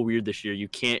playoffs weird this year. You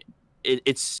can't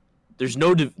there's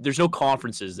no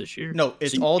conferences this year. No,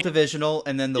 it's all divisional,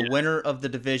 and then the winner of the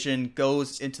division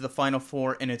goes into the Final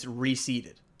Four and it's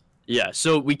reseeded. Yeah,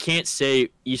 so we can't say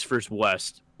East versus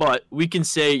West, but we can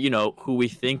say, who we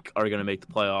think are going to make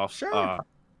the playoffs. Sure.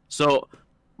 So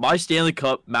my Stanley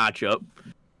Cup matchup,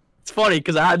 it's funny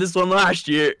because I had this one last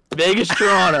year,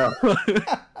 Vegas-Toronto.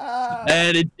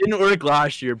 And it didn't work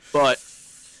last year, but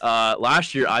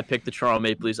last year I picked the Toronto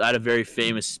Maple Leafs. I had a very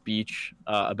famous speech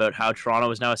about how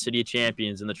Toronto is now a city of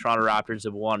champions and the Toronto Raptors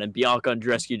have won, and Bianca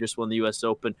Andreescu just won the U.S.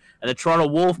 Open, and the Toronto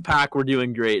Wolfpack were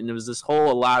doing great, and it was this whole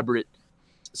elaborate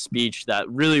speech that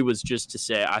really was just to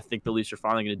say I think the Leafs are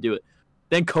finally going to do it.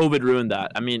 Then COVID ruined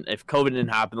that. I mean, if COVID didn't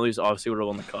happen, the Leafs obviously would have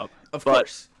won the Cup. Of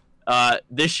course.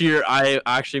 This year, I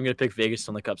actually am going to pick Vegas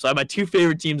on the Cup. So I have my two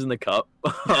favorite teams in the Cup.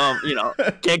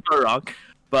 Can't go wrong.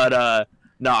 But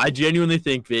no, I genuinely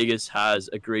think Vegas has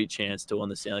a great chance to win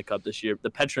the Stanley Cup this year.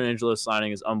 The Pietrangelo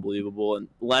signing is unbelievable, and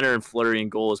Leonard and Fleury in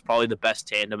goal is probably the best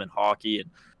tandem in hockey. And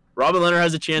Robin Leonard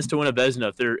has a chance to win a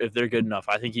Vezina if they're good enough.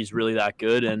 I think he's really that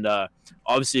good, and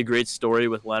obviously a great story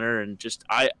with Leonard. And just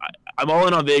I'm all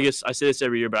in on Vegas. I say this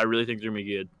every year, but I really think they're gonna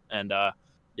be good. And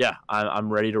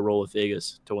I'm ready to roll with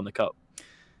Vegas to win the Cup.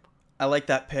 I like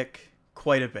that pick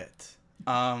quite a bit.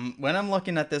 When I'm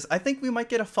looking at this, I think we might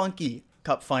get a funky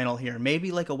Cup final here.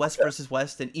 Maybe like a West versus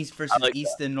West and East versus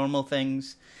East and normal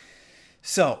things.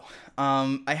 So,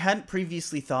 I hadn't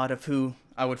previously thought of who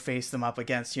I would face them up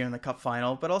against here in the Cup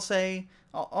final, but I'll say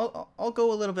I'll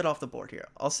go a little bit off the board here.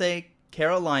 I'll say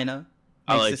Carolina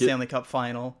makes the Stanley Cup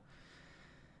final,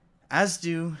 as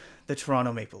do the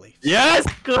Toronto Maple Leafs. Yes,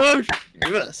 coach.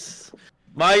 Yes,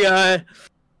 my guy.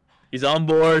 He's on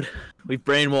board. We've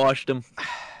brainwashed him.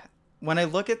 When I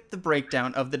look at the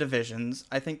breakdown of the divisions,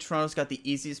 I think Toronto's got the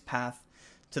easiest path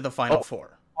to the Final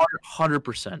Four.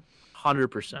 100%.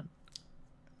 100%.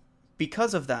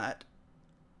 Because of that,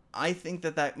 I think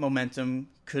that momentum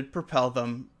could propel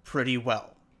them pretty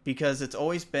well. Because it's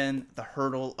always been the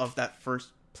hurdle of that first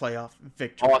playoff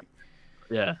victory.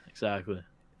 Yeah, exactly.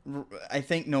 I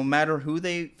think no matter who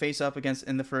they face up against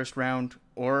in the first round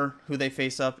or who they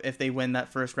face up if they win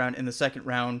that first round in the second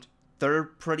round, they're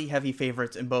pretty heavy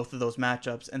favorites in both of those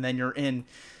matchups, and then you're in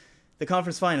the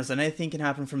conference finals, and anything can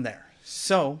happen from there.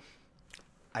 So,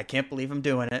 I can't believe I'm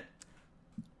doing it.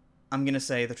 I'm going to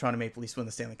say the Toronto Maple Leafs win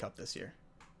the Stanley Cup this year.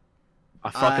 I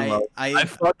fucking love it. I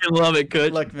fucking love it,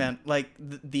 Coach. Look, man, like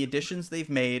the additions they've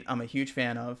made, I'm a huge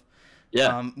fan of.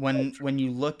 Yeah. When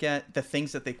you look at the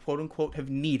things that they quote unquote have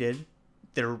needed,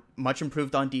 they're much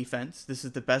improved on defense. This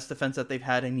is the best defense that they've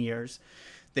had in years.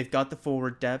 They've got the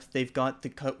forward depth. They've got the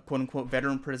quote unquote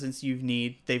veteran presence you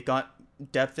need. They've got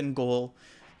depth in goal.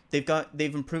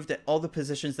 They've improved at all the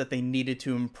positions that they needed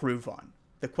to improve on.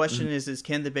 The question is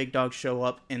can the big dogs show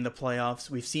up in the playoffs?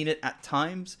 We've seen it at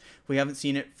times. We haven't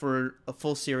seen it for a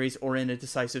full series or in a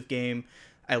decisive game.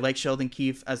 I like Sheldon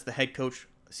Keefe as the head coach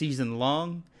season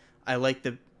long. I like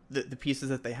the pieces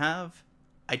that they have.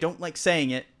 I don't like saying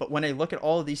it, but when I look at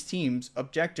all of these teams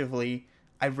objectively,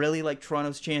 I really like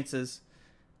Toronto's chances.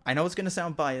 I know it's going to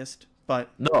sound biased, but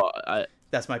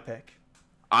that's my pick.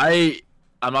 I'm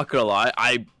not going to lie.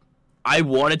 I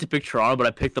wanted to pick Toronto, but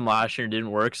I picked them last year and it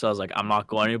didn't work, so I was like, I'm not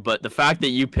going to. But the fact that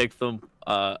you picked them,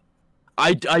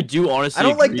 I do honestly I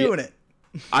don't agree. like doing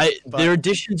it. Their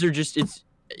additions are just,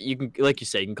 you can, like you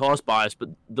say, you can call us biased, but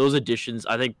those additions,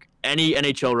 I think any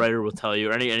NHL writer will tell you,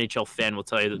 or any NHL fan will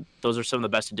tell you that those are some of the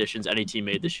best additions any team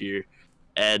made this year.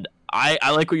 And I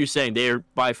like what you're saying. They are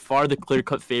by far the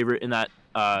clear-cut favorite in that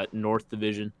North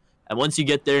Division. And once you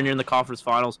get there and you're in the conference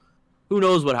finals, who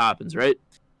knows what happens, right?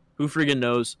 Who friggin'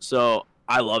 knows? So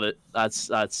I love it. That's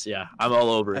yeah. I'm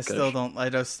all over it. I still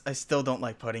don't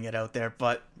like putting it out there,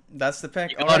 but that's the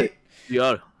pick. You got it.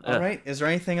 Yeah. All right. Is there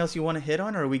anything else you want to hit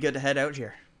on, or are we good to head out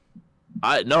here?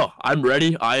 No, I'm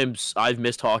ready. I've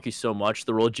missed hockey so much.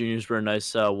 The World Juniors were a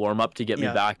nice warm up to get me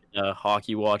back in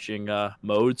hockey watching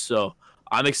mode. So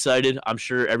I'm excited. I'm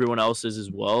sure everyone else is as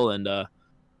well. And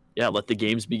let the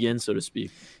games begin, so to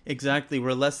speak. Exactly.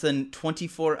 We're less than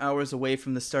 24 hours away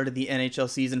from the start of the NHL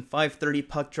season. 5:30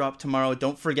 puck drop tomorrow.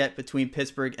 Don't forget, between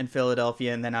Pittsburgh and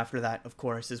Philadelphia. And then after that, of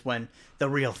course, is when the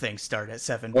real things start at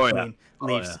 7 between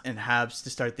Leafs and Habs to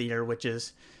start the year, which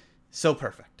is so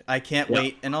perfect. I can't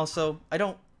wait. And also, I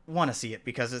don't want to see it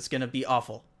because it's going to be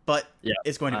awful. But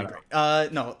it's going to be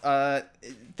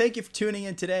great. Thank you for tuning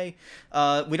in today.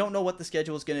 We don't know what the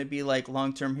schedule is going to be like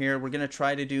long term here. We're going to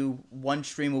try to do one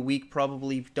stream a week.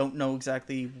 Probably don't know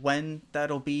exactly when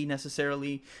that'll be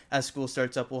necessarily. As school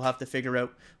starts up, we'll have to figure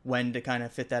out when to kind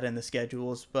of fit that in the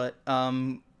schedules. But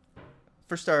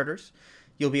for starters,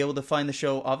 you'll be able to find the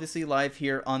show obviously live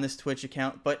here on this Twitch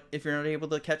account. But if you're not able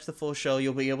to catch the full show,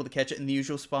 you'll be able to catch it in the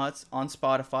usual spots on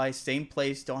Spotify. Same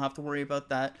place. Don't have to worry about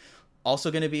that.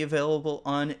 Also going to be available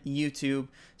on YouTube,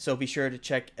 so be sure to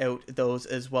check out those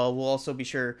as well. We'll also be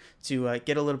sure to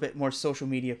get a little bit more social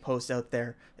media posts out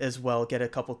there as well, get a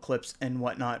couple clips and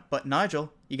whatnot. But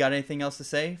Nigel, you got anything else to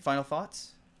say? Final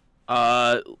thoughts?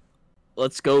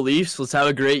 Let's go Leafs. Let's have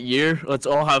a great year. Let's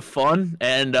all have fun,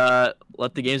 and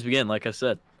let the games begin, like I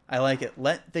said. I like it.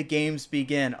 Let the games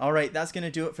begin. All right, that's going to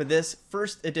do it for this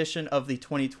first edition of the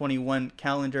 2021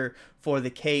 calendar for the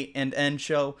K&N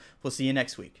show. We'll see you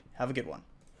next week. Have a good one.